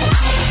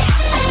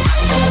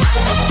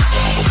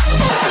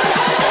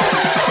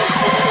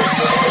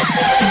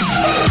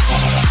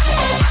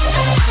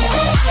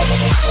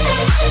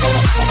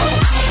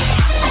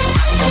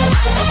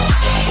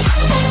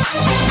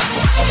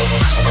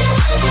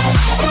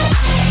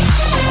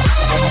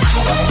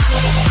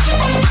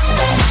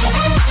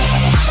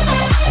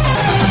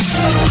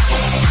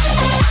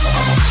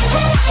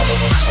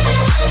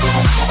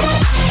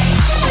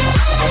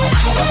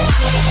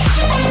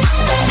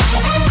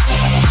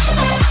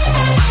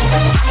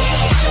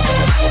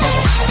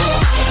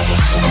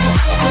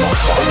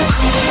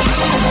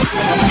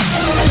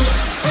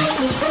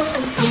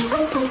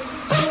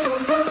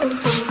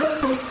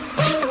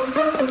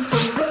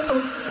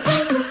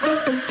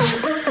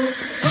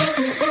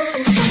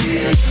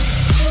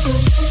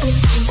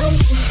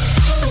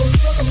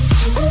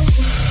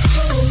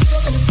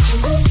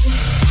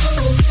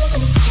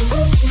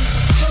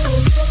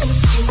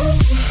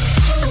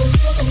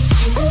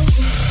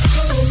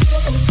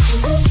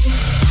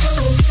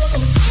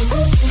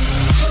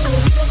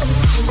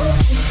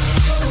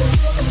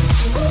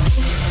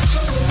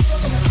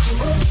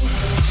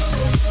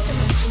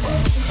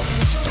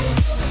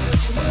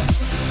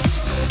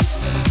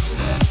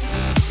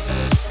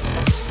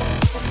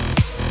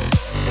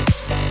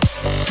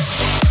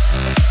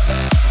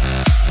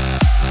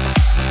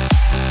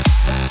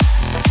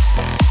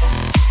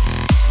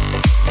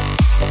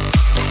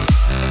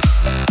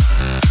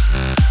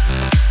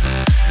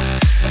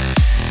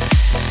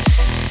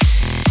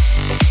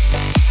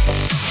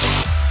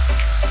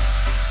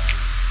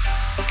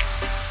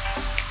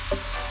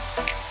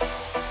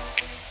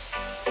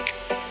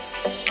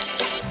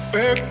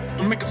Babe,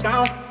 don't make a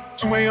sound.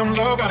 2 a.m.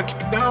 love, gotta keep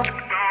it down.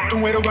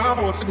 Don't wait around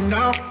for a signal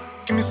now.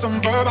 Give me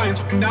some verb, I ain't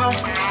talking now.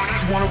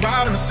 You wanna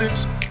ride in the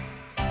 6,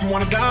 you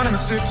wanna dine in the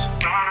 6.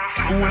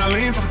 But when I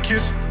lean for the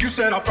kiss, you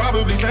said I'll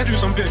probably send you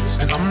some pics.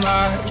 And I'm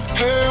like,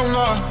 hell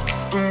nah,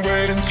 been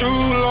waiting too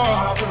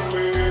long.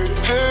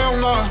 Hell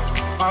nah,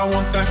 I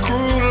want that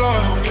cruel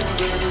love.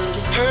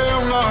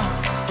 Hell nah,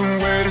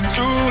 been waiting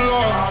too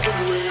long.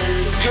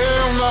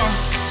 Hell nah,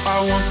 I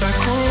want that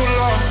cruel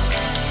love.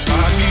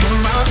 Body on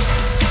my,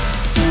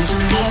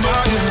 losing all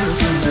my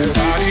innocence.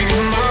 Body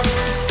on my,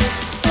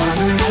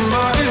 finding all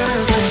my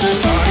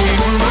innocence. Body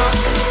on my,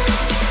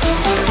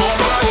 losing all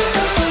my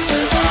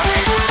innocence. Body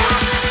on my,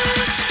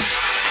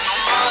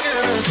 all my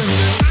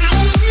innocence.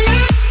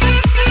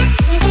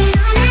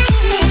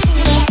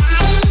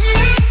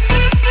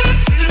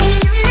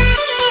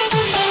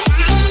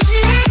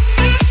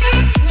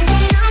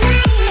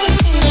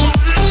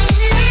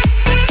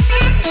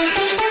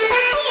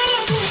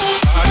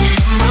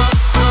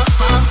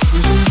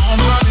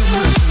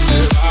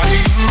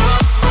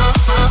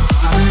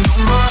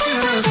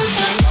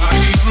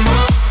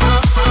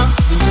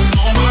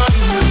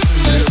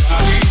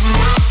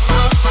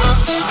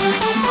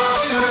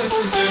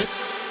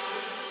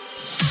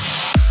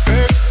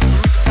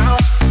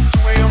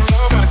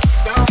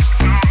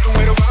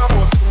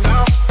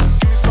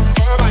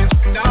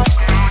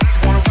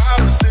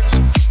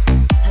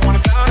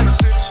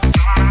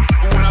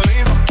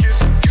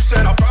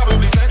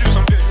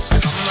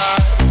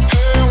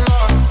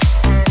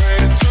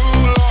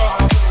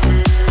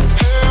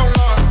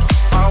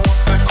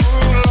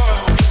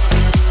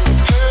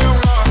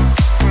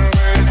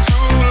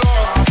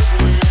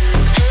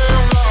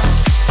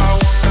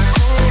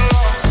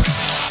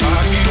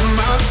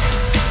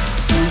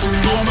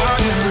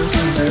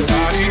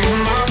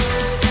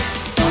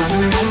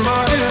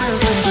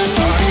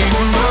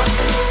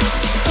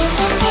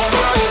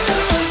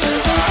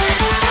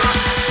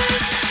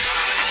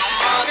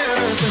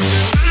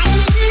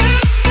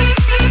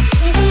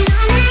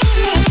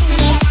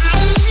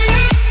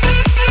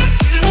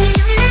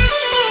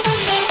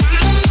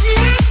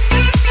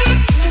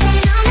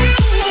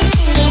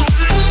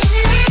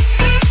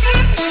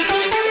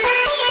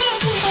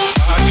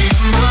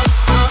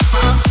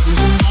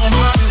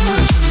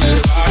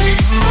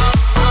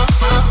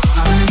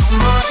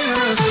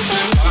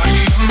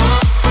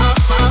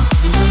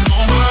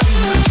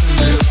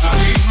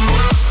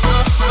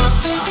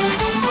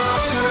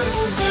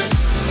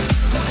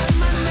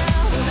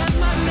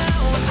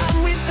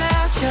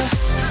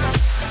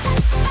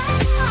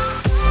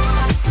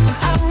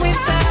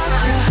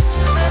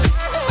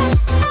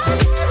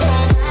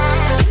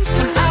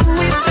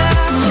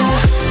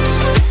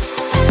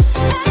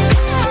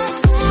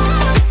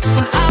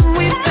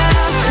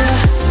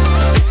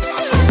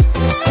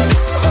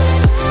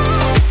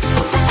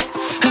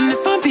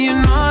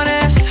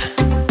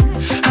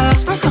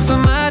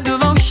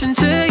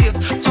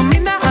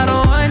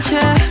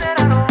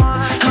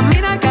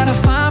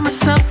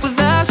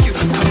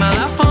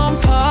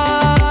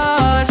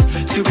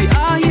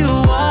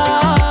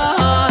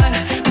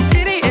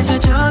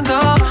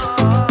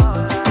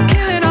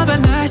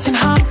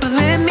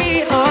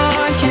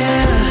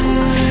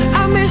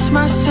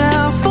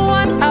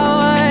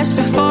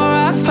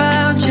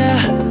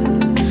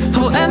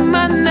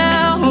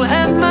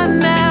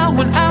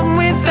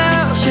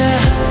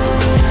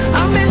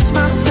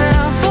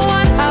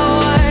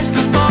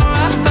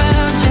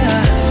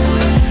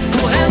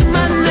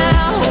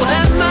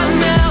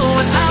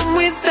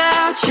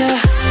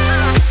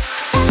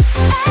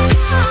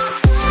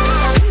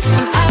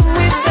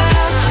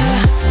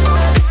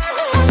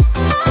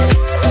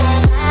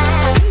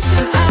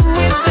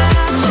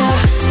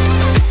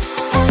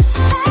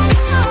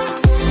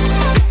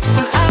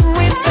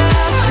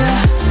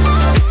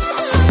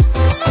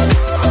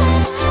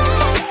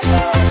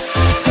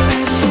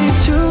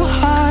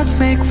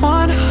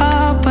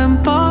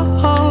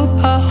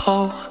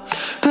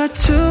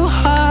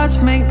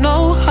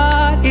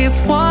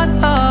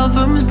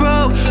 problems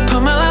broke.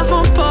 Put my life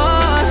on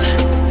pause.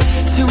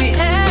 Tell me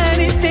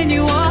anything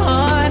you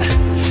want.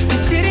 The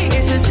city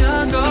is a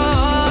jungle,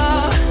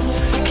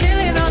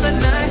 killing all the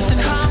nice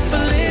and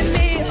humbling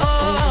me.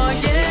 Oh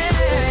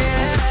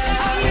yeah,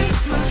 I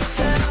miss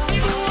myself.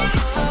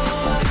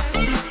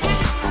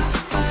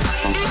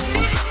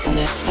 And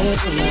that's the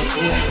night,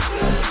 yeah.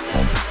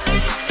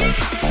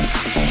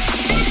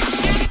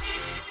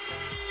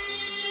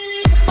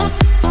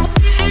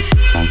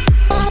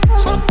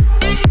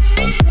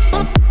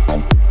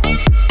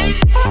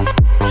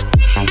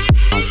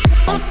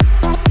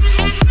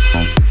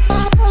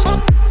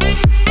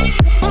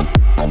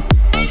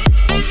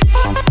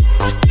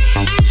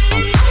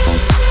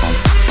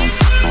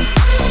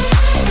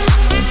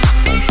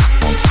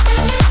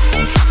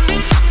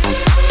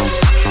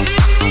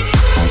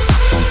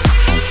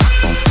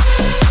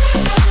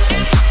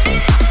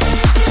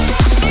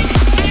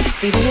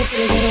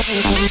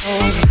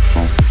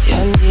 Yeah,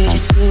 I need you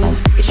to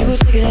get you a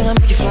ticket and I'll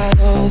make you fly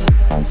over.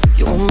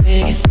 You won't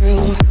make it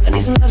through. I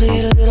need some love to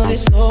get a little bit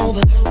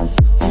sober.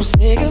 Won't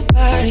say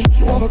goodbye.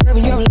 You won't regret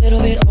when you're a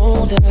little bit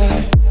older.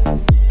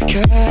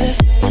 Because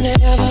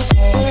whenever,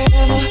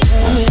 wherever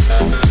we're meant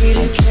to be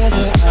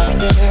together, I'll be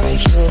there and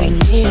you'll be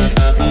near.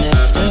 And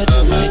that's the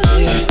deal, my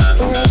dear.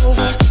 We're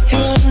over,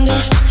 you're under.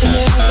 You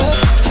never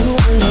have to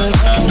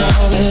wonder.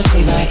 You can always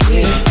be my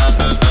ear.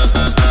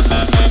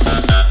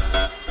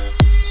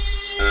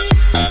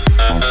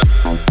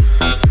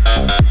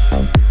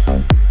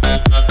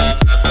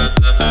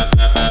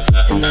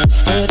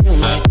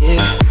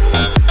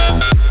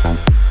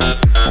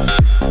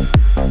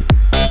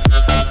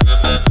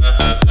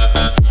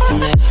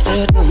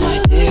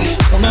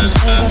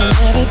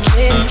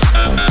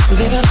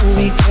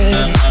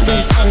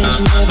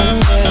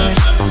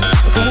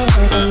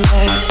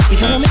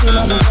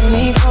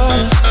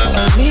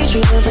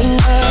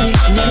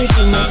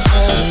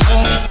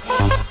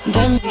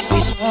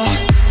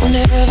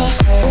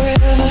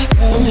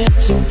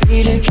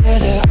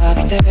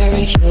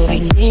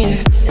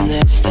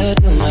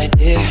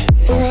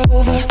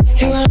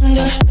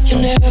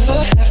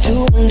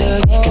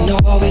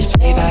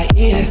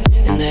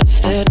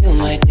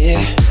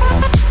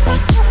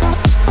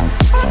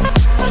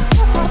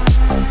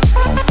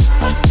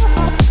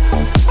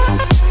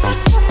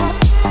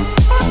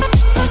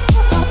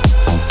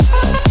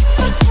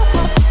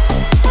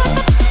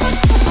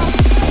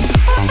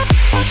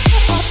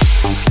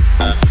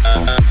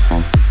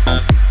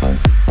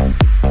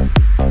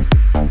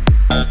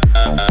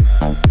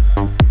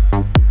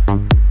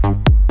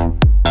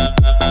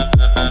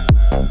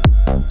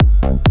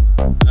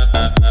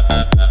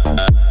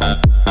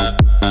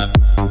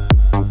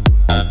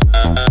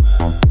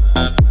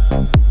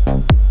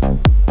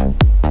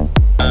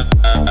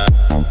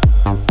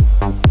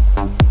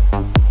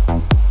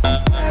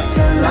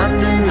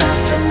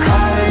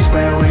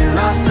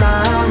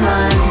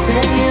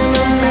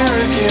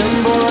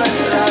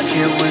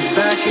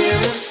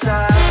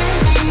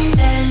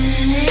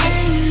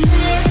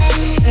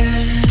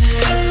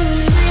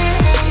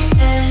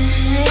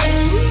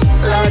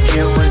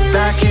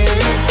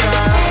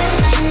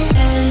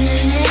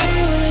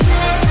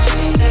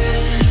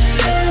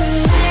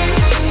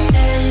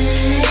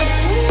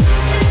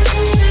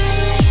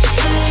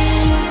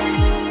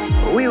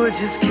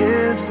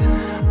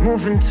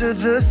 Moving to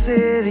the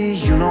city,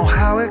 you know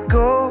how it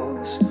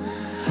goes.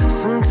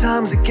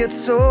 Sometimes it gets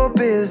so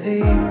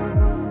busy.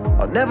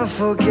 I'll never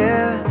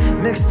forget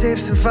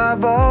mixtapes and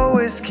 5-ball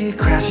whiskey,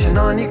 crashing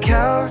on your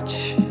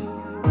couch.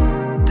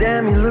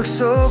 Damn, you look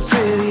so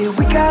pretty.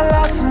 We got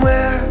lost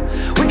somewhere,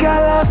 we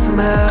got lost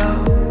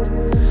somehow.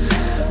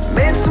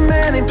 Made so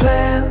many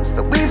plans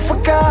that we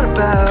forgot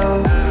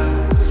about,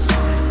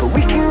 but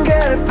we can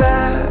get it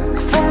back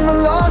from the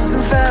lost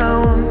and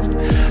found.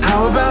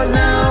 How about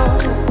now?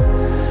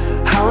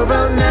 How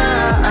about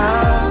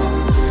now?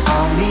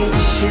 I'll meet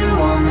you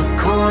on the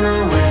corner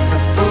with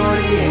a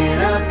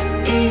 48 up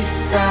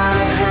east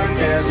side. Heard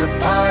there's a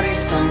party,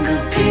 some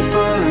good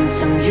people and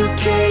some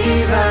UK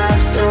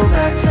vibes. Throw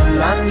back to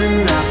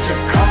London after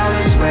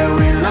college where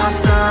we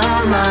lost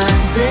our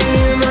minds,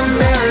 singing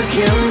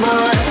American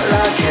Boy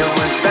like it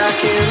was back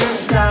in the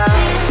style.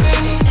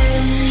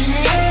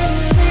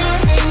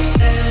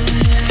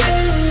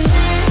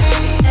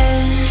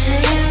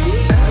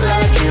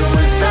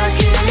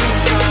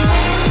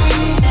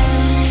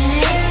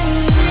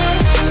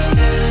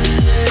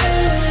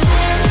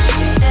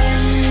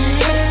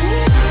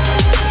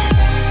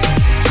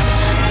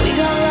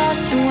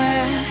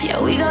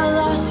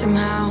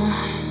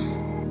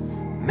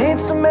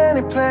 So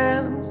many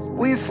plans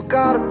we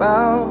forgot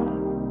about,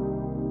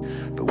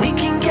 but we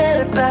can get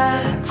it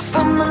back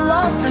from the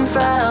lost and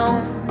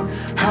found.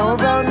 How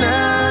about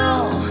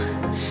now?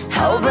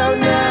 How about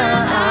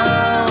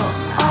now?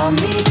 I'll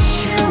meet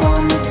you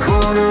on the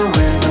corner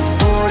with a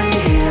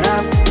 48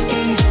 up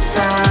east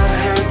side.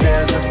 Heard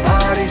there's a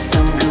party,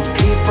 some good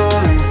people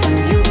and some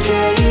UK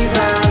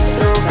vibes.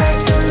 Throw back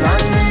to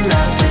London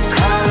after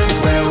college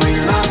where we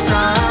lost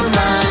our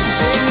minds,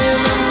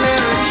 singing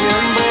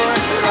American Boy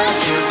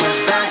like it was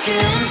back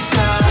in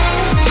style.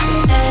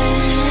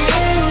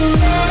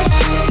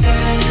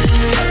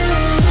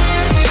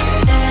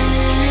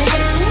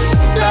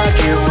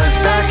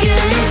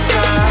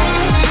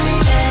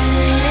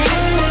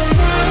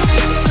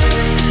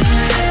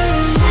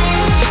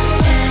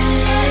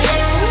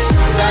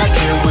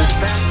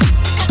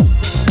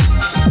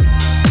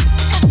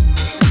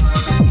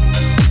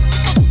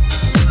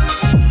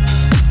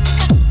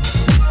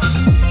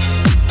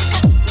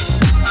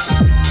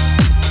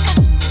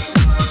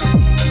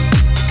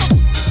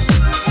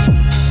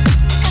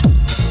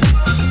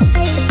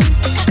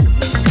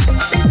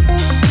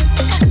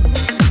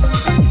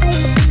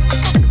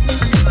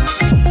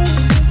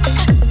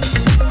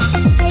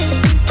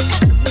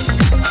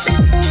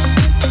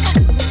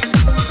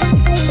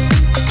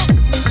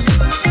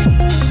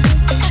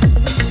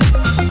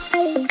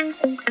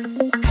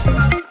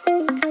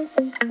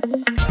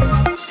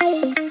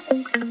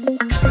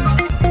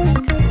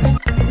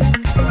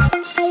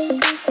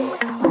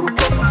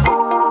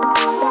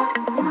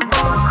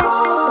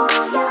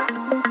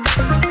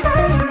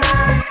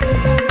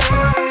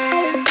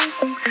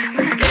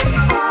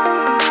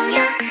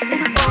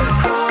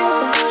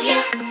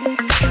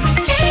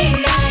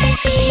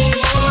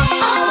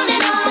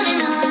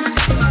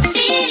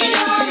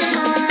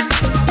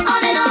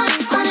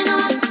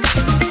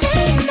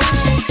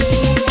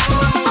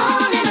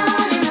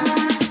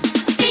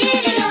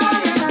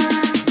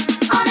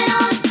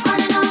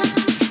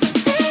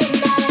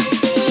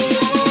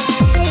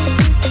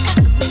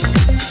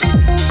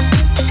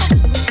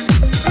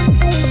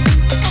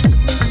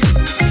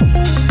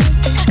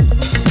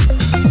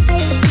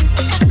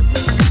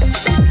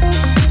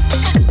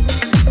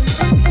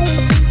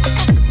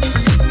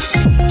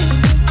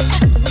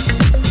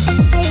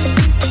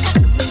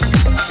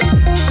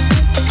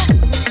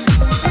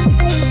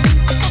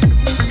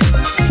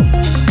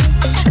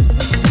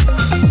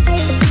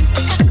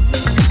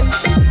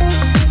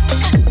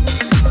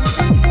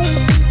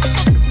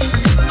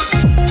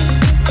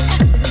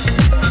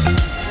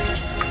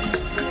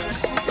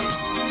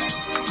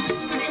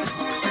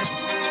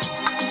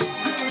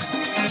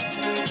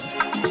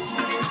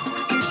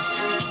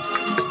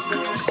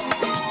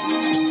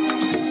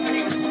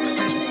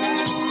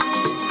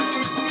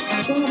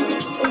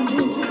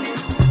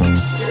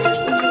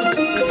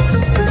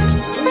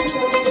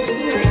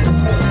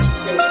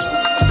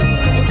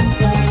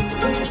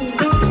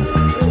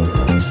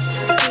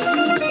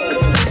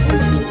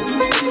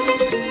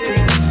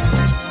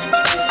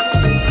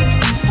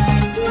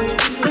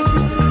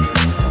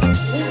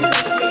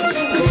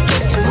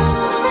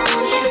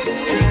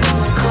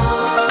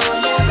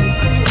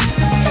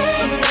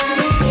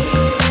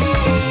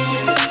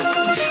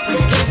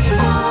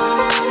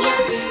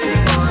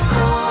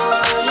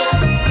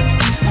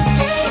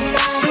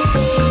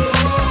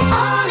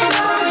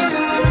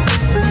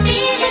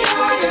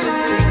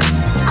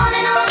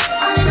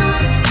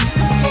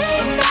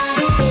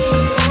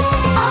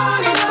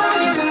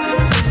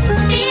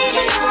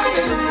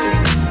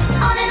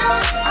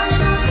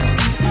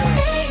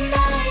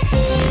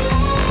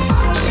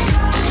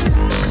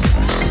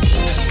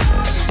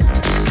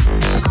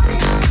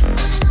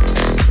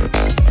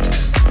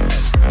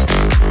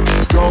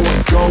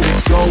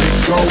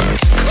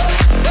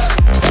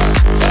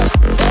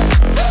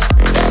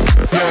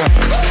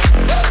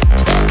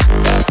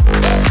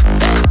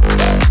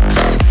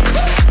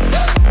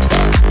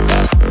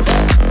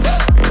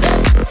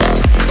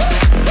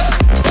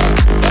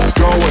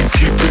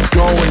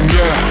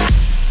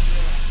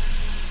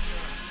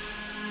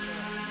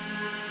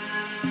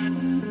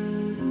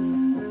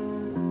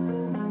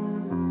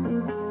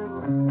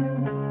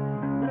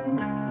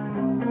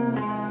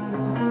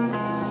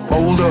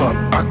 up,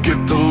 I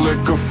get the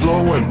liquor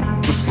flowing,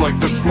 just like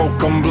the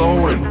smoke I'm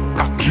blowing.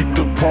 I keep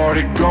the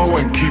party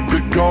going, keep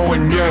it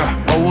going, yeah.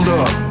 Hold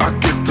up, I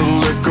get the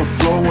liquor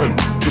flowing,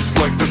 just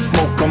like the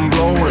smoke I'm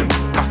blowing.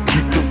 I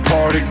keep the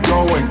party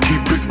going,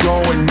 keep it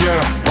going,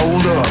 yeah.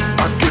 Hold up,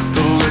 I get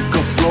the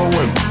liquor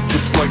flowing,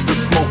 just like the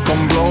smoke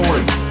I'm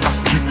blowing. I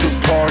keep the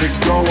party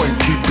going,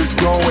 keep it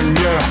going,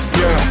 yeah,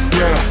 yeah,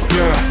 yeah,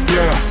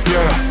 yeah,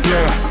 yeah,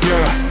 yeah, yeah,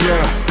 yeah, yeah, yeah,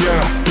 yeah,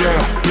 yeah,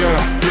 yeah,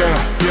 yeah,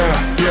 yeah,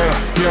 yeah,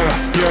 yeah,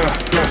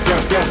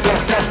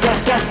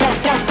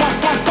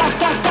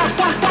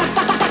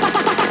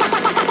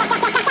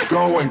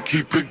 going,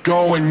 keep it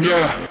going,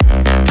 yeah.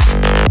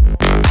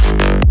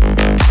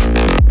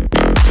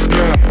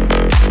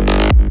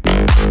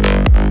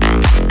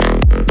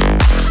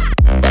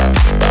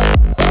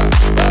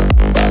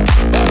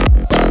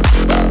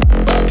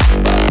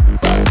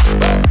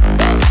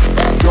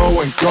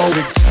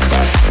 Going.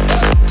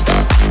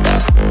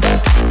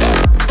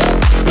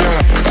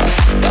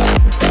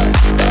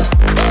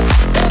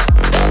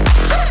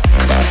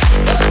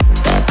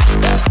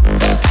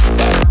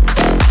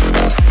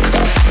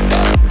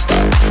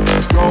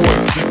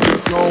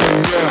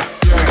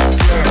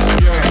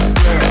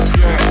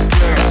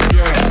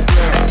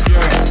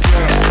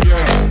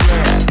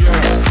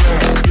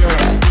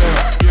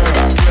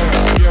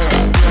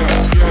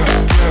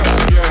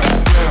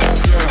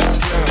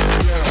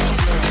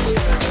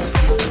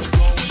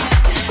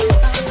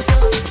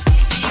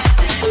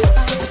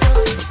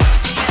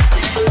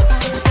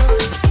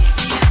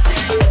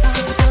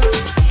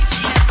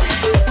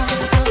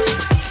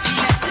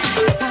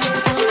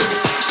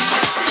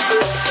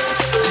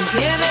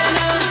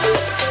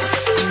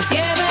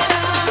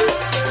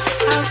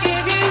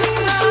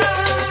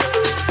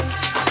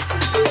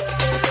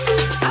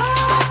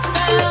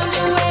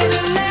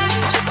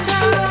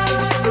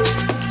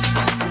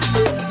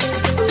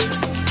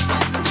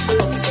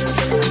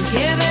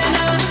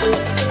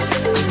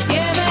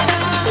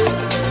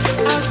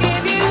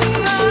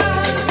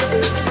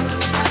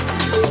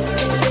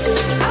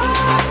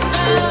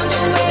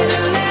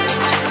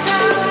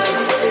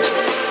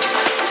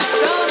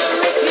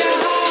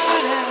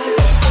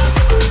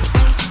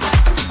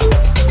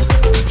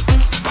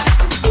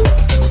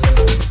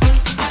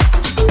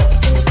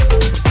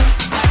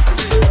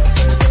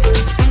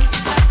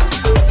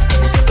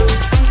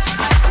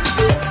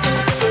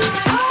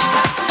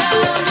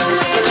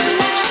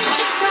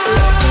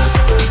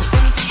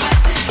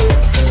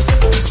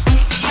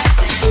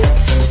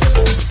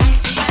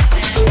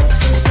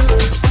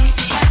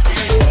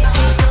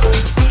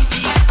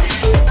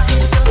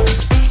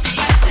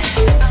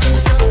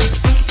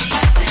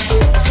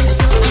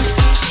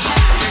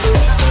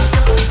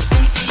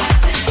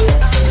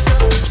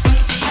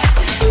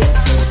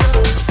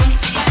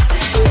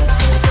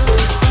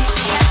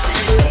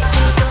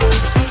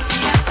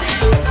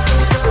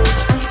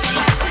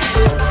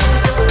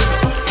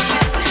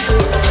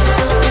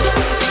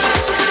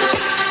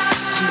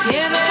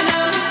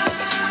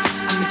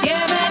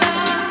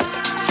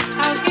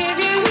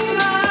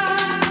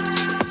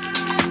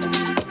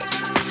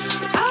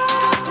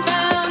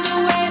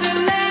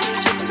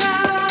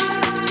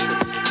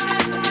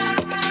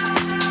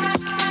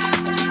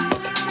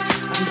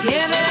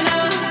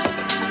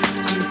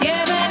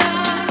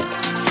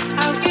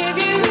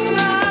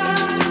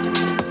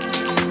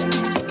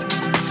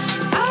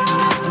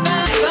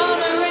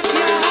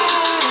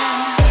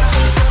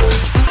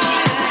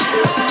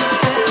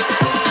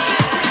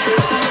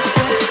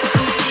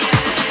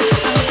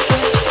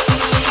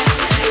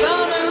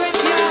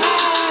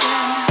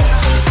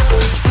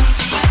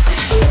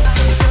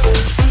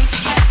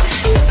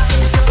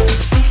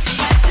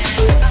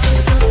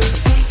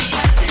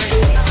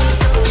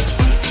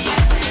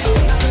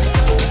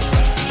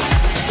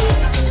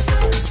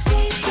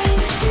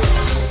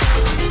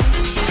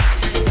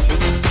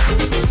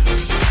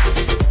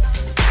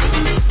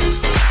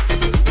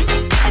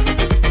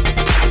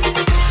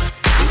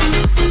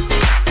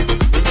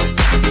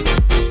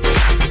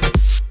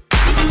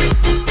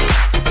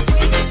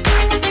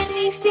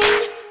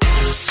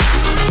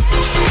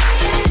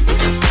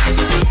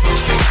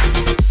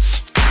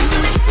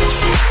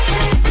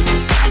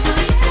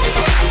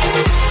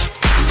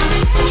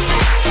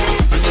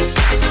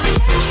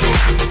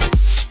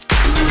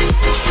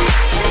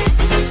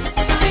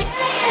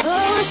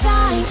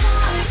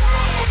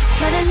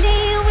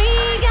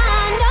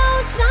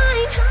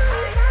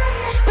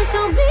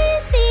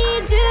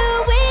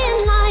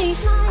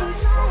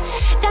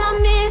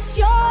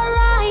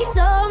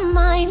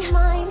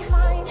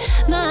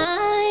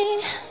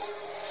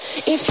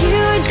 If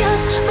you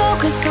just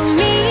focus on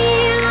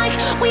me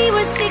like we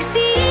were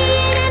 16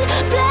 and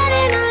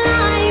planning our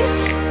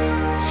lives.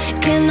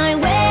 Can I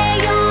wear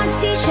your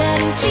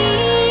t-shirt and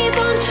sleep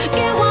on?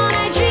 Get what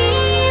I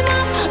dream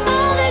of,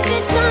 all the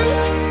good times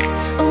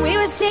when we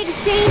were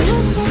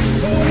 16.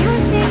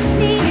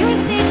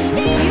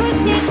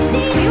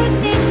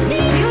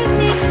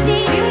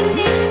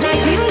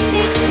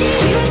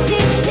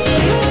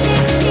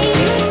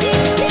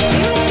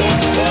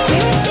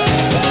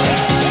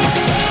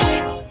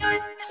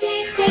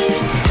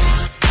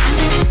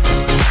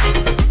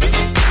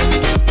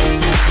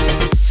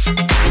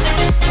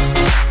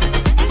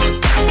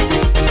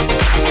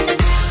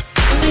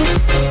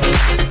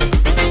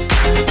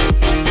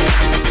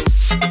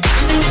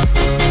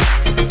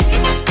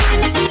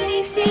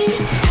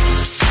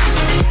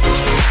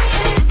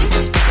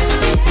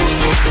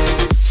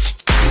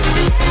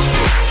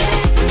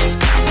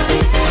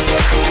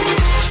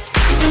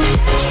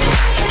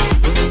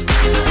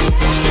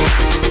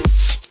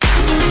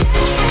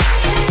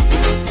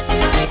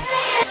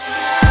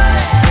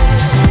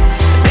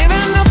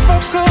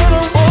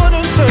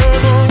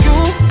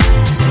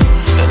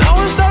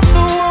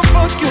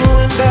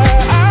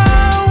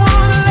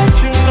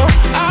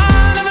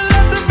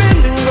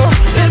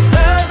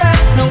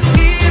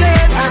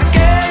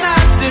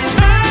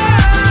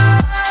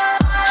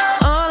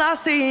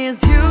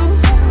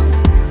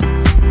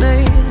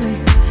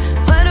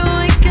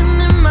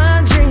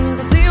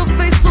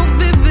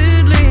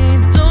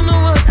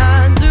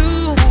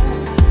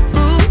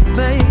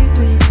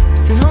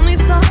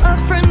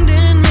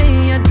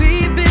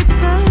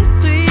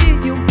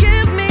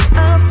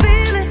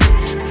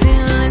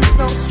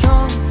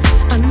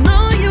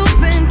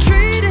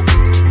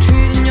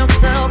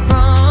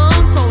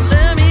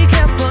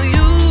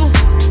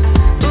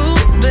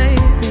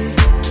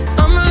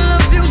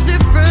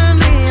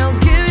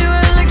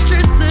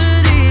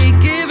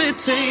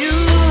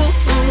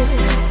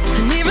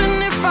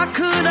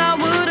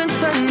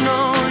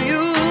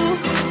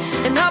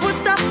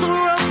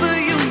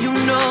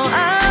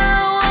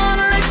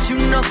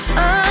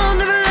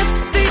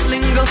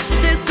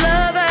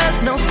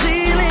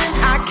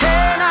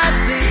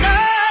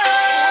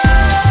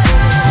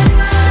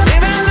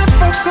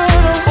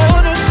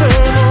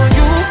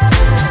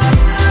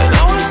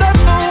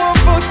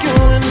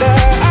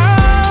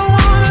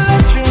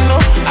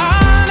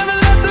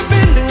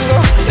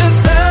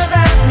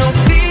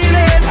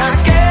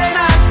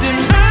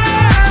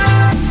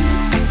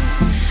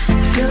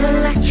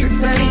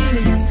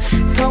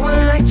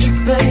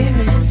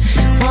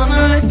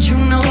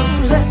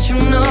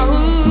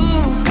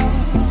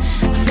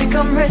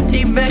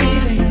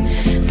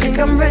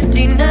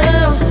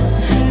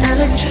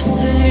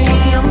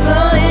 I'm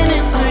flying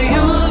into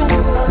you.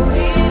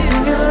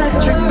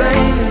 Electric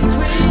baby,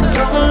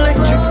 so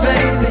electric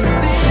baby.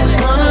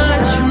 Wanna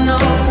let you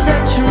know,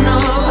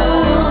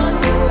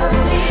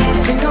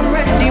 think I'm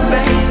ready,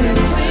 baby.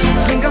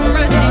 Think I'm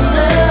ready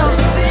now.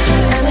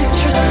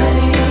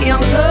 Electricity,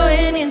 I'm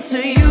flying into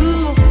you.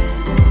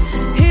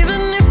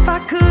 Even if I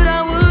could,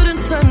 I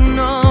wouldn't turn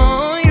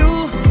on you.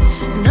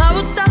 And I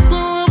would stop the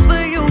world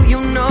for you, you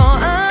know.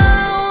 I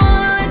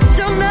wanna let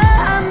you know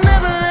I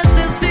never let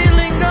this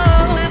feeling go.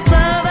 This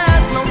love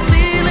has no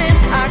ceiling,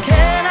 I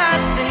cannot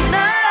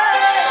deny.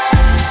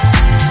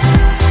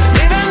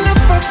 Even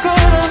if I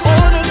could, I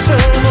wouldn't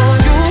turn on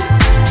you.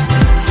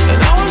 And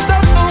I would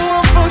stop the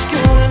world for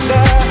you and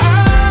I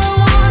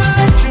wanna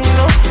let you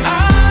know I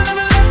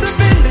never let the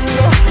feeling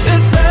go.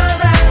 This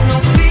love has no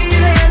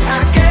ceiling,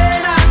 I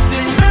cannot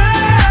deny.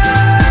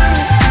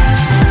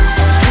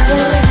 So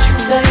electric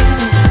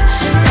baby,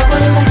 so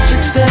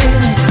electric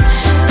baby.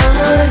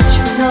 Wanna let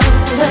you know,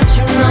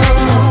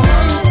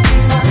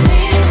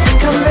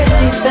 think I'm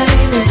ready,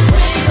 baby.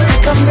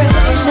 Think I'm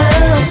ready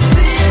now.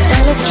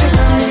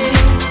 Electricity.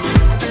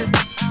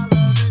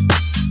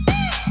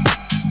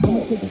 I'm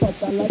a quick fuck,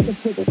 I like a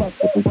quick fuck.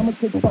 I'm a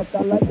quick fuck, I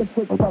like a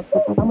quick fuck.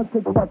 I'm a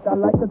quick fuck, I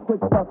like a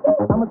quick fuck.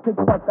 I'm a quick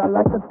fuck, I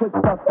like a quick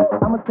fuck.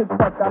 I'm a quick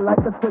fuck, I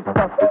like a quick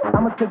fuck.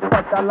 I'm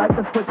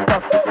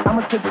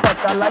a quick fuck,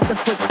 I like a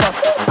quick fuck.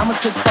 I'm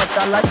a quick fuck,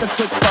 I like a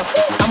quick fuck.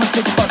 I'm a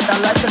quick fuck, I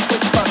like a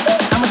quick fuck.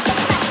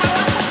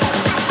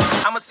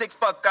 I'm a sick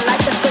fuck, I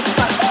like a quick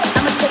fuck.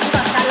 I'm a sick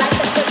fuck, I like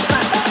a quick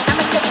fuck. I'm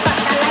a sick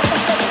fuck, I like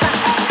a quick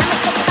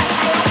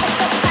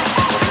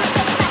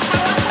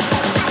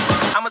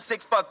fuck. I'm a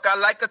sick fuck, I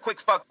like a quick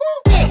fuck.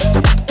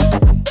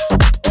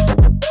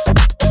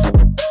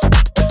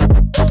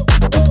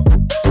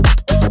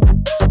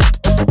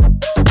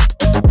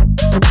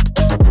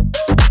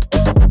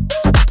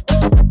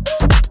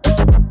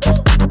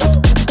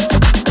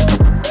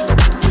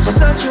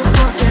 Such a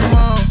fucking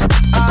hoe,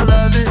 I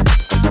love it.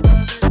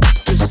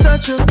 You're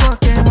such a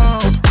fucking hoe,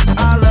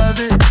 I love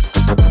it.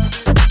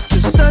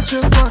 You're such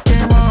a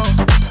fucking hoe,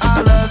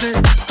 I love it.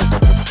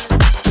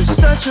 You're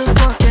such a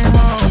fucking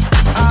hoe,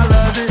 I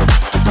love it.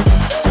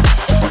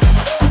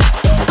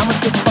 I'm a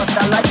sick fuck,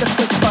 I like a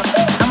quick fuck.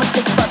 I'm a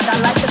sick fuck, I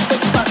like a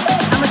quick fuck.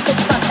 I'm a sick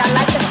fuck, I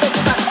like a quick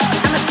fuck.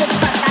 I'm a sick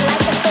fuck, I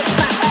like a quick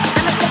fuck. I'm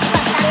a sick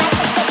fuck, I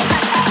like a quick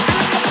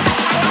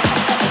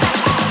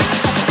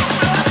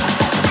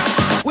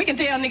fuck. We can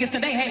tell niggas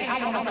today, hey, I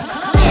wanna come.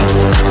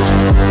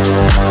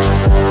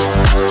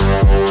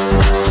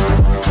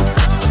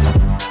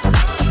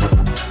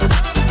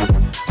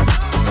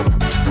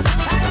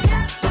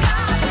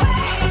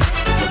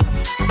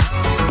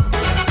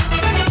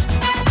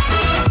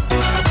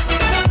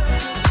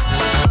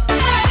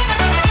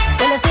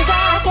 Well, it feels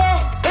like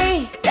every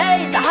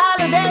day's a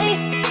holiday,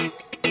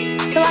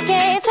 so I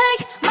can't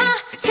take my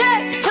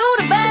check to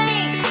the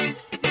bank.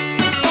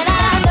 And I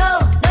know,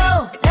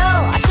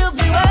 I should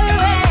be worried,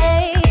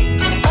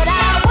 but I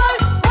work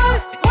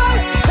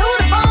to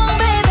the bone,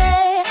 baby.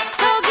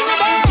 So give me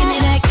that, give me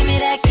that, give me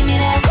that, give me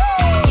that,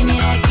 give me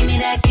that, give me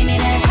that, give me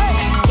that,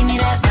 give me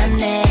that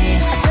money.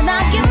 I said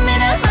now give me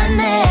that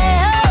money.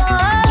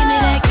 Give me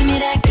that, give me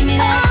that, give me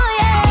that,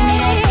 give me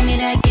that, give me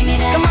that, give me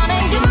that. Come on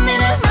and give me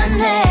that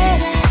money.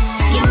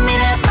 Give me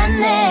that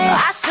money.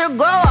 I should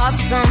grow up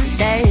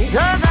someday,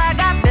 'cause I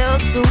got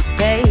bills to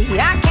pay.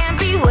 I can't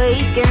be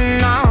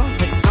waking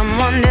up at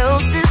someone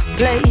else's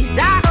place.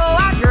 I know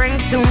I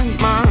drink too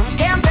much,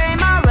 can't pay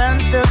my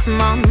rent this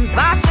month.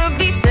 I should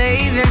be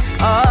saving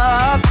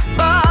up,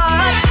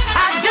 but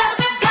I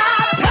just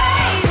got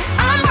paid.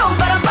 I'm broke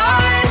but I'm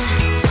ballin'.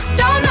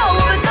 Don't know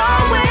where we're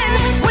going.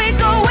 We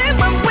go in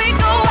when we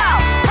go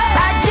out.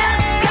 I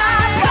just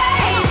got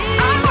paid.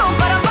 I'm broke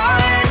but I'm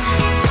ballin'.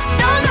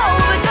 Don't know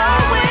where we're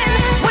going.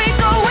 We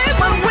go in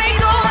when we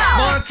go out.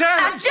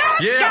 Montana. I just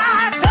Yeah.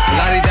 got paid.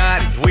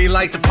 Lottie-dottie, we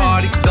like to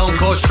party. Don't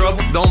cause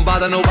trouble, don't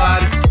bother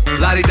nobody.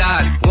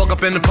 Lottie-dottie, walk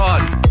up in the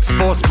party.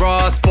 Sports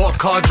bra, sport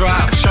car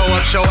drive. Show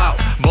up, show out.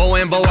 Bow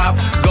in, bow out.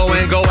 Go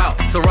in, go out.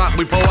 So rock,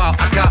 we pull out.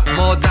 I got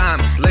more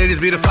diamonds. Ladies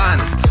be the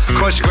finest.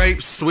 Crush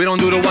grapes, we don't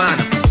do the wine.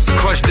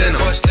 Crush dinner,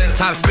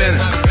 top spinner.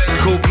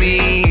 Coupe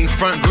mean,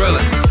 front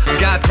griller.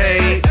 Got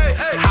paid,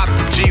 hop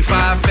the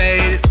G5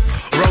 faded.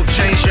 Rope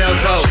chain shell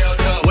toes.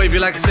 Wave you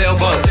like a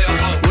sailboat.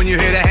 When you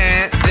hear the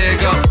hand, there you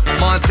go.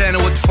 Montana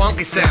with the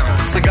funky sound.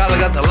 Sagala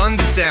got the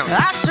London sound.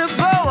 I should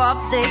grow up,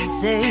 they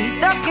say,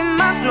 stuck in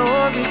my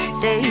glory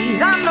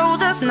days. I know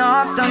there's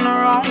nothing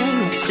wrong,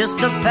 it's just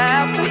a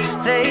passing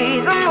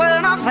phase. And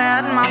when I've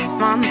had my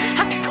fun,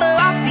 I swear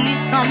I'll be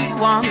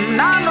someone.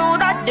 I know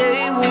that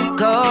day will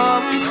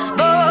come,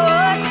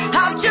 but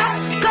I've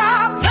just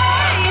got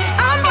paid.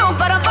 I'm broke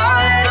but I'm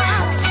ballin'.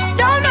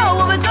 Don't know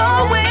where we're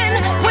going.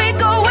 We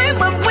go in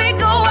when we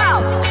go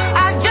out.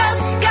 I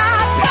just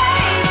got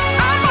paid.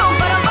 I'm broke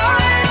but I'm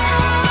ballin'.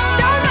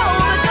 Don't know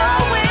where we're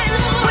going.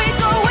 We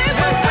go in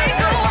when we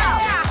go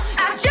out.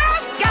 I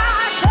just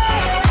got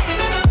paid.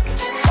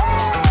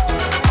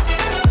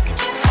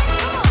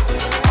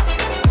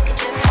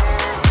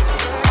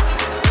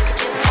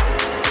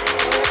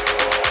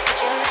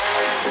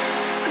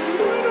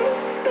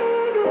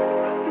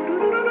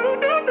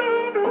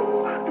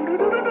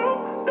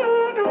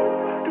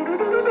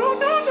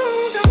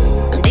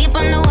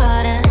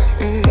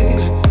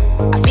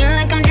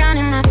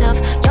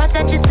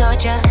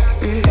 at ya.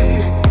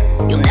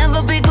 You'll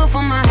never be good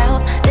for my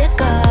health.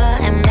 Liquor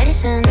and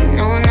medicine,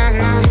 no, nah,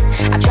 nah.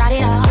 I've tried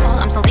it all,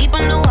 I'm so deep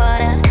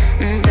underwater.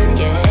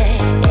 Yeah.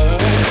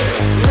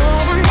 No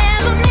one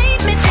ever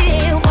made me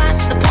feel.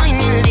 What's the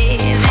point in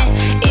living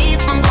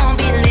if I'm gonna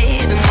be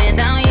living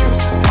without you?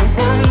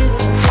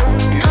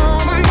 No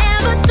one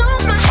ever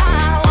stole my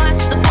heart.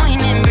 What's the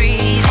point in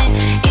breathing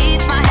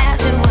if I have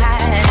to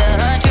hide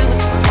the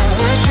truth?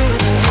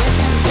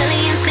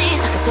 Million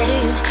things I can say to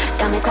you.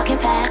 Got me talking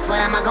fast, what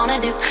am I gonna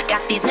do?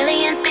 Got these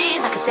million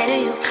things I can say to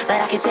you,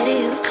 but I can say to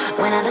you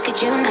when I look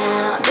at you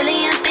now.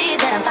 Billion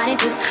things that I'm fighting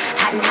through,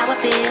 hiding how I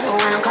feel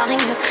when I'm calling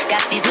you.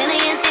 Got these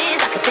million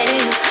things I can say to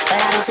you,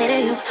 but I don't say to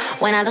you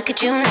when I look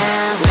at you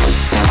now.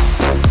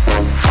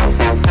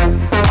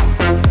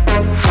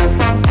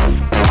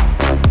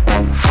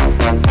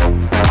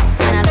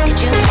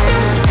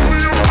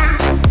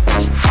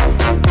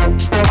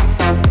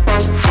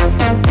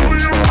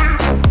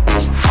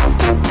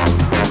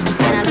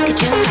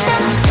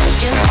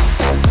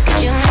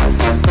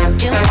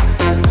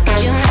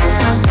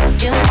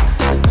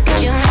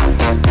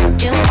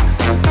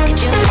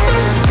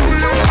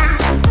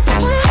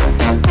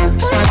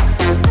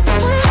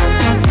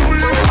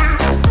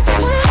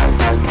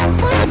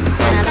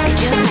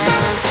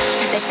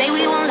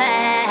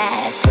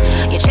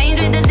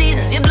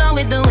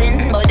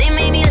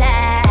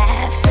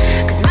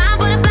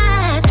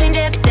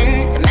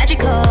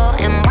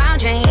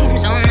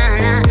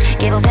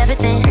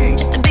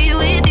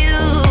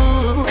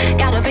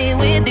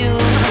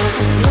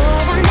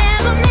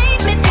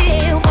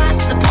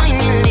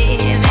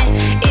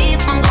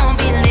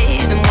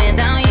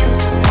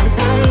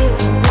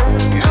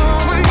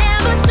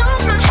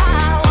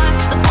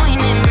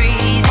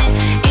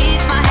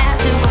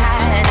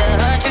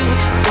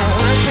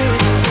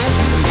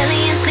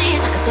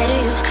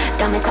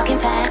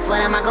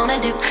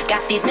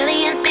 These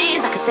million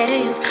things I can say to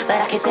you,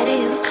 but I can say to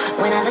you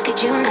when I look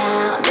at you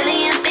now. A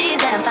million things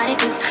that I'm fighting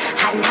through,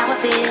 hiding how I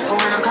feel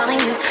when I'm calling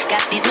you.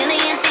 Got these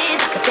million things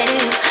I can say to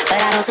you, but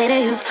I don't say to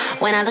you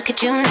when I look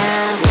at you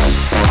now.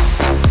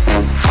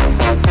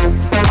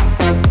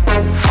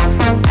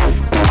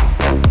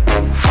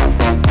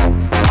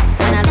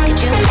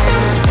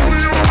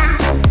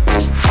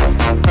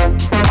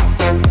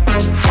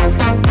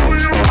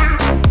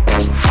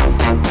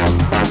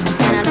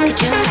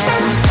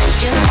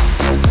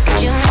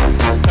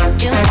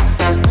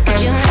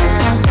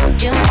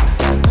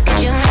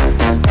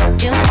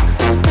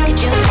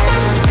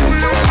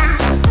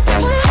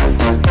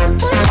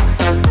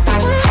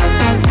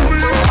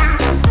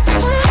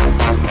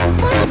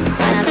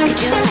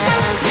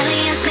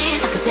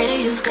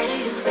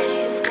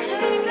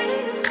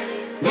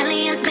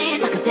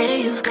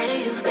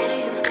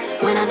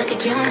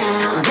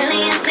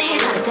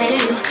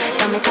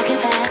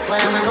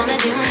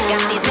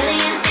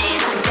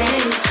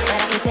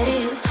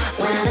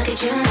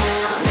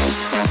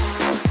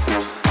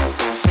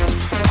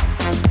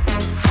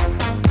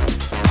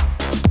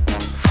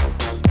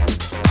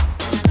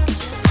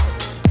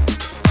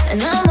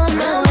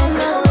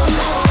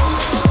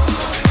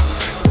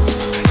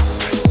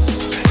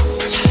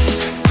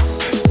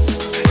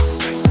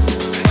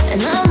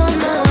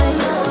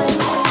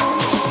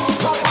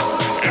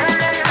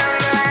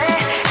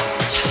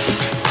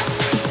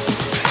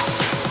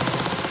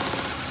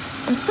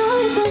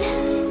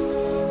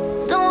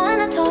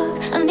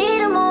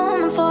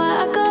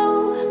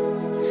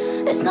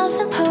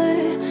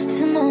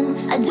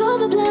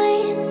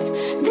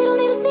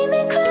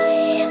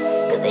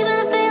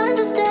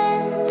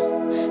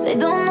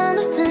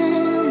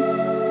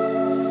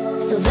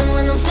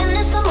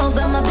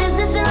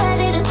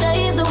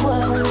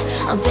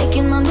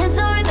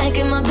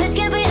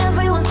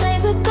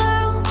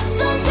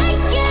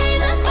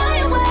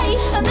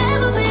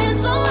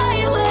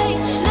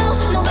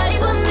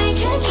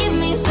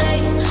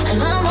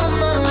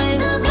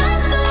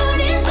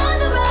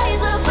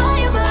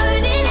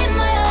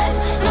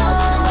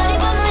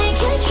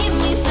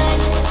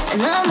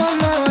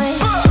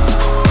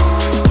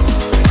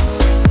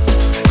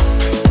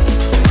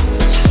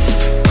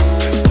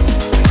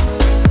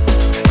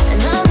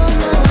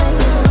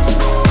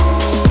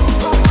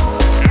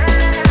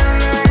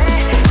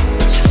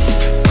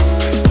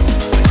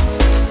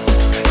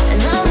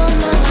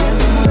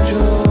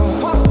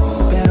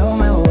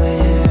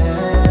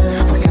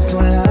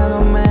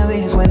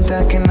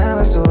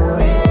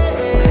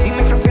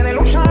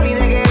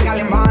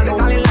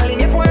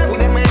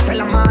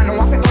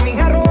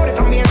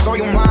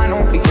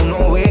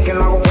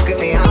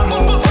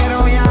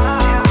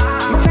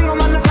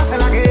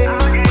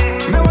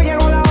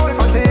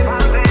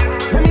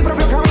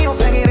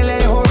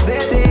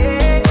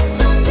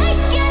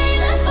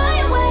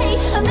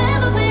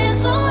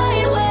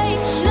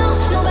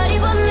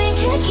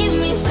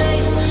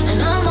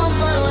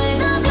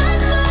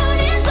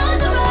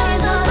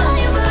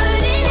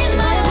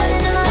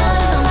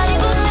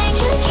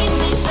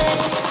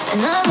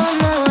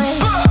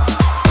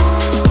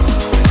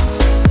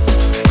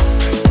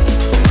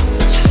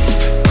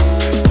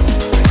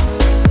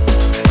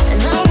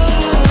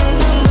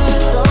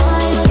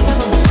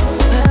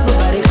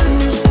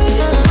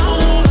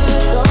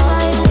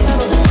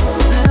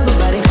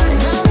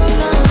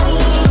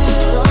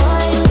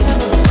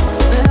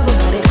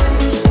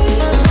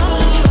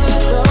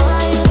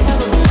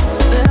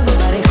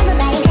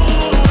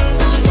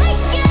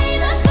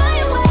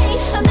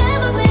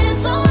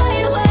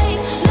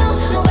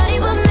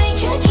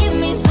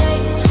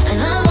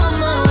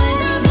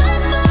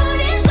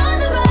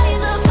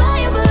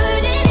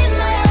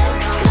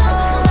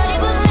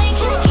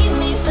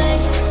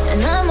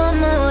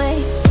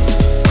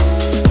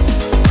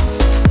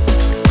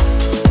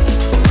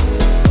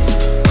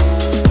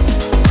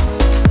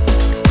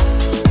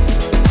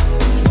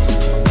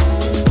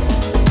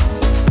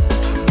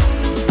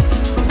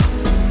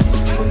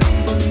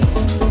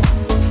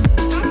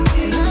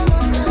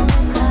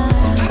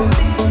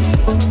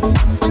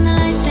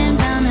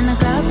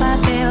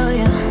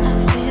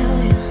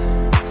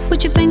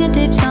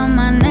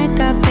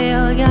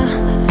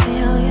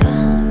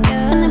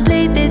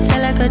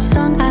 love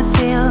song. I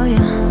feel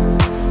you,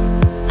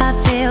 I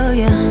feel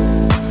you,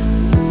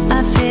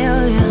 I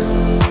feel you.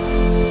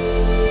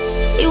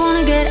 You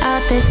wanna get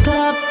out this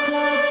club?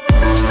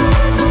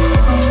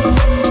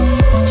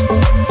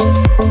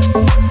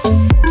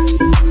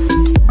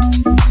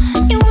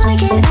 You wanna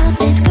get out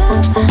this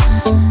club?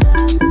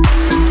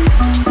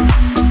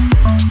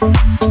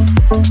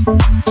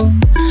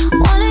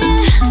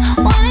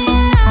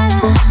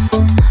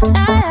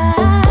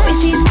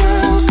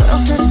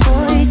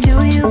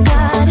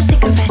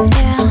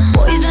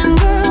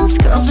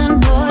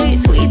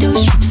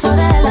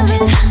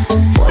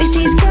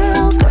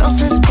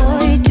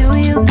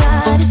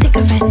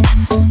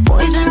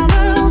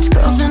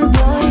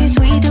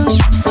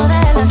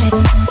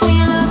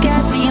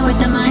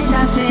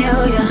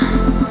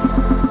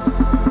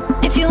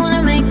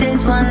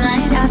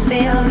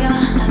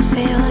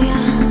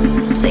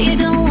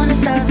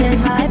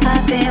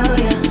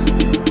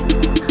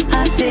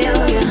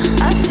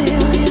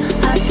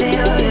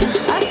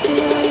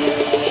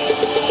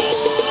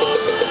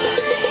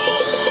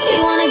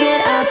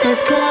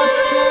 This club.